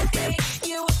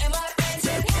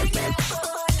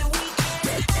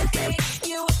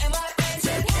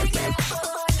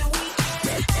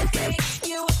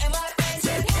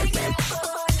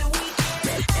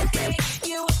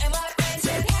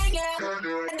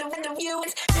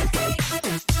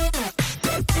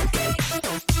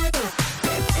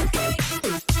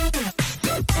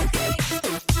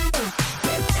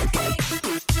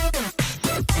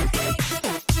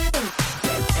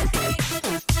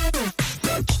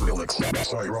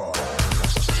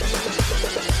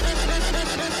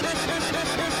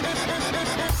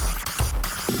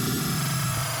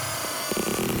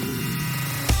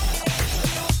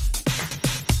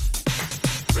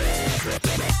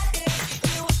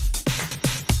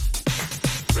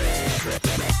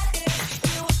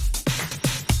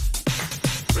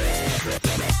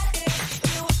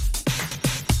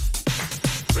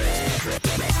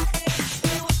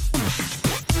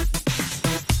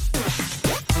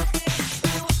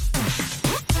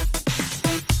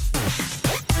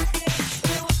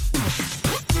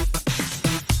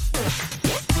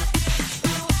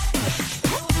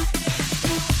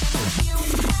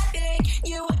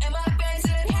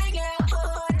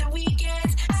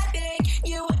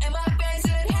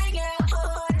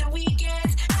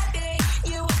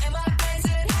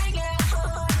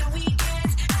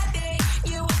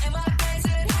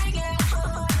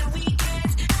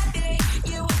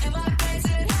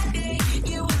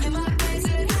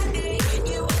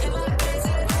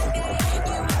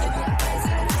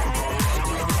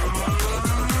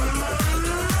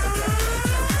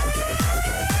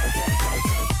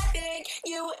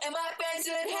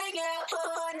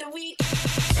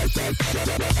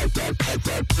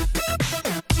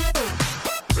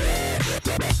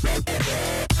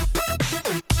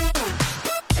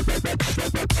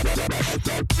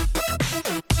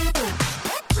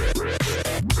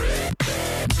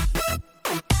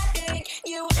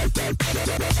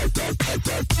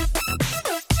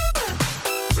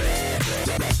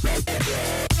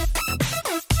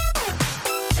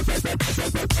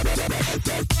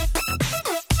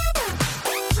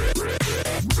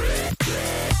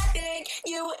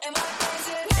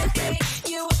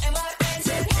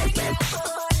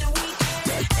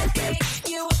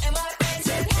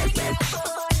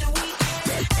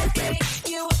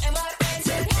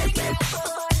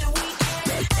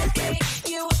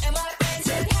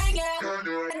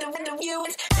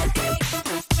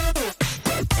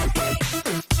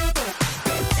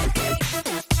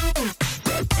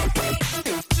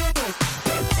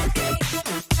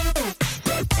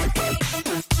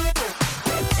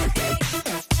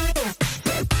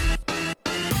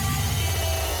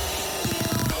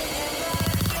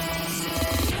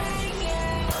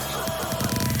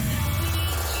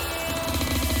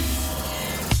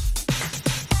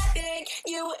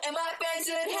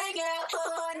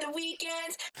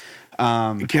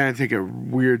Can I take a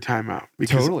weird timeout?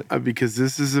 Totally. Because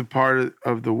this is a part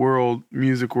of the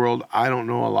music world I don't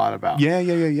know a lot about.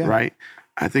 Yeah. Right?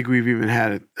 I think we've even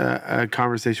had a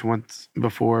conversation once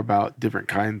before about different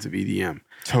kinds of EDM.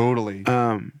 Totally.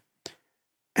 And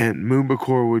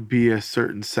Moonbakor would be a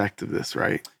certain sect of this,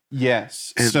 right?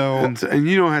 Yes. And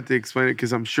you don't have to explain it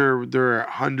because I'm sure there are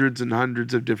hundreds and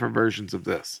hundreds of different versions of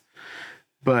this.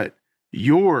 But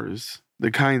yours,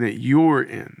 the kind that you're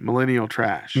in, Millennial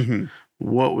Trash,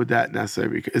 what would that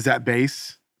necessarily be? Is that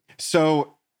bass?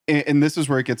 So, and this is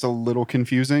where it gets a little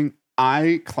confusing.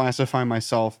 I classify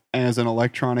myself as an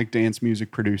electronic dance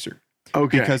music producer.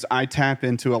 Okay. Because I tap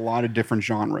into a lot of different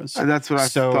genres. And that's what I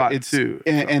thought too.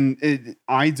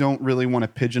 I don't really want to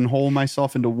pigeonhole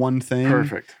myself into one thing.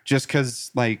 Perfect. Just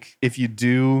because, like, if you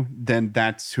do, then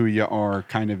that's who you are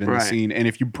kind of in the scene. And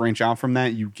if you branch out from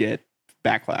that, you get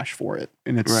backlash for it.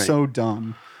 And it's so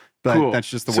dumb. But that's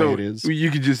just the way it is.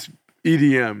 You could just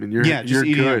EDM and you're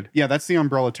EDM. good. Yeah, that's the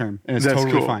umbrella term. And it's that's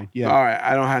totally fine. Yeah. All right.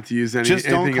 I don't have to use just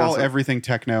don't anything call else. everything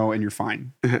techno and you're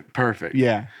fine. Perfect.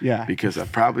 Yeah. Because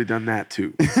I've probably done that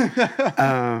too.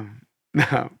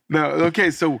 No. Okay,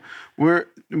 so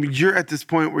you're at this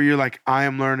point where you're like, I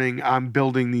am learning, I'm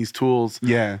building these tools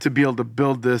to be able to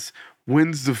build this.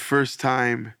 When's the first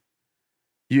time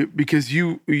because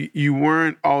you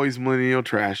weren't always Millennial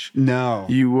Trash. No.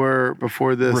 You were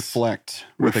before this. Reflect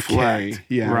with a K.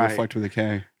 Yeah, right. Reflect with a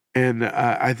K. And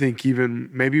I think even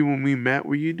maybe when we met,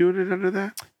 were you doing it under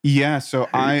that? Yeah, so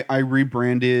I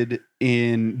rebranded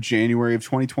in January of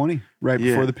 2020, right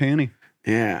before the panty.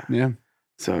 Yeah. Yeah.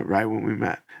 So right when we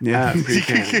met. Yeah.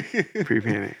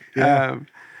 Pre-panty. Yeah.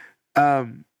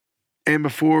 And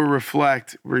before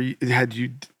Reflect, had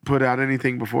you put out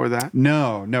anything before that?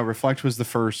 No. Reflect was the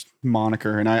first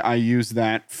moniker, and I used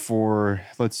that for,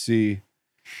 let's see.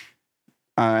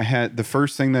 I had the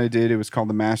first thing that I did, it was called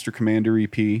the Master Commander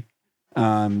EP,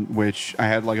 which I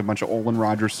had like a bunch of Olin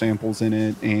Rogers samples in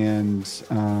it, and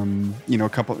a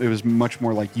couple. It was much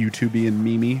more like YouTube-y and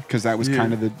memey because that was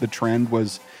kind of the trend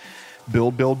was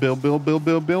build,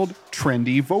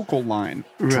 trendy vocal line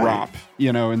drop,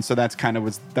 and so that's kind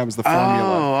of that was the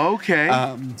formula. Oh,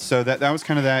 okay. So that was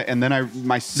kind of that, and then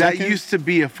my second that used to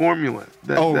be a formula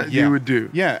that you would do.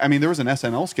 Yeah, I mean there was an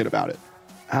SNL skit about it.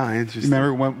 Oh, interesting.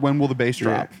 Remember when will the bass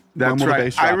drop? Yeah, that's right. The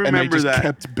bass drop? I remember and they just that.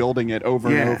 kept building it over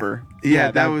and over.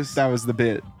 Yeah, that was the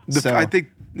bit. I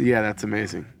think that's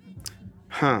amazing.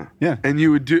 Huh. Yeah. And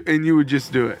you would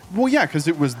just do it. Well, yeah, because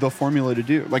it was the formula to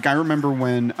do. Like I remember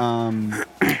when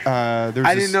I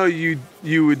didn't know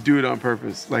you would do it on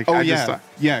purpose. Like just thought.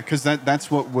 Yeah, because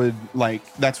that's what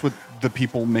the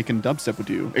people making dubstep would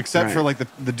do. Except for like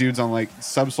the dudes on like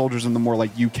Sub Soldiers and the more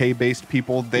like UK based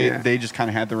people, they just kind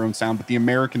of had their own sound. But the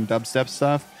American dubstep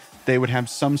stuff, they would have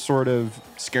some sort of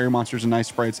Scary Monsters and Nice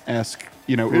Sprites-esque,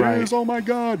 it is, oh my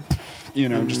god,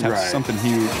 just have something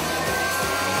huge.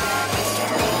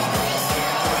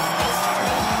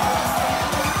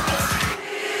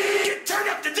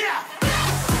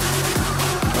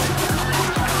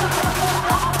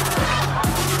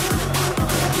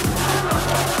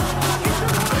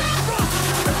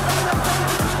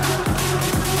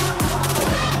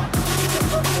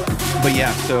 But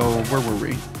yeah, so where were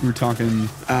we? We were talking.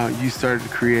 You started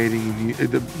creating,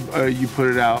 and you put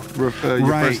it out. Your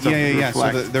first stuff, yeah.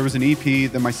 So there was an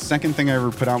EP. Then my second thing I ever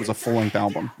put out was a full-length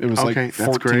album. It was like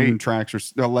 14 tracks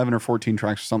or 11 or 14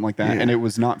 tracks or something like that. Yeah. And it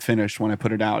was not finished when I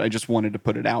put it out. I just wanted to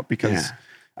put it out because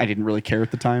I didn't really care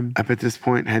at the time. Up at this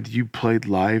point, had you played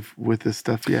live with this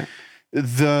stuff yet?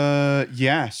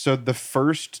 So the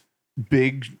first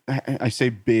big, I say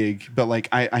big, but like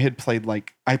I had played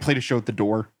I played a show at the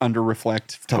Door under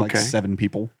Reflect to like 7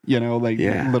 people,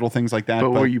 little things like that.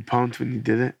 But were you pumped when you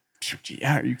did it?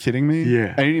 Yeah, are you kidding me?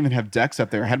 Yeah. I didn't even have decks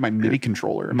up there. I had my MIDI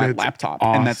controller and my laptop,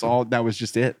 and that's all. That was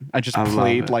just it. I just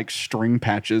played like string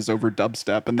patches over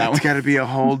dubstep, and that's got to be a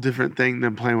whole different thing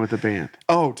than playing with a band.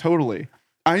 Oh, totally.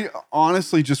 I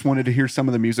honestly just wanted to hear some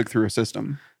of the music through a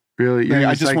system. Really?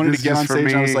 I just wanted to get on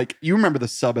stage. And I was like, you remember the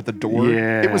sub at the Door?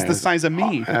 Yeah. It was the size of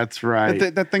me. That's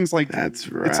right. That thing's like, that's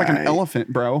right. It's like an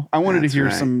elephant, bro. I wanted to hear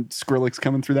some Skrillex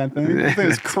coming through that thing. That thing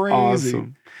is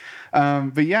crazy.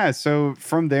 Awesome. But yeah, so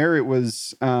from there, it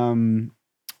was when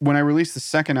I released the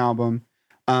second album,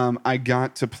 I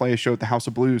got to play a show at the House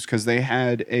of Blues because they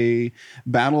had a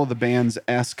Battle of the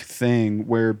Bands-esque thing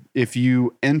where if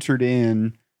you entered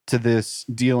in to this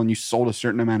deal and you sold a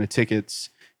certain amount of tickets,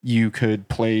 you could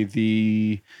play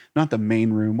not the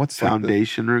main room. What's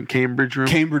Foundation room? Cambridge room?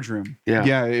 Cambridge room. Yeah.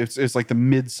 Yeah. It's like the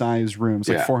mid-size room. It's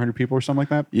like 400 people or something like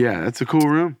that. Yeah. That's a cool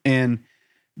room. And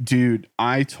dude,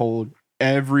 I told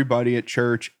everybody at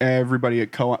church, everybody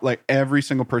at co-op, like every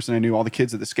single person I knew, all the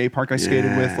kids at the skate park I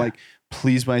skated with, like,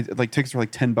 please buy, like, tickets were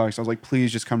like $10. I was like,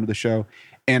 please just come to the show.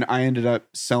 And I ended up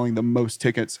selling the most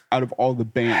tickets out of all the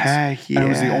bands. Heck yeah. And I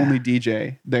was the only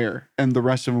DJ there, and the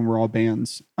rest of them were all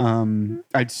bands.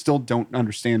 I still don't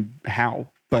understand how,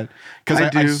 but because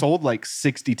I sold like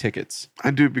 60 tickets. I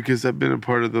do, because I've been a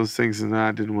part of those things, and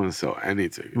I didn't want to sell any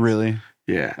tickets. Really?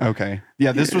 Yeah. Okay.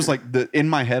 Yeah. This was like in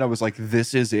my head, I was like,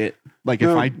 this is it. Like, if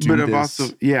I do this.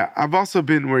 I've also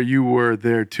been where you were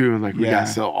there too, and like we got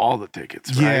to sell all the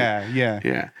tickets. Right?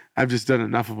 Yeah. I've just done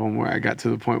enough of them where I got to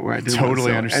the point where I didn't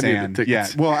totally want to sell understand. any of the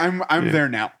tickets. Yeah. Well, I'm there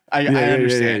now. I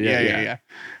understand. Yeah.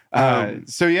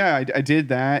 So yeah, I did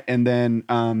that, and then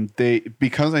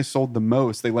because I sold the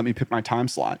most, they let me pick my time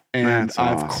slot, and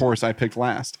of course I picked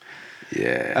last.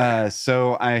 Yeah.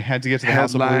 So I had to get to the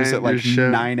House of Blues at like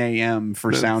 9 a.m.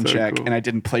 for sound check, and I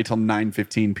didn't play till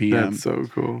 9:15 p.m. That's so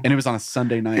cool. And it was on a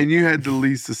Sunday night. And you had the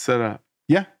least to set up.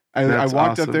 Yeah. I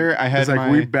walked up there. I had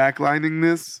we backlining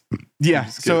this. Yeah.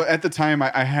 So at the time,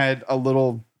 I had a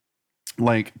little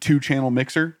like 2-channel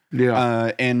mixer.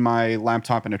 Yeah. And my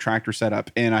laptop and a tractor set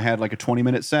up, and I had like a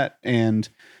 20-minute set, and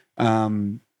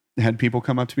had people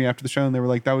come up to me after the show, and they were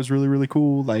like, that was really, really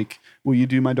cool. Like, will you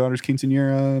do my daughter's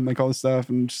quinceañera and like all this stuff?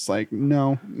 And just like,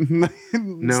 no.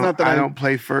 It's not that I don't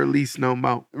play for Elise no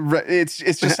more. Right. It's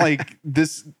just like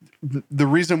this. The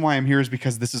reason why I'm here is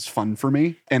because this is fun for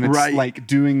me. And it's like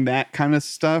doing that kind of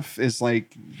stuff is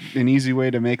like an easy way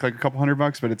to make like a couple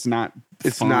 $100, but it's not.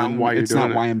 It's fun. Not why you're it's doing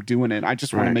not it. why I'm doing it. I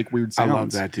just want to make weird sounds. I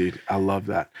love that, dude. I love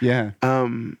that. Yeah.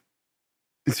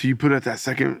 So you put out that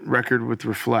second record with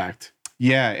Reflect.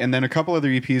 Yeah, and then a couple other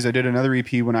EPs. I did another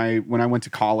EP when I went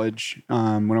to college.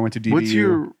 When I went to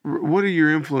DBU. What are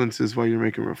your influences while you're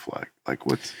making Reflect? Like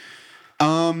what's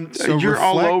so you're Reflect,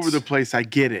 all over the place. I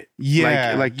get it.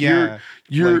 Yeah,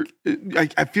 you're.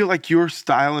 I feel like your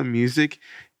style of music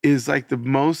is like the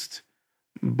most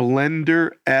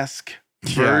Blender-esque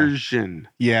version.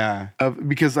 Yeah. Of,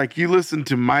 because like you listen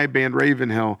to my band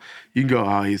Ravenhill, you can go,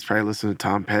 oh, he's probably listening to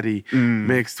Tom Petty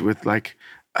mixed with like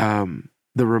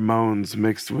the Ramones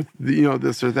mixed with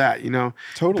this or that. Totally. You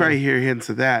probably hear hints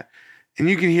of that, and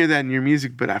you can hear that in your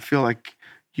music. But I feel like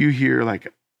you hear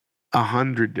like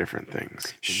 100 different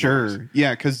things. Sure.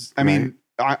 Yeah, because I mean,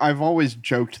 I've always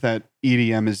joked that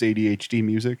EDM is ADHD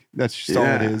music. That's just all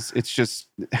it is. It's just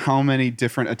how many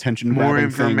different attention more grabbing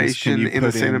information things can you in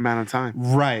the put same amount of time.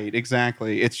 Right.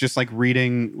 Exactly. It's just like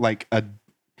reading like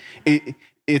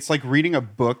it's like reading a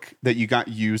book that you got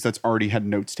used that's already had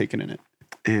notes taken in it.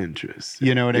 Interesting.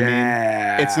 You know what I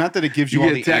mean? It's not that it gives you all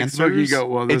the answers. You go,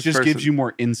 well, it just gives you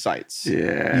more insights.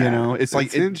 Yeah. It's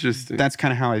like interesting. That's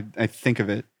kind of how I think of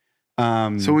it.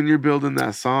 So when you're building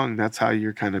that song, that's how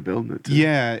you're kind of building it too.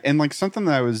 Yeah. And like something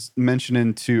that I was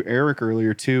mentioning to Eric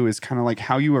earlier too is kind of like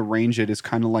how you arrange it is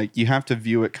kind of like you have to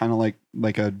view it kind of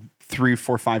like a 3,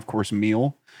 4, 5 course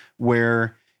meal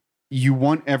where you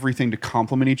want everything to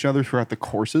complement each other throughout the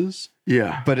courses.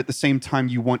 Yeah. But at the same time,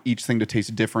 you want each thing to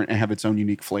taste different and have its own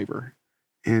unique flavor.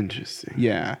 Interesting.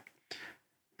 Yeah.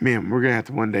 Man, we're going to have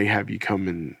to one day have you come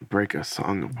and break a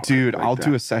song apart. Dude, I'll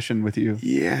do a session with you.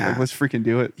 Yeah. Like, let's freaking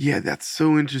do it. Yeah, that's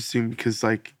so interesting because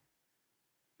like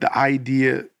the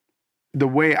idea, the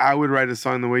way I would write a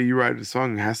song, the way you write a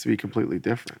song has to be completely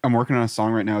different. I'm working on a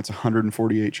song right now. It's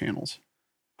 148 channels.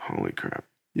 Holy crap.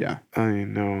 Yeah. I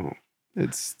know.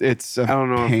 It's I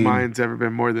don't know if mine's ever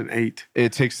been more than 8.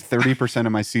 It takes 30%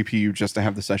 of my CPU just to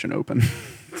have the session open.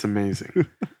 It's amazing.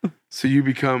 So you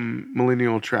become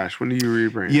Millennial Trash. When do you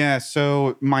rebrand? Yeah,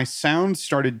 so my sound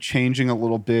started changing a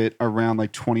little bit around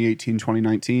like 2018,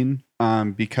 2019,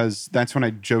 because that's when I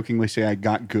jokingly say I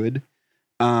got good.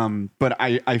 But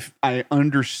I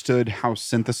understood how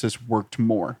synthesis worked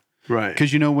more. Right.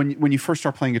 Because when you first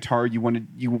start playing guitar,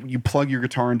 you plug your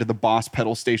guitar into the Boss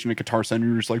pedal station at Guitar Center.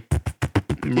 You're just like,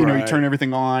 you turn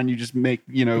everything on. You just make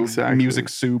music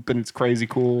soup, and it's crazy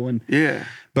cool. And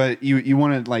but you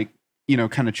want to like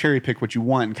kind of cherry pick what you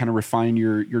want and kind of refine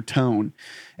your tone.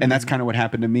 And that's kind of what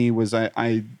happened to me. Was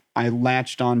I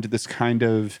latched on to this kind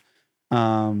of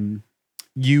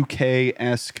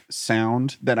UK-esque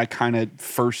sound that I kind of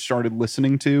first started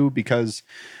listening to because.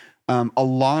 A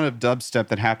lot of dubstep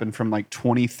that happened from like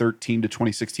 2013 to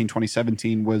 2016,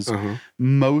 2017 was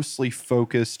mostly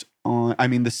focused on. I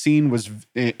mean, the scene was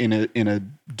in a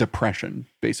depression,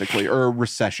 basically, or a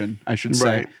recession, I should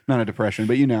say, not a depression,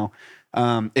 but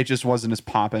it just wasn't as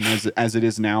poppin' as it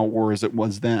is now or as it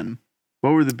was then.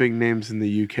 What were the big names in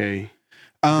the UK?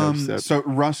 So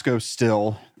Rusko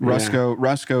still.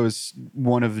 Rusko is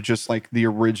one of just like the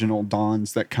original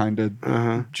Dons that kind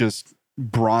of just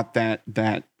brought that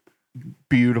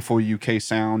beautiful UK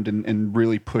sound and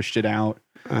really pushed it out.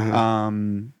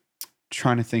 Trying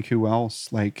to think who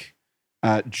else, like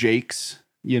Jake's.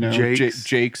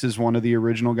 Jake's is one of the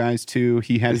original guys too.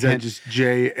 He had is that just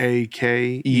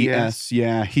Jakes?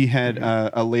 Yeah, he had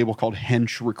a label called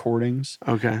Hench Recordings.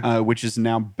 Okay, which is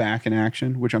now back in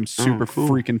action, which I'm super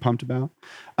freaking pumped about.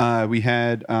 We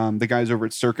had the guys over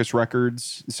at Circus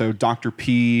Records, so Dr.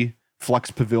 P,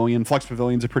 Flux Pavilion. Flux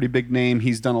Pavilion's a pretty big name.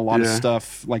 He's done a lot of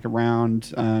stuff like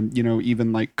around,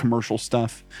 even like commercial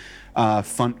stuff.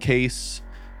 Funt Case,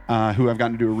 who I've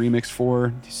gotten to do a remix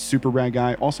for. Super rad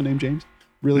guy, also named James.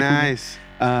 Really nice.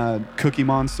 Cool. Cookie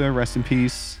Monster, rest in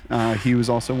peace. He was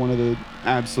also one of the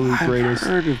absolute greatest. I've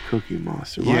heard of Cookie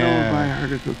Monster. Why have I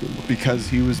heard of Cookie Monster? Because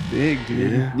he was big,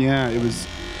 dude. Yeah, it was.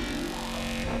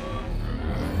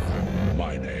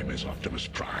 My name is Optimus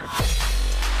Prime.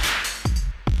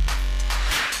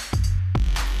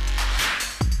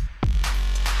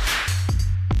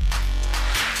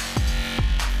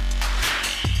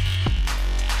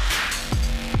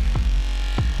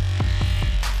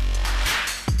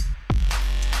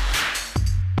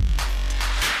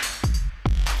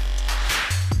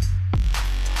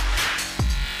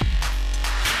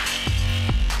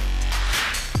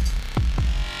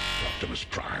 Optimus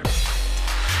Prime.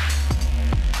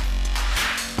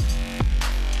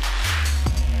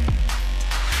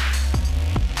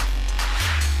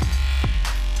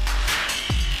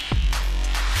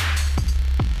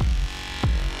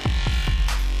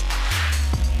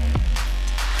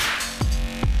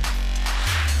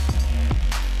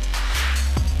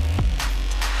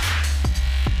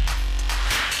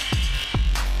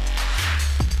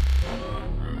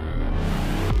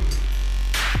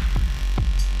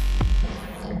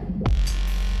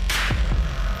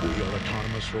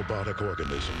 Robotic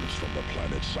organisms from the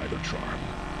planet Cybertron.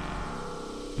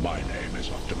 My name is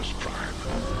Optimus Prime.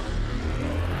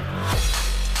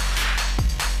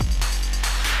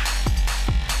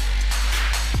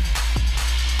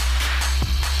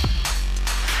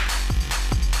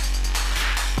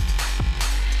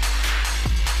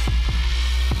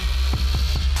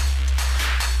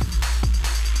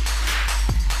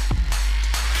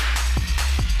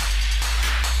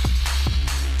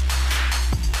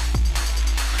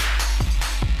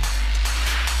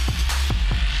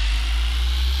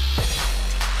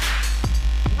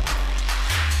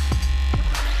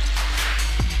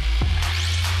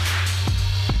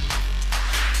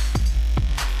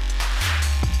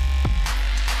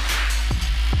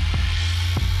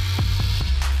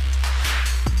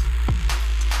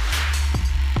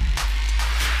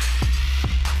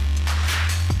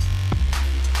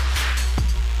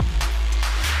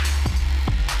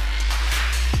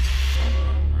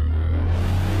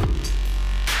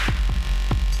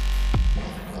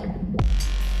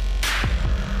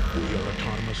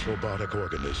 Robotic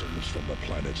organisms from the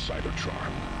planet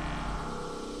Cybertron.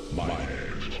 My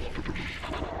name is Optimus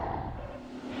Prime.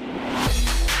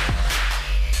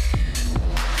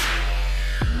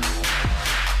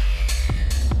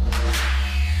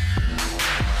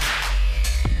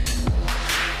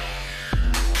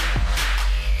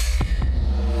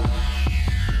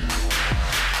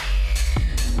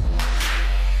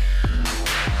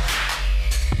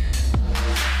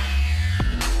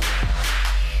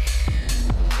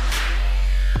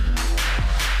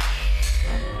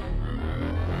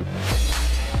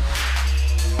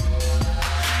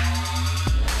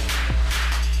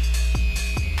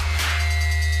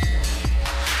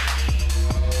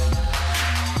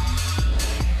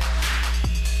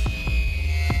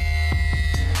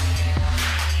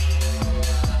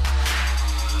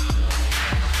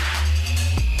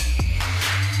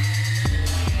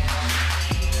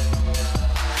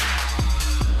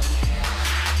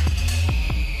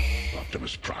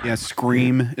 Yeah,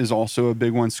 Scream is also a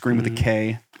big one. Scream with a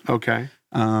K. Okay.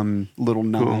 Little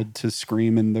nod to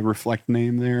Scream and the Reflect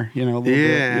name there. You know, a little bit.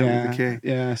 Yeah, with a K.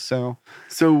 Yeah. So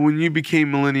when you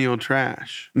became Millennial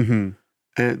Trash, this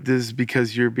is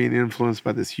because you're being influenced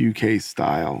by this UK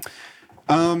style.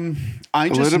 I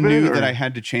just knew that I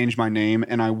had to change my name,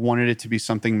 and I wanted it to be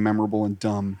something memorable and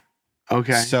dumb.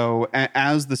 Okay. So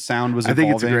as the sound was evolving, I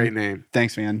think it's a great name.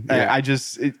 Thanks, man. Yeah.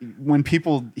 When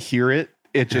people hear it,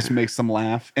 it just makes them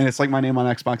laugh. And it's like my name on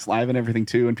Xbox Live and everything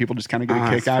too. And people just kind of get a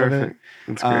kick out of it.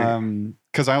 That's great.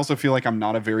 Because I also feel like I'm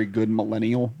not a very good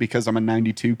millennial because I'm a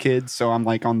 92 kid. So I'm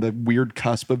like on the weird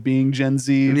cusp of being Gen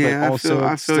Z. Yeah, but also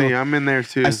I feel you. I'm in there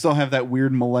too. I still have that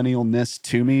weird millennialness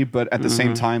to me. But at the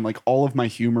same time, like all of my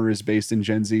humor is based in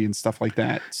Gen Z and stuff like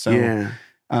that. So,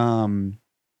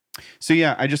 So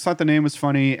yeah, I just thought the name was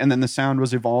funny. And then the sound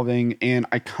was evolving. And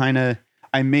I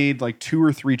I made like 2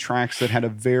 or 3 tracks that had a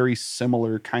very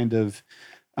similar kind of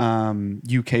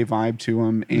UK vibe to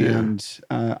them. And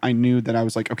I knew that I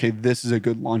was like, okay, this is a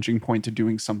good launching point to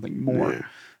doing something more.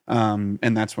 Yeah.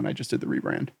 And that's when I just did the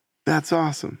rebrand. That's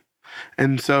awesome.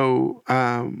 And so,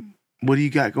 what do you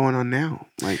got going on now?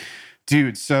 Like,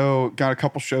 dude, so got a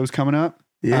couple shows coming up.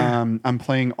 Yeah. I'm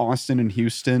playing Austin and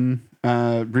Houston,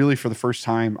 really for the first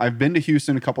time. I've been to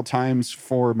Houston a couple times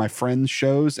for my friends'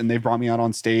 shows, and they brought me out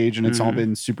on stage, and it's all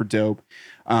been super dope.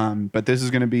 But this is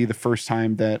going to be the first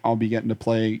time that I'll be getting to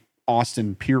play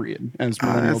Austin, period, as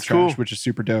Millennial that's Trash, cool. which is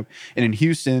super dope. And in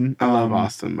Houston, I love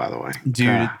Austin, by the way.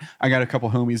 dude, I got a couple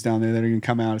homies down there that are going to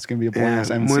come out. It's going to be a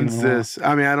blast. I Yeah. haven't seen When's them in a while. this?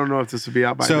 I mean, I don't know if this will be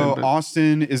out by So then. But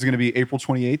Austin is going to be April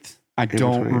 28th. I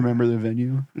don't 28th. remember the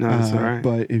venue. No, that's all right.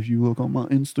 But if you look on my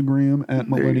Instagram at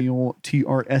Millennial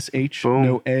TRSH, Boom.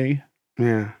 no A,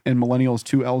 yeah. and Millennial is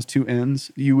 2 L's, 2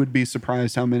 N's, you would be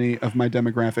surprised how many of my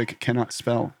demographic cannot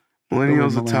spell.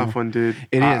 Millennial's a Millennial. tough one, dude.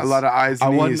 It is. A lot of eyes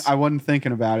and E's. I wasn't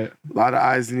thinking about it. A lot of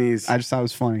eyes and E's. I just thought it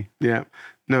was funny. Yeah.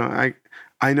 No,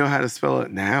 I know how to spell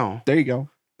it now. There you go.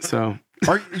 So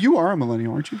You are a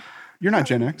millennial, aren't you? You're not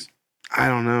Gen X. I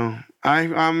don't know.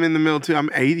 I'm in the middle too. I'm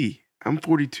 80. I'm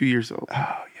 42 years old. Oh,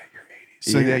 yeah, you're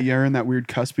 80. So Yeah. yeah, you're in that weird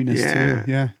cuspiness Yeah.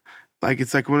 too. Yeah. Like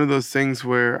it's like one of those things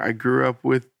where I grew up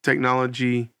with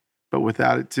technology, but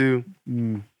without it too.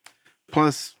 Mm.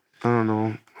 Plus, I don't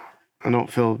know. I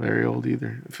don't feel very old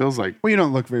either. It feels like, Well, you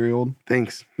don't look very old.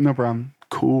 thanks. No problem.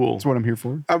 Cool. That's what I'm here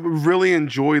for. I really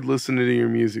enjoyed listening to your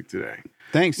music today.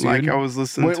 Thanks, dude. Like I was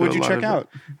listening What to would a you lot check of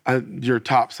out? your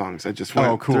top songs. I just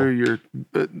went cool. through your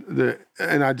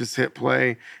and I just hit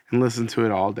play and listened to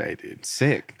it all day, dude.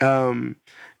 Sick. And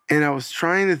I was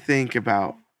trying to think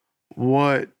about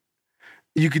what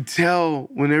you could tell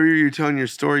whenever you're telling your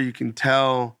story. You can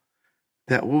tell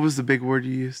that what was the big word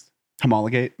you used?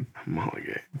 Homologate.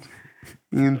 Homologate.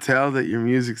 You can tell that your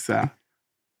music's that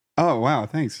Oh, wow.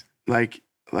 Thanks. like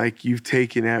you've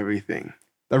taken everything.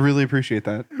 I really appreciate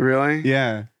that. Really?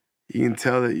 Yeah. You can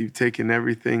tell that you've taken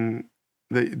everything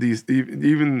that these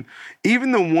even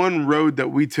the one road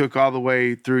that we took all the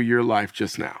way through your life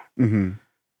just now. Mm-hmm.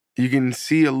 You can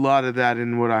see a lot of that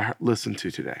in what I listened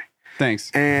to today.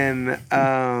 Thanks. And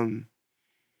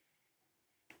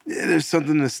there's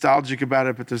something nostalgic about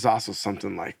it, but there's also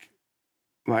something like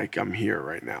I'm here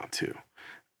right now too.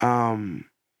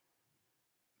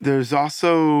 There's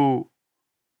also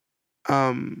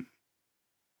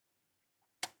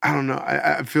I don't know.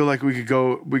 I feel like we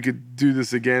could do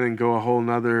this again and go a whole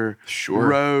nother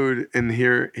road and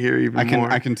hear even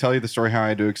more. I can tell you the story how I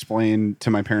had to explain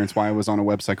to my parents why I was on a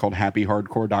website called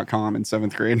happyhardcore.com in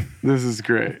 7th grade. This is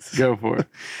great. Go for it.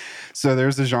 So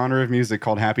there's a genre of music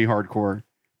called happy hardcore,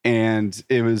 and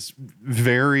it's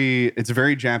very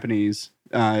Japanese.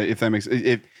 If that makes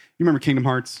it. You remember Kingdom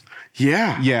Hearts?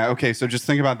 Yeah. Yeah. Okay. So just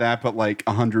think about that, but like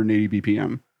 180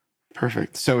 BPM.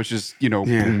 Perfect. So it's just, Yeah.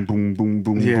 boom, boom, boom,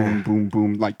 boom, Yeah. boom, boom,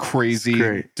 boom, like It's crazy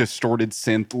great. distorted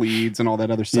synth leads and all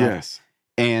that other stuff. Yes.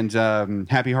 And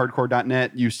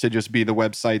happyhardcore.net used to just be the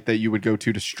website that you would go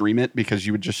to stream it, because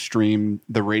you would just stream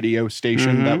the radio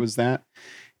station that was that.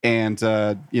 And,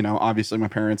 obviously my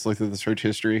parents looked at the search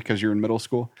history because you're in middle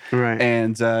school. Right.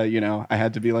 And, I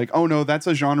had to be like, oh, no, that's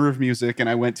a genre of music. And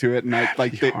I went to it and they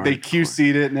Hardcore.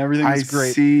 QC'd it and everything was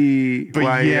great. see But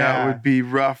why yeah. that would be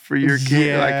rough for your kid.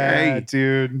 Yeah, Like, hey,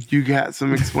 dude. you got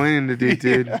some explaining to do,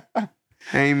 dude. Yeah.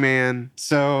 Hey, man.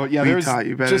 So, yeah, We there's taught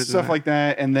you better just than stuff that. like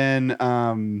that. And then,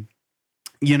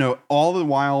 all the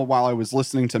while I was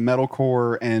listening to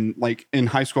metalcore, and like in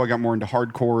high school, I got more into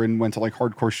hardcore and went to like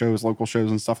hardcore shows, local shows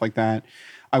and stuff like that.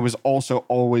 I was also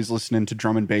always listening to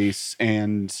drum and bass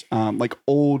and like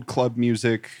old club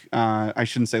music. I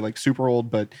shouldn't say like super old,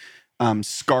 but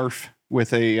Scarf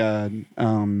with a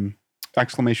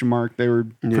exclamation mark. They were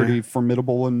pretty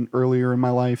formidable and earlier in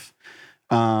my life.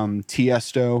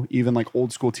 Tiesto, even like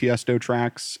old school Tiesto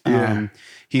tracks.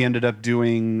 He ended up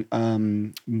doing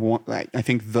I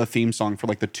think the theme song for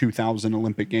like the 2000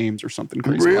 Olympic Games or something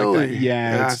crazy like Really? that.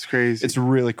 Yeah, That's crazy. It's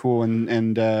really cool.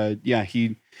 And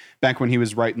he back when he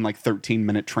was writing like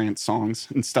 13-minute trance songs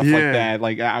and stuff like that,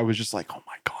 like I was just like, oh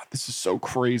my God, this is so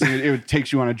crazy. it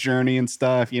takes you on a journey and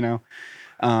stuff,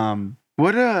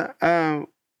 What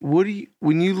do you,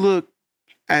 when you look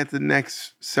at the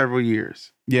next several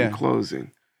years in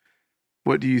closing,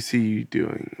 what do you see you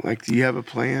doing? Like, do you have a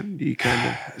plan? Do you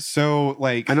kind of... So,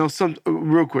 like... I know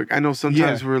real quick, I know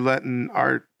sometimes we're letting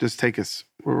art just take us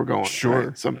where we're going. Sure.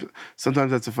 Right? Sometimes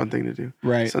that's a fun thing to do.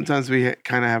 Right. Sometimes we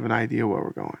kind of have an idea where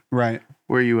we're going. Right.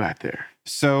 Where are you at there?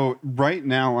 So, right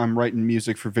now, I'm writing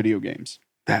music for video games.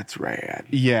 That's rad.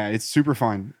 Yeah, it's super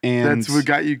fun. And That's what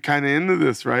got you kind of into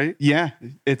this, right? yeah,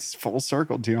 it's full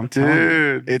circle, dude. I'm telling you.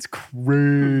 Dude. It's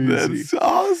crazy. That's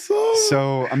awesome.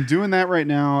 So I'm doing that right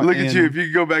now. Look at and- you. If you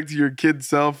could go back to your kid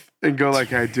self and go like,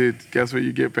 hey, dude, guess what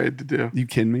you get paid to do? You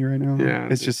kidding me right now? Yeah,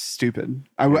 It's dude. just stupid.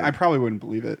 I probably wouldn't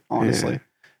believe it, honestly.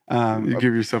 You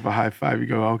give yourself a high five. You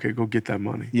go, okay, go get that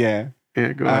money. Yeah.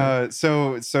 Yeah, go ahead.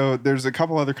 So there's a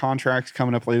couple other contracts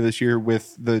coming up later this year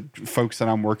with the folks that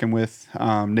I'm working with,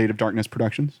 Native Darkness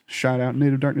Productions. Shout out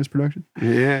Native Darkness Productions.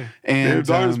 Yeah. And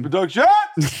Darkness Production.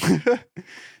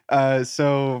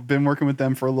 so been working with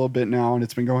them for a little bit now, and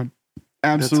it's been going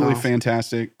absolutely awesome.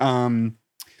 fantastic.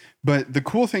 But the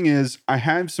cool thing is I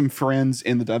have some friends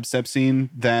in the dubstep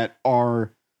scene that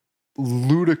are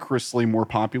ludicrously more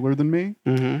popular than me.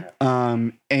 Mm-hmm.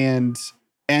 And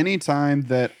anytime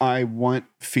that I want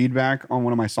feedback on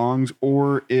one of my songs,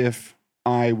 or if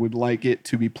I would like it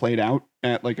to be played out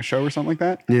at like a show or something like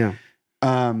that, Yeah.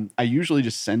 I usually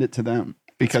just send it to them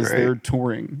because great. they're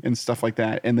touring and stuff like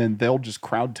that. And then they'll just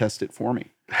crowd test it for me,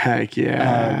 Heck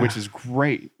yeah. which is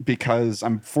great because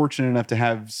I'm fortunate enough to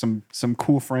have some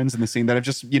cool friends in the scene that I've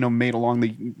just, made along the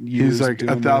years. He's like doing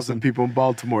this 1,000 and- people in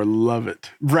Baltimore love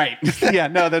it. Right. Yeah,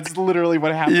 no, that's literally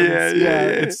what happens. Yeah.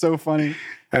 It's so funny.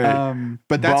 Hey,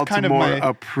 But that's Baltimore kind of my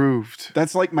approved.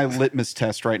 that's like my litmus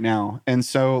test right now. And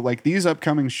so like these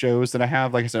upcoming shows that I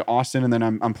have, like I said, Austin, and then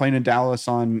I'm playing in Dallas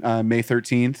on May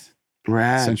 13th.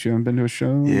 Rad. Since you haven't been to a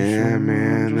show. Yeah, so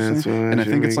man, that's what and I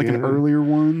think it's like an earlier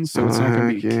one, so it's not going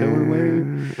to be killer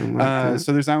late.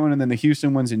 So there's that one, and then the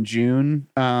Houston one's in June.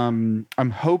 I'm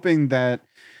hoping that,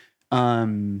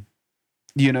 in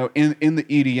the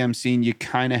EDM scene, you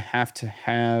kind of have to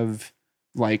have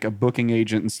like a booking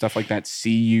agent and stuff like that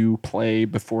see you play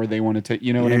before they want to take.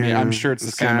 You know what I mean? I'm sure it's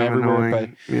the same kind of everywhere,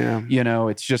 annoying. but yeah,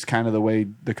 it's just kind of the way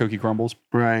the cookie crumbles.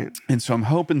 right. And so I'm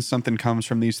hoping something comes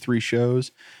from these 3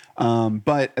 shows.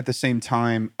 But at the same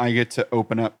time, I get to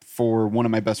open up for one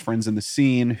of my best friends in the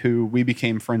scene who we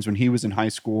became friends when he was in high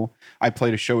school. I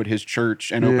played a show at his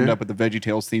church and opened up with the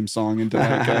VeggieTales theme song into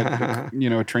like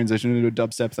a transition into a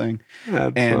dubstep thing.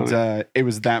 That's And funny. it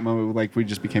was that moment, like we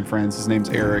just became friends. His name's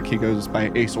Eric. He goes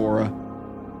by Ace Aura.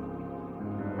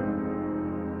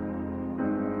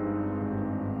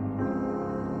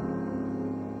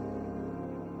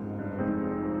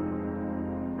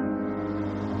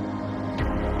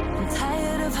 I'm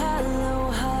tired of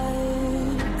hollow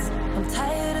hearts. I'm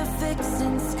tired of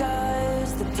fixing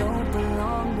scars that don't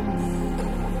belong to me.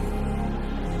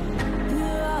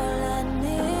 You're all I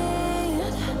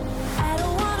need. I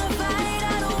don't wanna fight,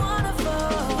 I don't wanna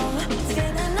fall.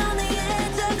 Standing on the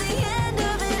edge of the end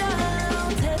of it all.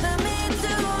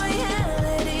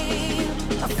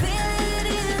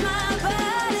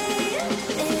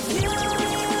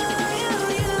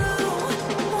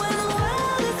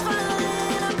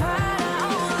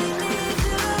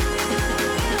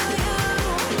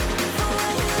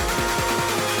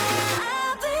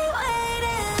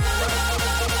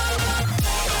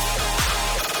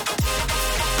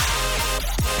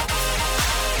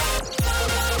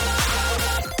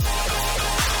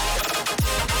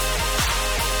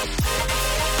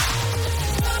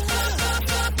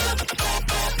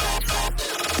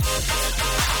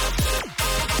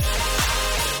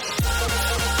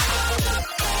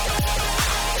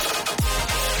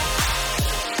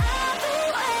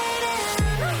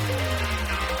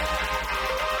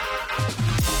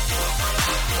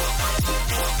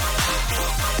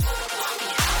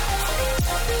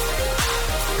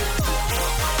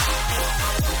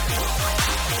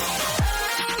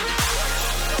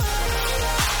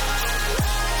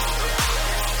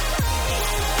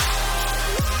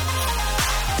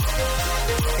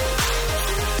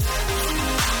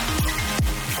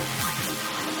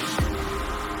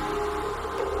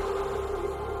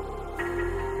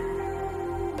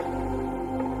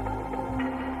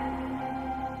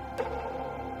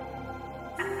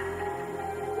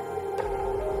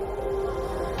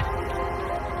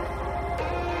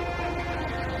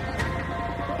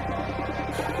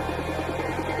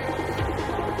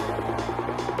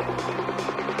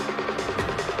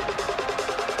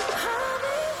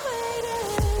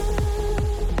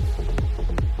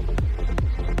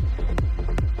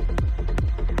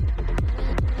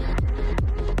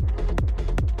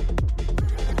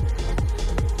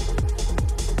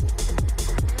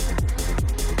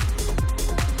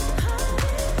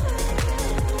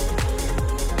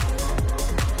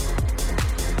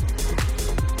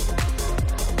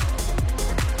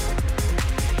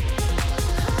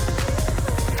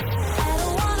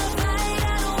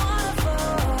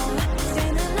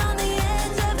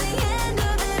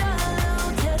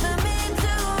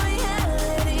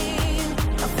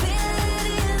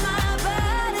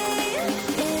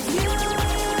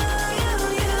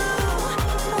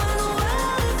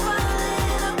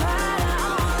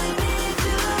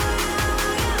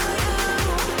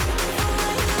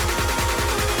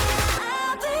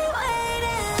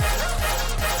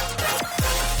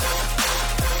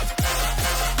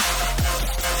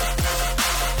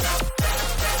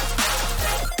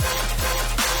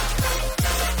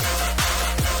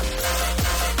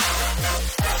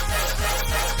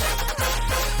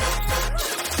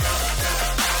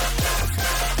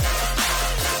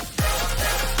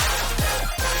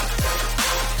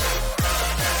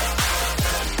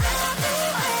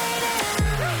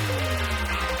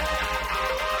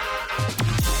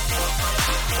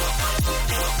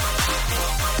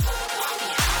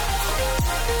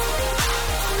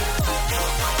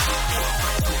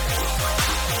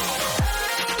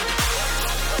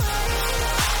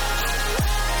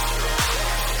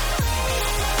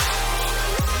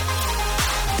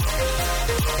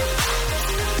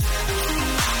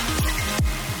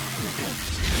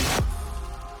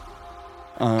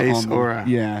 Ace Aura.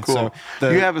 Yeah. Cool. So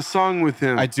You have a song with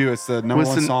him. I do. It's the number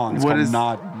one song. It's what called is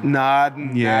Nod.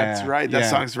 Nod. Yeah, That's right. That yeah.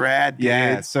 song's rad, dude.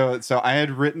 Yeah. So I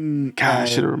had written. God, I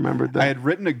should have remembered that. I had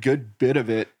written a good bit of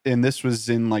it, and this was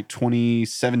in like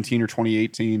 2017 or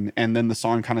 2018, and then the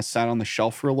song kind of sat on the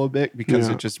shelf for a little bit because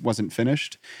it just wasn't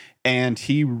finished. And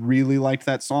he really liked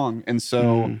that song, and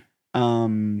so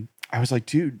I was like,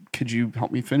 dude, could you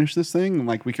help me finish this thing? And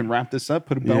like, we can wrap this up,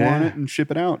 put a bow on it, and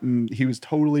ship it out. And he was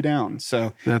totally down.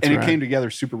 So, That's and rad. it came together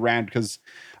super rad because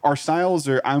our styles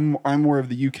are, I'm more of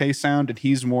the UK sound, and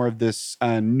he's more of this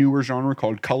newer genre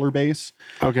called color bass.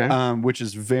 Okay. Which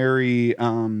is very,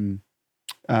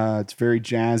 it's very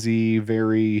jazzy,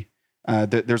 very,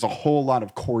 there's a whole lot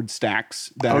of chord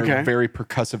stacks that are very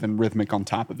percussive and rhythmic on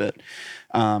top of it.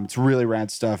 It's really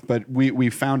rad stuff, but we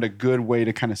found a good way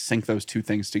to kind of sync those two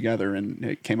things together, and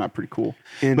it came out pretty cool.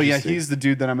 But yeah, he's the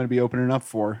dude that I'm going to be opening up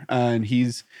for, and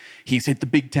he's hit the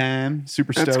big time.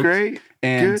 Super stoked. That's great.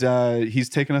 And he's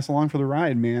taking us along for the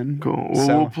ride, man. Cool. Well,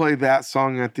 we'll play that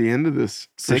song at the end of this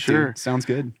for sure. Dude. Sounds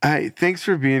good. Hey, thanks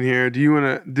for being here. Do you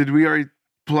want to? Did we already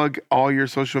plug all your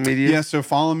social media? Yeah, so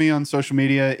follow me on social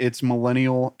media. It's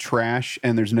Millennial Trash,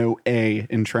 and there's no A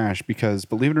in trash because,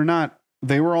 believe it or not,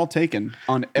 they were all taken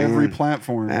on every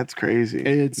platform. That's crazy.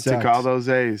 It took all those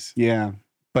A's. Yeah.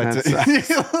 But they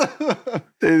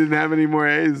didn't have any more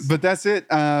A's. But that's it.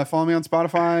 Follow me on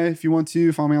Spotify if you want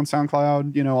to. Follow me on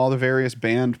SoundCloud. You know, all the various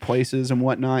band places and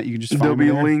whatnot. You can just There'll find me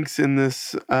be there. links in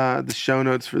this the show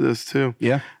notes for this too.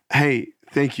 Yeah. Hey,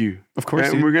 thank you. Of course.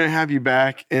 And we're gonna have you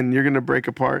back, and you're gonna break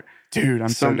apart, dude. I'm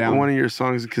so down. One of your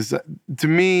songs, because to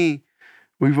me,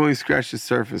 we've only scratched the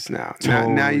surface now.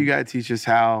 Totally. Now you gotta teach us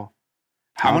how.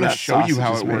 I want to that show you sausage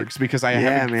how is it made. works because I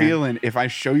have a feeling if I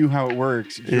show you how it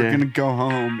works, you're going to go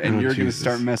home and you're going to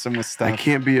start messing with stuff. I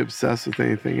can't be obsessed with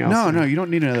anything else. No, you don't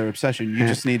need another obsession. You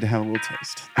just need to have a little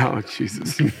taste. Oh,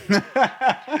 Jesus.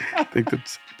 I think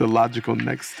that's the logical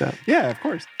next step. Yeah, of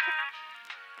course.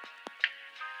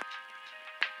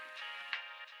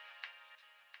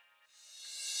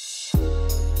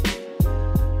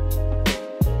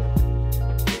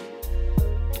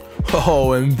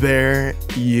 Oh, and there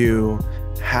you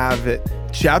have it.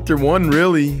 Chapter 1,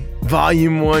 really.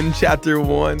 Volume 1, Chapter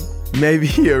 1. Maybe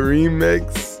a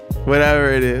remix.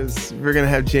 Whatever it is. We're going to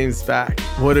have James back.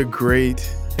 What a great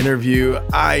interview.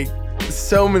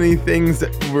 So many things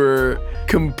that were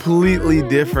completely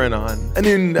different on. I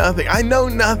knew nothing. I know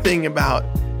nothing about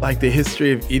like the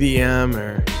history of EDM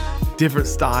or different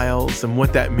styles and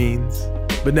what that means.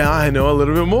 But now I know a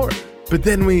little bit more. But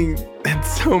then we had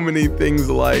so many things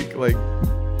like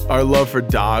our love for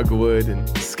Dogwood and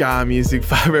ska music,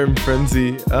 Fire and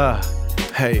Frenzy.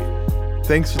 Hey,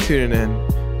 thanks for tuning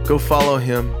in. Go follow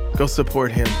him. Go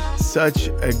support him. Such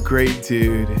a great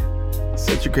dude.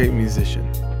 Such a great musician.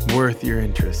 Worth your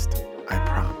interest, I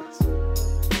promise.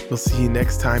 We'll see you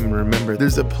next time. And remember,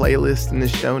 there's a playlist in the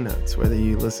show notes, whether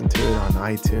you listen to it on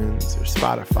iTunes or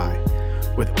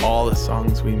Spotify, with all the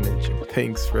songs we mentioned.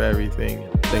 Thanks for everything.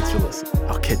 Thanks for listening.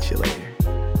 I'll catch you later.